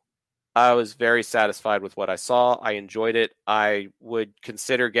overall, I was very satisfied with what I saw. I enjoyed it. I would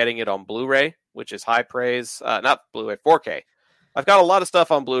consider getting it on Blu-ray, which is high praise. Not Blu-ray, 4K. I've got a lot of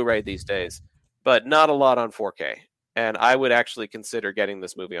stuff on Blu-ray these days, but not a lot on 4K. And I would actually consider getting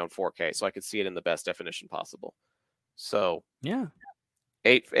this movie on 4K so I could see it in the best definition possible. So, yeah.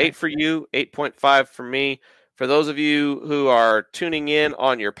 8 for you, 8.5 for me. For those of you who are tuning in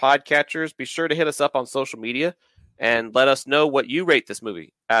on your podcatchers, be sure to hit us up on social media and let us know what you rate this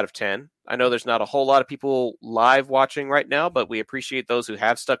movie out of 10. I know there's not a whole lot of people live watching right now, but we appreciate those who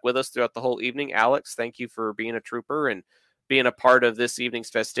have stuck with us throughout the whole evening. Alex, thank you for being a trooper and being a part of this evening's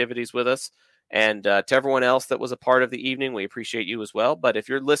festivities with us. And to everyone else that was a part of the evening, we appreciate you as well. But if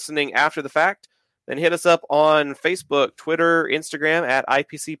you're listening after the fact, then hit us up on Facebook, Twitter, Instagram at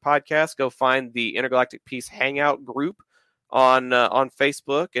IPC Podcast. Go find the Intergalactic Peace Hangout group on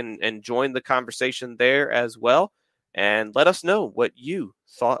Facebook and join the conversation there as well. And let us know what you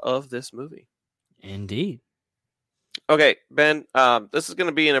thought of this movie. Indeed. Okay, Ben, this is going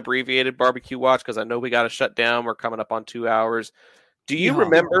to be an abbreviated barbecue watch because I know we got to shut down. We're coming up on 2 hours. Do you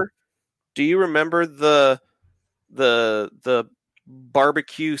remember the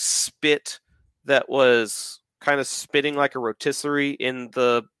barbecue spit that was kind of spitting like a rotisserie in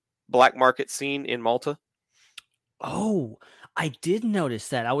the black market scene in Malta? Oh, I did notice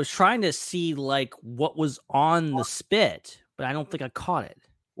that. I was trying to see like what was on the spit, but I don't think I caught it.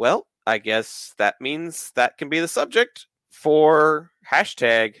 Well, I guess that means that can be the subject for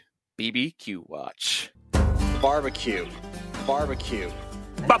hashtag BBQ Watch. Barbecue. Barbecue.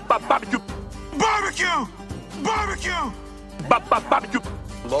 Barbecue! Barbecue! Barbecue! Barbecue!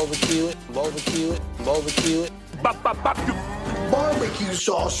 Barbecue it. Barbecue it. Barbecue it. Barbecue! Barbecue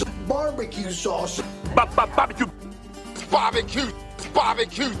sauce. Barbecue sauce. Barbecue! Barbecue!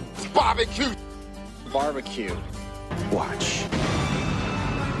 Barbecue! Barbecue! Barbecue. Watch.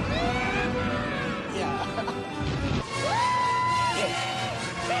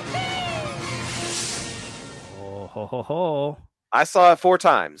 Oh, ho, ho, ho. I saw it 4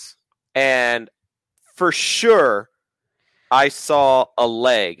 times, and for sure, I saw a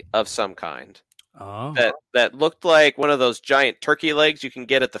leg of some kind Oh. that looked like one of those giant turkey legs you can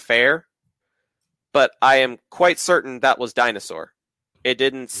get at the fair. But I am quite certain that was dinosaur. It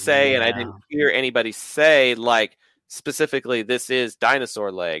didn't say, and I didn't hear anybody say, like, specifically, this is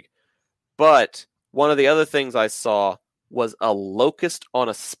dinosaur leg. But one of the other things I saw was a locust on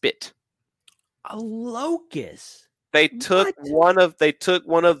a spit. A locust? They took one of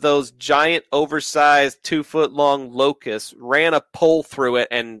those giant, oversized, 2-foot long locusts, ran a pole through it,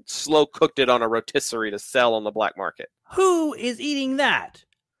 and slow cooked it on a rotisserie to sell on the black market. Who is eating that?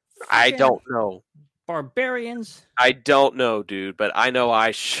 I don't know. Barbarians? I don't know, dude, but I know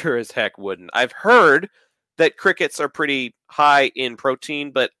I sure as heck wouldn't. I've heard that crickets are pretty high in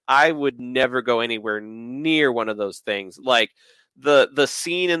protein, but I would never go anywhere near one of those things. Like the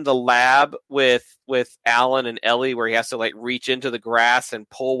scene in the lab with Alan and Ellie where he has to like reach into the grass and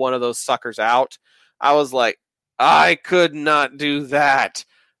pull one of those suckers out. I was like, I could not do that.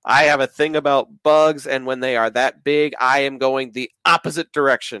 I have a thing about bugs, and when they are that big, I am going the opposite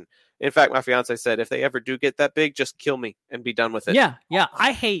direction. In fact, my fiance said, if they ever do get that big, just kill me and be done with it. Yeah.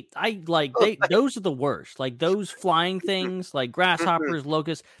 Those are the worst. Like those flying things, like grasshoppers,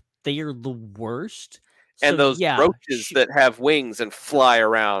 locusts, they are the worst. And So, those roaches that have wings and fly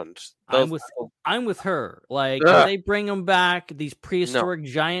around. I'm with her. Like, if they bring them back, these prehistoric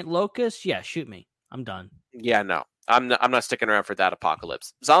giant locusts, yeah, shoot me. I'm done. Yeah, no. I'm not sticking around for that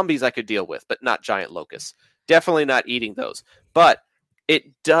apocalypse. Zombies I could deal with, but not giant locusts. Definitely not eating those. But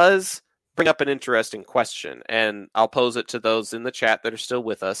it does bring up an interesting question, and I'll pose it to those in the chat that are still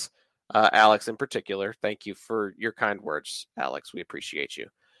with us. Alex in particular. Thank you for your kind words, Alex. We appreciate you.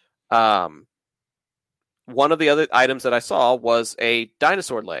 One of the other items that I saw was a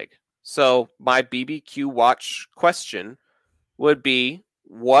dinosaur leg. So my BBQ watch question would be,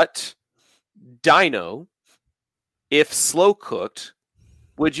 what dino, if slow cooked,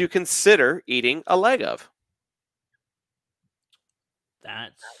 would you consider eating a leg of?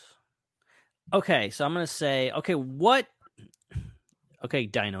 That's okay. So I'm gonna say, okay, what? Okay,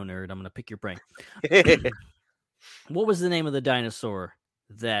 Dino Nerd, I'm gonna pick your brain. What was the name of the dinosaur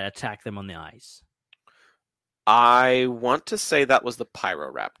that attacked them on the ice? I want to say that was the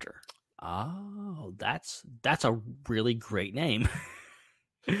Pyroraptor. Oh, that's a really great name.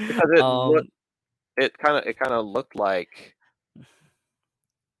 Because it kind of looked like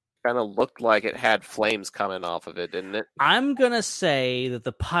it had flames coming off of it, didn't it? I'm gonna say that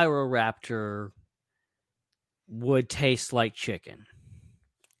the Pyroraptor would taste like chicken.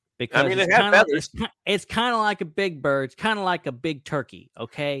 Because I mean, it had feathers. It's kind of like a big bird. It's kind of like a big turkey.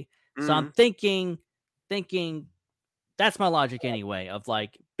 Okay, so I'm thinking that's my logic anyway. Of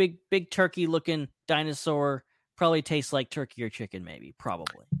like big turkey looking dinosaur probably tastes like turkey or chicken, maybe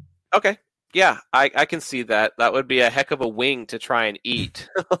probably. Okay, yeah, I can see that. That would be a heck of a wing to try and eat.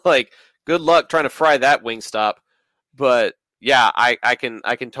 Like, good luck trying to fry that Wingstop. But yeah, I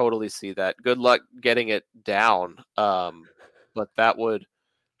can totally see that. Good luck getting it down. But that would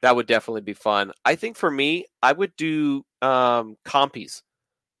That would definitely be fun. I think for me, I would do compies,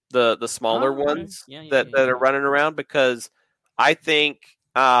 the smaller ones that are running around, because I think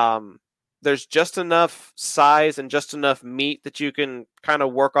there's just enough size and just enough meat that you can kind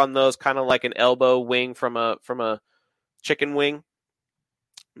of work on those, kind of like an elbow wing from a chicken wing.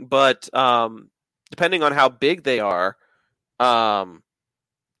 But depending on how big they are,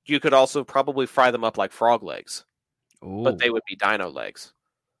 you could also probably fry them up like frog legs. Ooh. But they would be dino legs.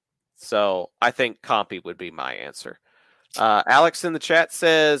 So I think compy would be my answer. Alex in the chat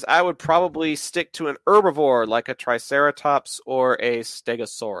says, I would probably stick to an herbivore like a Triceratops or a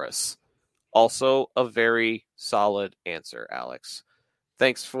Stegosaurus. Also a very solid answer, Alex.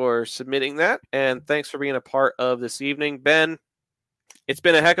 Thanks for submitting that, and thanks for being a part of this evening. Ben, it's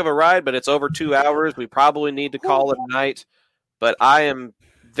been a heck of a ride, but it's over 2 hours. We probably need to call it a night, but I am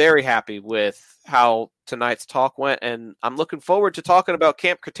very happy with how tonight's talk went, and I'm looking forward to talking about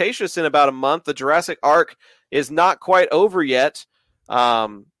Camp Cretaceous in about a month. The Jurassic arc is not quite over yet,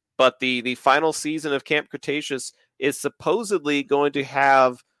 but the final season of Camp Cretaceous is supposedly going to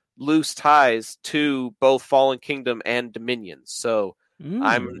have loose ties to both Fallen Kingdom and Dominion. So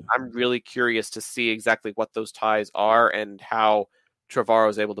I'm really curious to see exactly what those ties are and how Trevorrow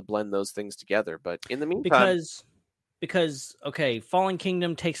is able to blend those things together. But in the meantime, because okay, Fallen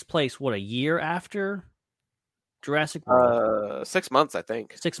Kingdom takes place a year after Jurassic World? 6 months, I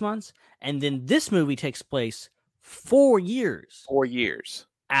think. 6 months, and then this movie takes place 4 years. 4 years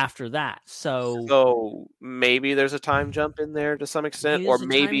after that. So maybe there's a time jump in there to some extent, or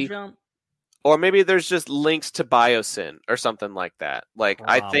maybe there's just links to Biosyn or something like that. Like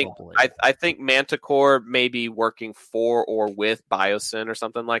probably. I think Manticore may be working for or with Biosyn or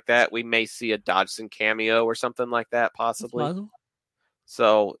something like that. We may see a Dodgson cameo or something like that, possibly.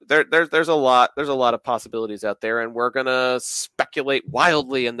 So there's a lot of possibilities out there, and we're gonna speculate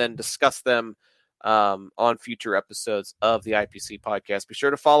wildly and then discuss them on future episodes of the IPC podcast. Be sure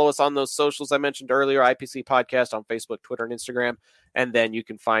to follow us on those socials I mentioned earlier, IPC podcast on Facebook, Twitter, and Instagram. And then you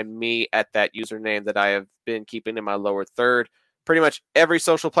can find me at that username that I have been keeping in my lower third. Pretty much every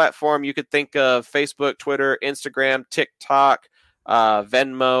social platform you could think of: Facebook, Twitter, Instagram, TikTok,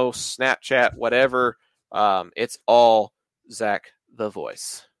 Venmo, Snapchat, whatever. It's all Zach the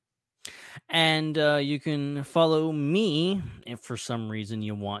Voice. And you can follow me, if for some reason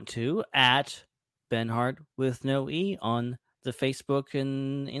you want to, at Benhart with no E on the Facebook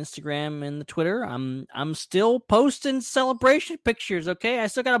and Instagram and the Twitter. I'm still posting celebration pictures, okay? I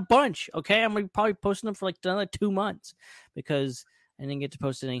still got a bunch, okay? I'm probably posting them for like another 2 months because I didn't get to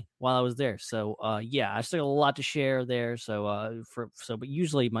post any while I was there. So yeah, I still got a lot to share there. But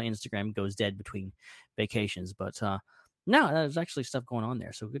usually my Instagram goes dead between vacations. But no, there's actually stuff going on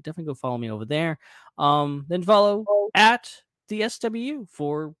there. So definitely go follow me over there. Then follow at the SW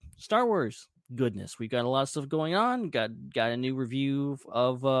for Star Wars goodness. We've got a lot of stuff going on. Got a new review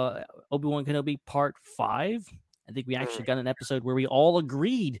of Obi-Wan Kenobi Part 5. I think we actually got an episode where we all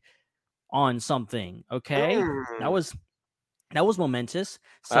agreed on something. Okay, that was momentous.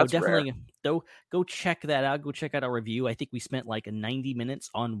 So that's definitely go check that out. Go check out our review. I think we spent like 90 minutes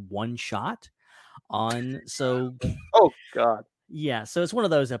on one shot. Oh god. Yeah, so it's one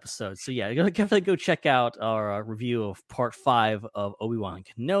of those episodes. So yeah, definitely go check out our review of Part 5 of Obi-Wan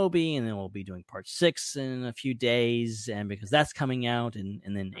Kenobi, and then we'll be doing Part 6 in a few days, and because that's coming out, and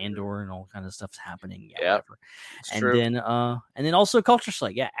then Andor and all kinds of stuff's happening. Yeah, and then also Culture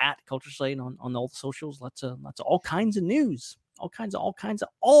Slate. Yeah, at Culture Slate on all the socials. Lots of all kinds of news, all kinds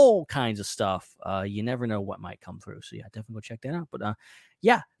of stuff. You never know what might come through. So yeah, definitely go check that out. But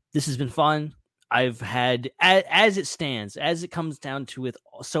yeah, this has been fun. I've had, as it stands, as it comes down to with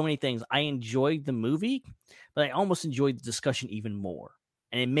so many things, I enjoyed the movie, but I almost enjoyed the discussion even more.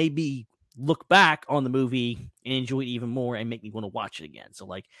 And it made me look back on the movie and enjoy it even more and make me want to watch it again. So,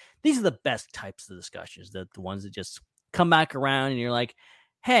 like, these are the best types of discussions, the ones that just come back around and you're like,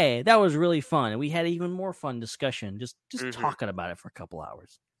 hey, that was really fun. And we had even more fun discussion, just talking about it for a couple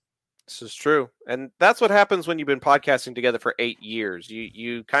hours. This is true. And that's what happens when you've been podcasting together for 8 years.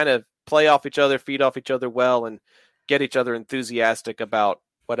 You kind of play off each other, feed off each other well, and get each other enthusiastic about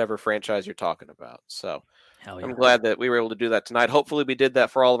whatever franchise you're talking about. So yeah. I'm glad that we were able to do that tonight. Hopefully we did that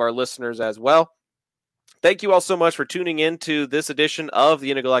for all of our listeners as well. Thank you all so much for tuning in to this edition of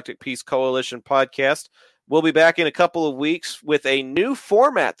the Intergalactic Peace Coalition podcast. We'll be back in a couple of weeks with a new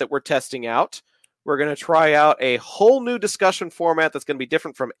format that we're testing out. We're going to try out a whole new discussion format that's going to be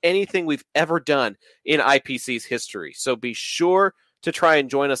different from anything we've ever done in IPC's history. So be sure to try and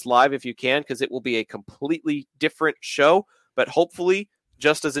join us live if you can, because it will be a completely different show, but hopefully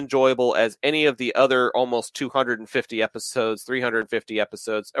just as enjoyable as any of the other almost 250 episodes, 350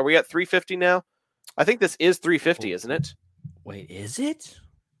 episodes. Are we at 350 now? I think this is 350, isn't it? Wait, is it?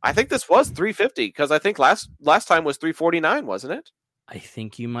 I think this was 350 because I think last time was 349, wasn't it? I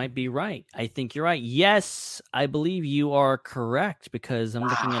think you might be right. I think you're right. Yes, I believe you are correct because I'm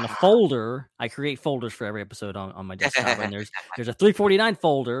looking in a folder. I create folders for every episode on my desktop, and there's a 349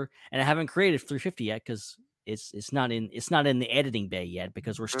 folder, and I haven't created 350 yet because it's not in the editing bay yet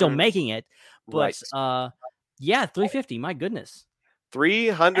because we're still making it. But right. Yeah, 350. My goodness,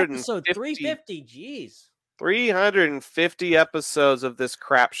 350. episode 350. Jeez, 350 episodes of this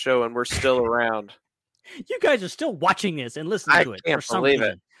crap show, and we're still around. You guys are still watching this and listening to it for some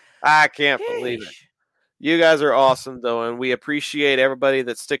reason. I can't believe it. You guys are awesome, though, and we appreciate everybody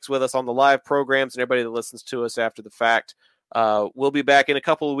that sticks with us on the live programs and everybody that listens to us after the fact. We'll be back in a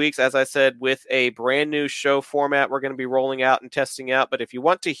couple of weeks, as I said, with a brand new show format we're going to be rolling out and testing out. But if you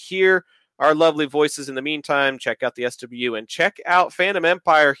want to hear our lovely voices in the meantime, check out the SW and check out Phantom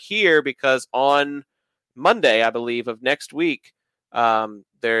Empire here, because on Monday, I believe, of next week,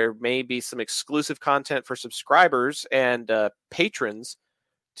 there may be some exclusive content for subscribers and patrons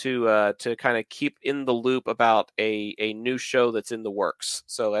to kind of keep in the loop about a new show that's in the works.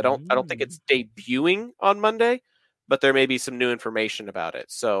 So I don't think it's debuting on Monday, but there may be some new information about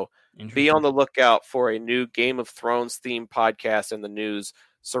it. So be on the lookout for a new Game of Thrones themed podcast and the news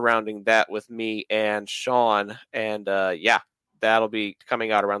surrounding that with me and Sean. And that'll be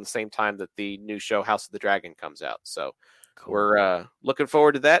coming out around the same time that the new show House of the Dragon comes out. So cool. We're looking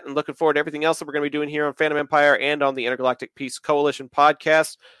forward to that and looking forward to everything else that we're going to be doing here on Phantom Empire and on the Intergalactic Peace Coalition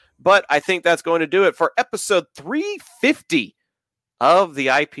podcast. But I think that's going to do it for episode 350 of the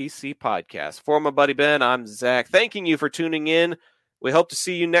IPC podcast. For my buddy Ben, I'm Zach. Thanking you for tuning in. We hope to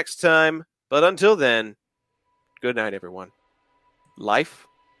see you next time. But until then, good night, everyone. Life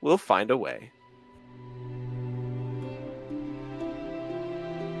will find a way.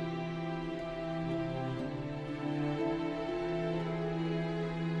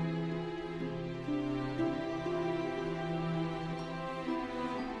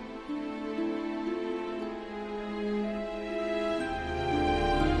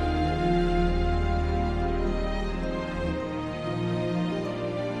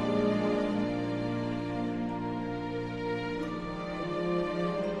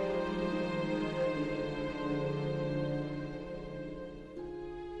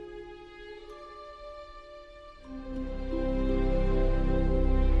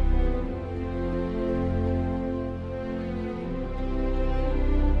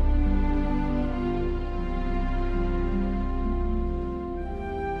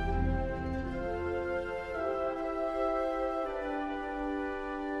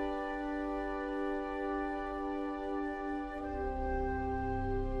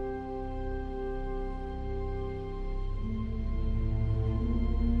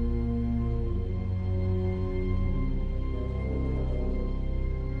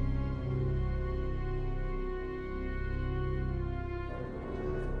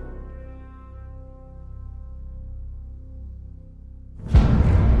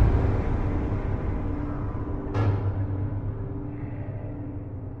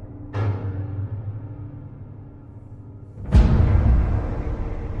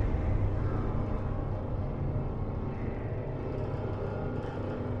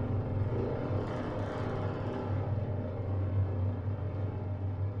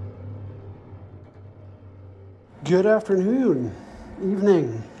 Good afternoon,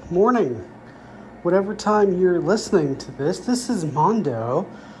 evening, morning, whatever time you're listening to this. This is Mondo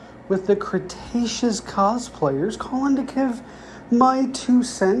with the Cretaceous cosplayers calling to give my 2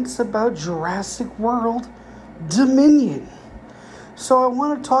 cents about Jurassic World Dominion. So I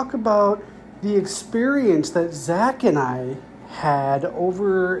want to talk about the experience that Zach and I had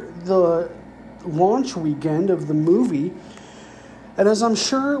over the launch weekend of the movie. And as I'm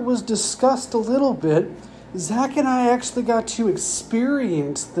sure it was discussed a little bit, Zach and I actually got to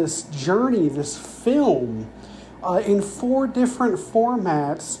experience this journey, this film, in 4 different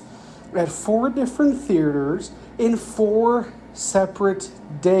formats, at 4 different theaters, in 4 separate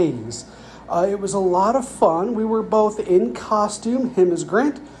days. It was a lot of fun. We were both in costume, him as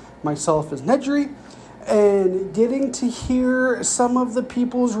Grant, myself as Nedry, and getting to hear some of the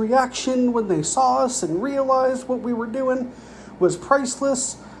people's reaction when they saw us and realized what we were doing was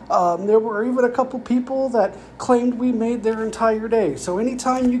priceless. There were even a couple people that claimed we made their entire day. So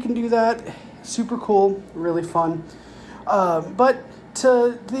anytime you can do that, super cool, really fun. But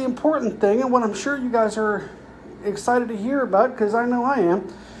to the important thing, and what I'm sure you guys are excited to hear about, because I know I am,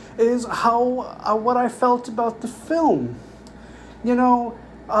 is what I felt about the film.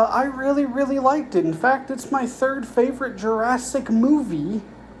 I really, really liked it. In fact, it's my third favorite Jurassic movie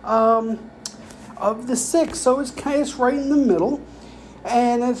of the six, so it's right in the middle.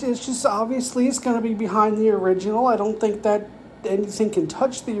 And it's just, obviously, it's going to be behind the original. I don't think that anything can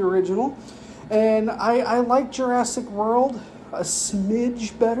touch the original. And I like Jurassic World a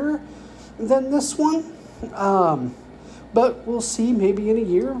smidge better than this one. But we'll see, maybe in a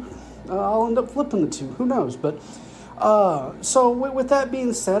year, I'll end up flipping the two. Who knows? But so with that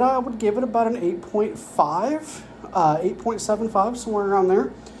being said, I would give it about an 8.5, 8.75, somewhere around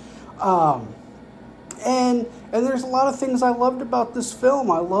there. And there's a lot of things I loved about this film.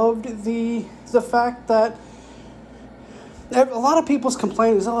 I loved the fact that a lot of people's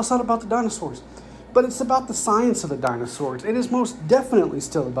complaint is, it's not about the dinosaurs. But it's about the science of the dinosaurs. It is most definitely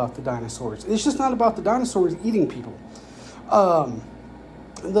still about the dinosaurs. It's just not about the dinosaurs eating people. The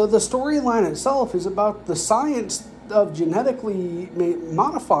storyline itself is about the science of genetically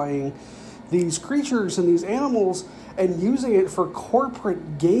modifying these creatures and these animals and using it for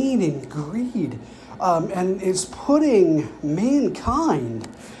corporate gain and greed. And it's putting mankind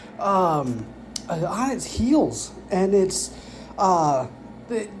on its heels. And it's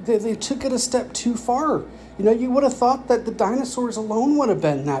they took it a step too far. You would have thought that the dinosaurs alone would have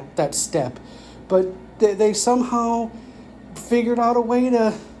been that step. But they somehow figured out a way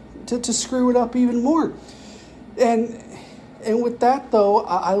to screw it up even more. And with that, though,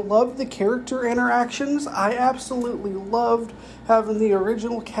 I love the character interactions. I absolutely loved having the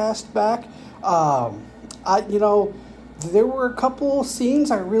original cast back. There were a couple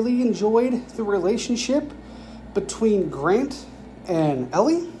scenes I really enjoyed the relationship between Grant and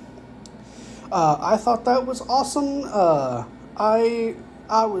Ellie. I thought that was awesome. I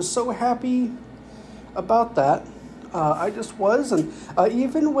was so happy about that. I just was. And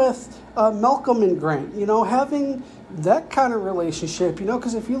even with Malcolm and Grant, having that kind of relationship,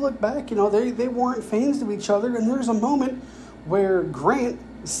 because if you look back, they weren't fans of each other. And there's a moment where Grant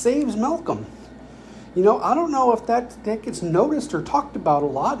saves Malcolm. I don't know if that gets noticed or talked about a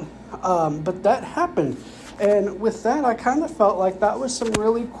lot, but that happened. And with that, I kind of felt like that was some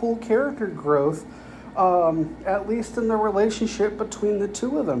really cool character growth, at least in the relationship between the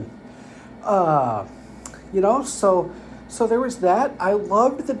two of them. So there was that. I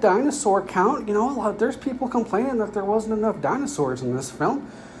loved the dinosaur count. There's people complaining that there wasn't enough dinosaurs in this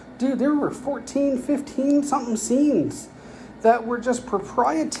film. Dude, there were 14, 15 something scenes that were just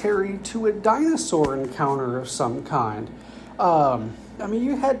proprietary to a dinosaur encounter of some kind.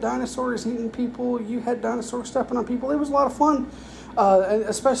 You had dinosaurs eating people. You had dinosaurs stepping on people. It was a lot of fun,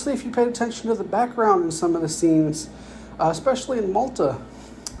 especially if you paid attention to the background in some of the scenes, especially in Malta.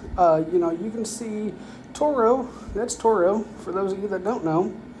 You can see Toro. That's Toro, for those of you that don't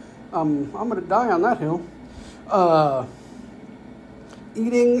know. I'm going to die on that hill.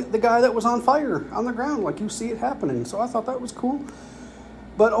 Eating the guy that was on fire on the ground, like you see it happening. So I thought that was cool.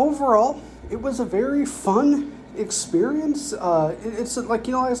 But overall, it was a very fun experience. It's like,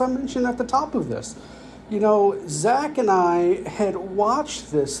 as I mentioned at the top of this, Zach and I had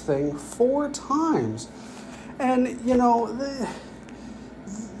watched this thing 4 times. And,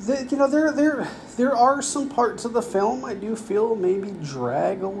 there are some parts of the film I do feel maybe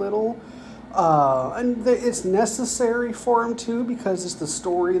drag a little. And it's necessary for them to, because it's the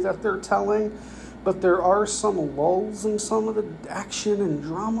story that they're telling. But there are some lulls in some of the action and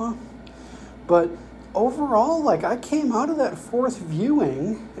drama. But overall, I came out of that 4th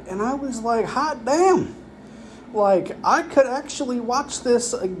viewing and I was like, hot damn. I could actually watch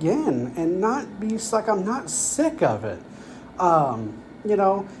this again and not be I'm not sick of it.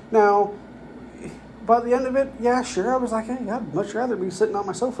 Now, by the end of it, yeah, sure, I was like, hey, I'd much rather be sitting on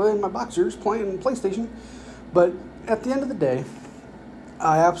my sofa in my boxers playing PlayStation. But at the end of the day,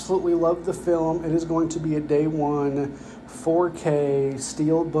 I absolutely love the film. It is going to be a day 1 4K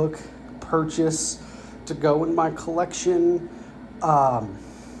steelbook purchase to go in my collection.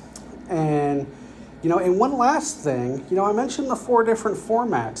 And one last thing, I mentioned the 4 different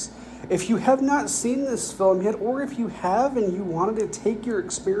formats. If you have not seen this film yet, or if you have and you wanted to take your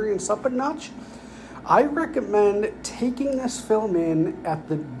experience up a notch, I recommend taking this film in at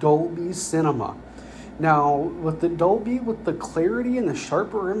the Dolby Cinema. Now, with the Dolby, with the clarity and the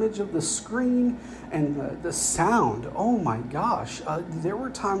sharper image of the screen and the sound, oh my gosh, there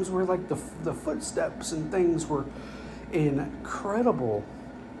were times where the footsteps and things were incredible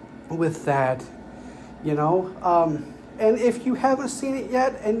with that, and if you haven't seen it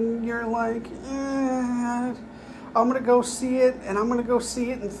yet and you're like, I'm going to go see it, and I'm going to go see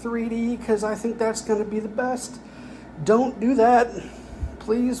it in 3D because I think that's going to be the best. Don't do that.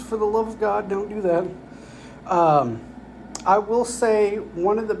 Please, for the love of God, don't do that. I will say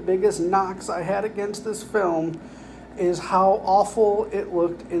one of the biggest knocks I had against this film is how awful it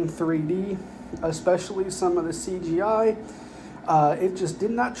looked in 3D, especially some of the CGI. It just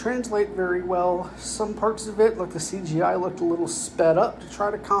did not translate very well. Some parts of it, like the CGI, looked a little sped up to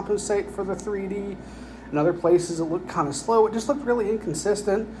try to compensate for the 3D. In other places, it looked kind of slow. It just looked really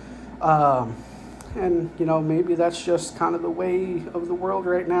inconsistent. And, you know, maybe that's just kind of the way of the world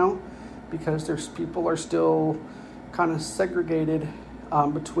right now, because people are still kind of segregated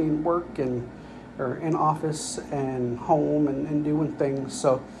between work and or in office and home and doing things.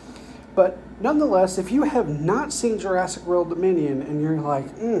 So, but nonetheless, if you have not seen Jurassic World Dominion and you're like,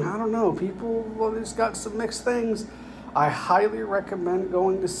 I don't know, it's got some mixed things, I highly recommend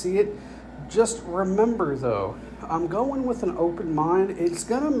going to see it. Just remember, though, I'm going with an open mind. It's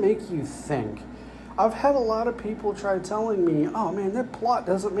going to make you think. I've had a lot of people try telling me, oh man, that plot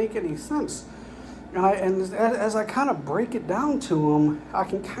doesn't make any sense. And as I kind of break it down to them, I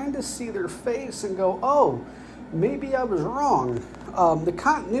can kind of see their face and go, oh, maybe I was wrong. The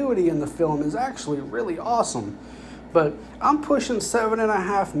continuity in the film is actually really awesome. But I'm pushing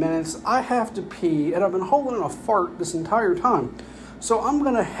 7.5 minutes. I have to pee, and I've been holding a fart this entire time. So I'm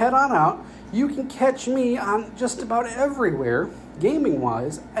going to head on out. You can catch me on just about everywhere,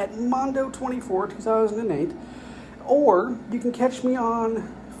 gaming-wise, at Mondo24 2008. Or you can catch me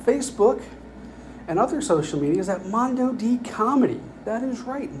on Facebook and other social medias at Mondo D Comedy. That is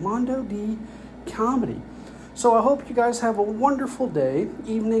right, Mondo D Comedy. So I hope you guys have a wonderful day,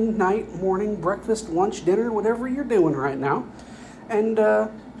 evening, night, morning, breakfast, lunch, dinner, whatever you're doing right now. And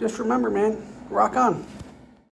just remember, man, rock on.